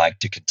would like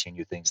to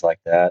continue things like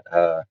that.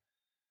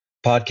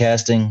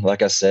 Podcasting,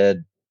 like I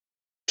said,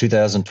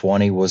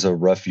 2020 was a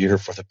rough year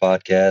for the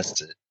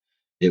podcast.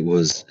 There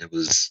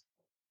wasn't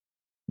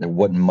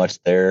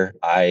much there.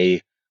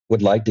 I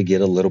would like to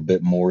get a little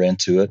bit more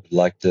into it,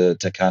 like to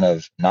kind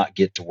of not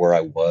get to where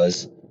I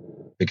was,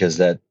 because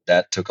that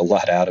took a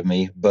lot out of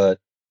me, but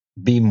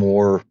be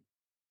more,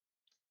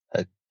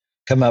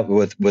 come up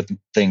with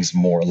things a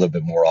little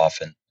bit more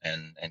often,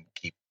 and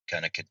keep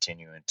kind of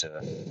continuing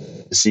to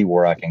see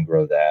where I can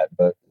grow that.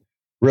 But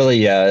really,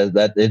 yeah,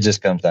 that it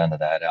just comes down to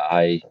that.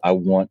 I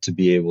want to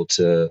be able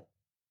to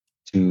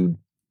do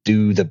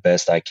the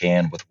best I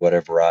can with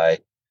whatever I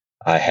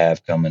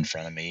have come in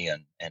front of me,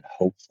 and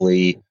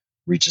hopefully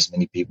reach as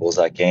many people as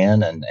I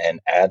can,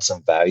 and add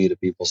some value to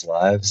people's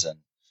lives. And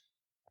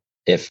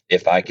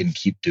if I can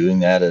keep doing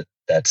that,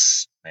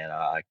 that's, man,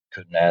 I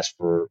couldn't ask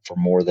for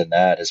more than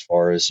that. As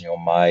far as,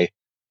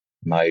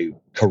 my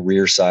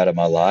career side of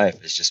my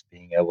life is just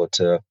being able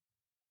to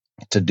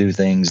do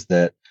things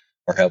that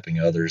are helping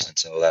others. And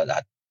so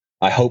that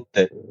I hope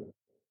that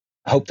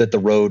the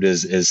road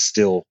is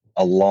still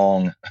a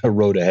long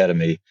road ahead of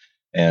me,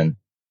 and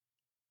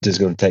just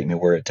going to take me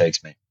where it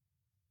takes me.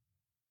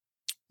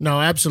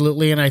 No,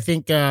 absolutely. And I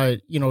think,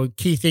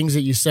 key things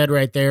that you said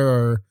right there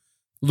are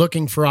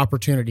looking for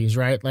opportunities,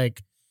 right?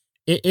 Like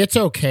it's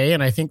okay.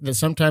 And I think that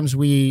sometimes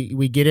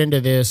we get into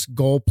this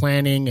goal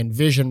planning and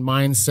vision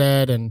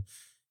mindset, and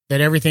that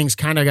everything's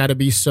kind of got to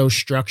be so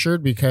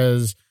structured,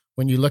 because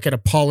when you look at a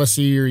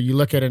policy or you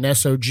look at an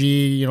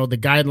SOG, the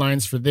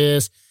guidelines for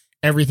this,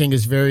 everything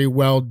is very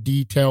well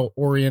detail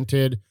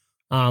oriented.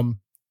 Ryan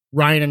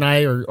and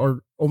I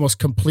are almost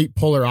complete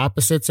polar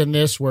opposites in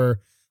this, where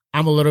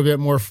I'm a little bit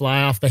more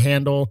fly off the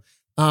handle,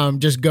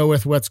 just go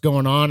with what's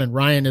going on. And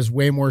Ryan is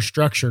way more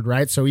structured,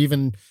 right? So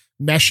even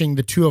meshing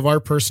the two of our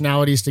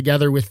personalities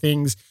together with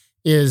things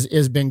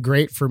is been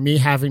great for me,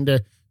 having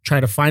to try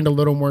to find a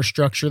little more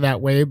structure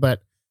that way.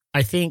 But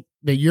I think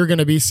that you're going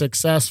to be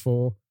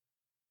successful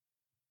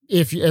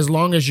as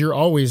long as you're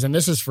always, and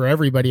this is for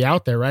everybody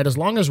out there, right? As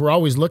long as we're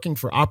always looking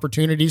for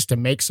opportunities to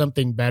make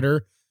something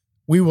better,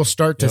 we will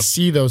start to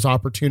see those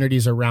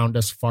opportunities around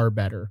us far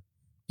better.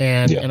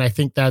 And I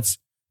think that's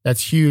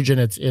huge, and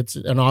it's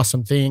an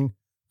awesome thing.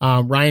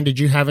 Ryan, did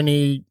you have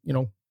any,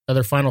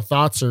 other final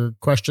thoughts or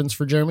questions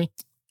for Jeremy?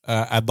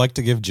 I'd like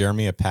to give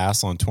Jeremy a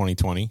pass on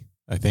 2020.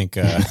 I think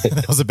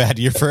that was a bad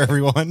year for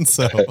everyone.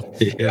 So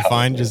you're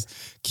fine. Just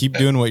keep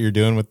doing what you're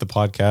doing with the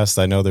podcast.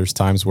 I know there's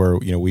times where,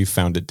 we've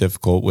found it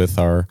difficult with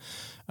our,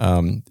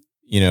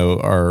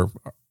 our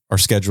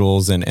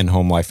schedules and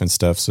home life and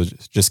stuff. So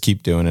just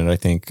keep doing it. I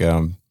think,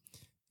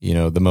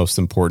 the most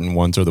important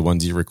ones are the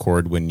ones you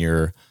record when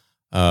you're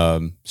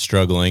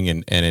struggling,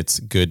 and it's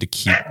good to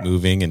keep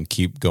moving and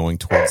keep going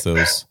towards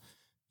those,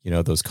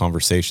 those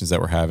conversations that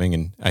we're having.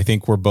 And I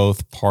think we're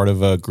both part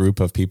of a group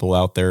of people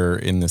out there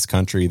in this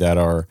country that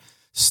are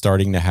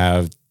starting to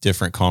have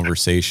different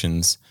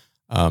conversations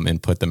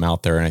and put them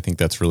out there. And I think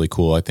that's really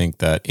cool. I think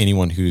that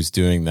anyone who's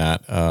doing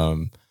that,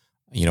 I'm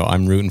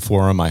rooting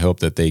for them. I hope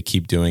that they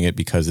keep doing it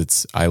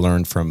because I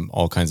learned from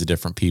all kinds of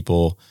different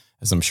people,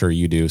 as I'm sure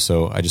you do.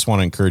 So I just want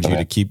to encourage you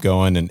to keep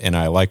going. And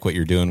I like what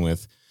you're doing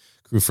with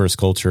Crew First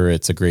Culture.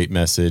 It's a great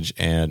message.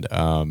 And,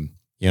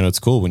 it's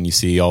cool when you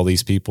see all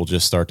these people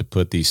just start to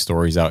put these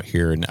stories out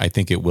here. And I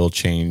think it will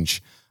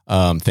change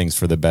things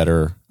for the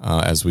better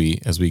as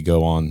we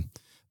go on.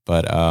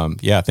 But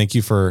thank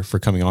you for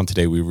coming on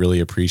today. We really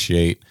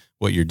appreciate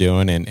what you're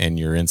doing and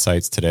your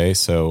insights today.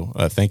 So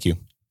thank you.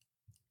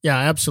 Yeah,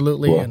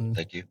 absolutely. Well, and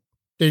thank you.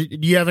 Do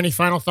you have any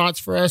final thoughts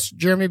for us,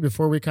 Jeremy,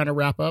 before we kind of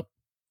wrap up?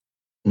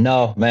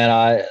 No, man,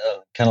 I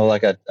kind of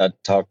like I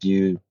talked to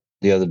you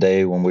the other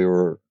day when we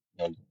were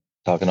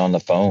talking on the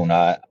phone.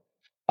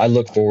 I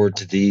look forward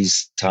to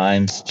these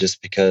times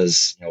just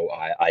because,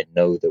 I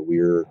know that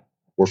we're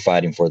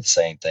fighting for the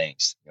same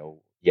things.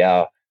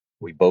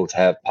 We both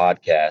have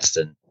podcasts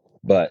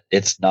but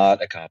it's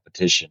not a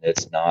competition.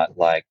 It's not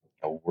like,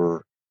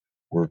 we're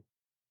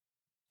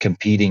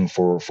competing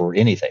for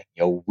anything.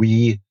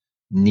 We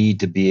need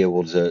to be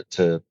able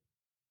to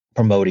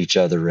promote each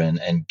other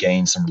and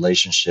gain some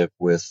relationship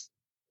with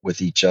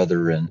each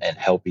other and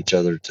help each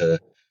other to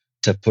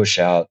push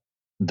out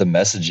the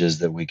messages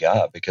that we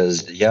got,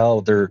 because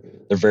they're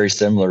very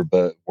similar,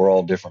 but we're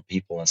all different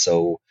people. And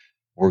so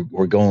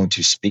we're going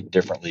to speak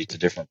differently to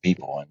different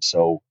people. And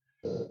so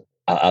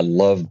I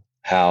love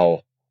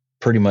how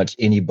pretty much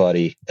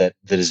anybody that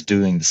is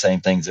doing the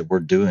same things that we're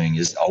doing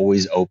is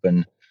always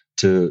open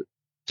to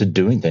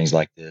doing things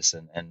like this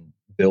and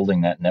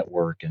building that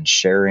network and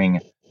sharing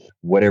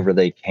whatever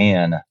they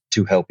can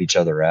to help each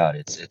other out.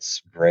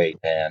 It's great.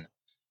 And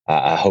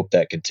I hope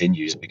that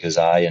continues because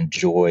I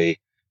enjoy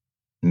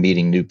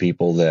meeting new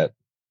people that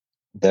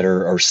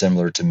are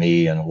similar to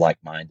me and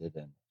like-minded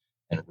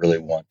and really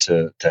want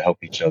to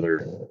help each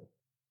other,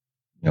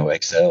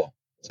 excel.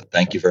 So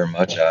thank you very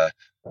much. I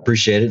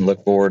appreciate it and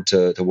look forward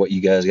to what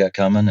you guys got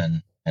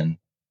coming and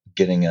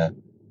getting a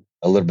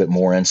little bit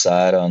more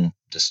insight on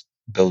just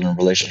building a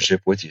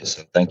relationship with you.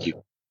 So thank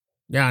you.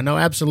 Yeah, no,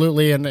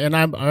 absolutely. And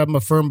I'm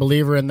a firm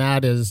believer in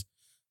that is,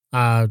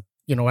 my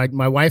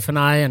wife and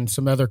I and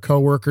some other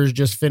coworkers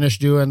just finished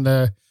doing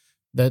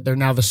they're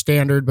now the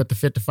standard, but the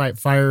Fit to Fight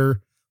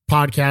Fire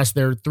podcast,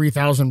 they're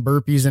 3,000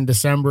 burpees in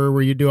December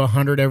where you do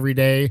 100 every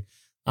day.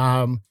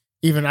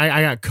 Even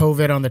I got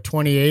COVID on the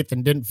 28th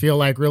and didn't feel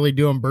like really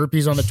doing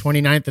burpees on the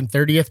 29th and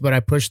 30th, but I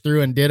pushed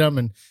through and did them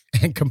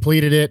and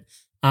completed it.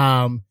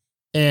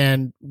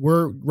 And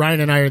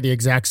Ryan and I are the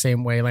exact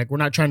same way. Like, we're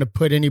not trying to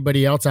put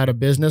anybody else out of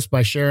business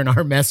by sharing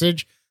our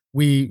message.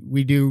 We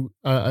do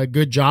a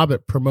good job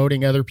at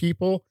promoting other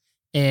people.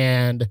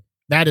 And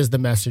that is the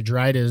message,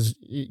 right? Is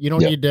you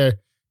don't need to,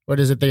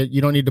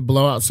 you don't need to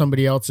blow out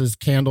somebody else's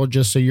candle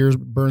just so yours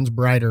burns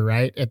brighter,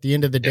 right? At the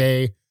end of the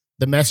day,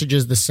 the message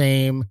is the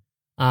same.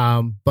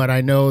 But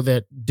I know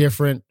that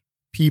different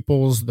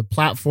people's, the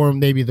platform,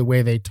 maybe the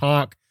way they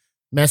talk,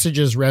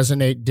 messages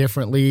resonate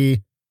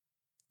differently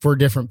for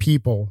different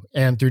people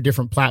and through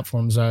different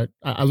platforms. I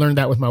learned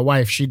that with my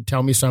wife. She'd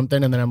tell me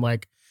something and then I'm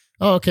like,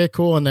 oh, okay,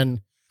 cool. And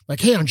then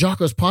like, hey, on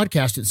Jocko's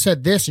podcast, it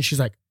said this. And she's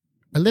like,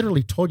 I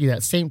literally told you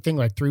that same thing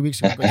like 3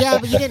 weeks ago. Yeah,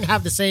 but you didn't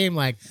have the same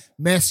like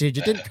message.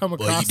 It didn't come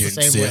across the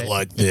same way. It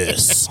like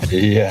this.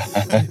 Yeah.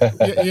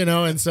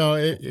 And so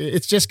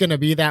it's just going to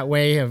be that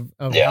way of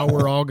how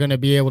we're all going to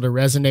be able to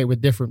resonate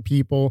with different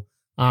people.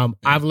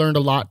 I've learned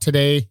a lot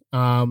today.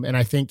 And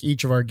I think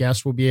each of our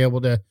guests will be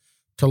able to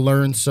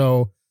learn.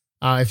 So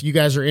if you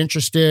guys are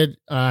interested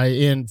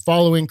in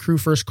following Crew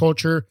First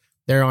Culture,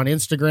 they're on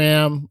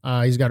Instagram.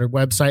 He's got a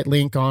website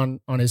link on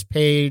his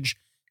page,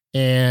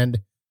 and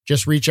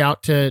just reach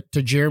out to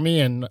Jeremy.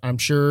 And I'm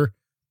sure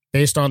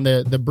based on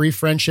the brief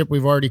friendship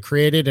we've already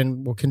created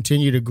and will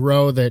continue to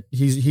grow, that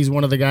he's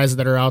one of the guys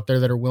that are out there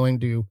that are willing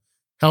to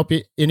help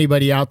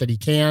anybody out that he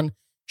can,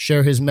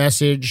 share his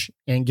message,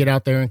 and get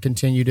out there and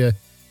continue to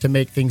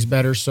make things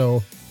better.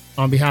 So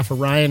on behalf of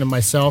Ryan and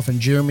myself and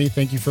Jeremy,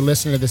 thank you for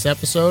listening to this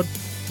episode,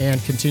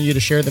 and continue to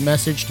share the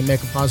message to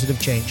make a positive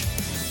change.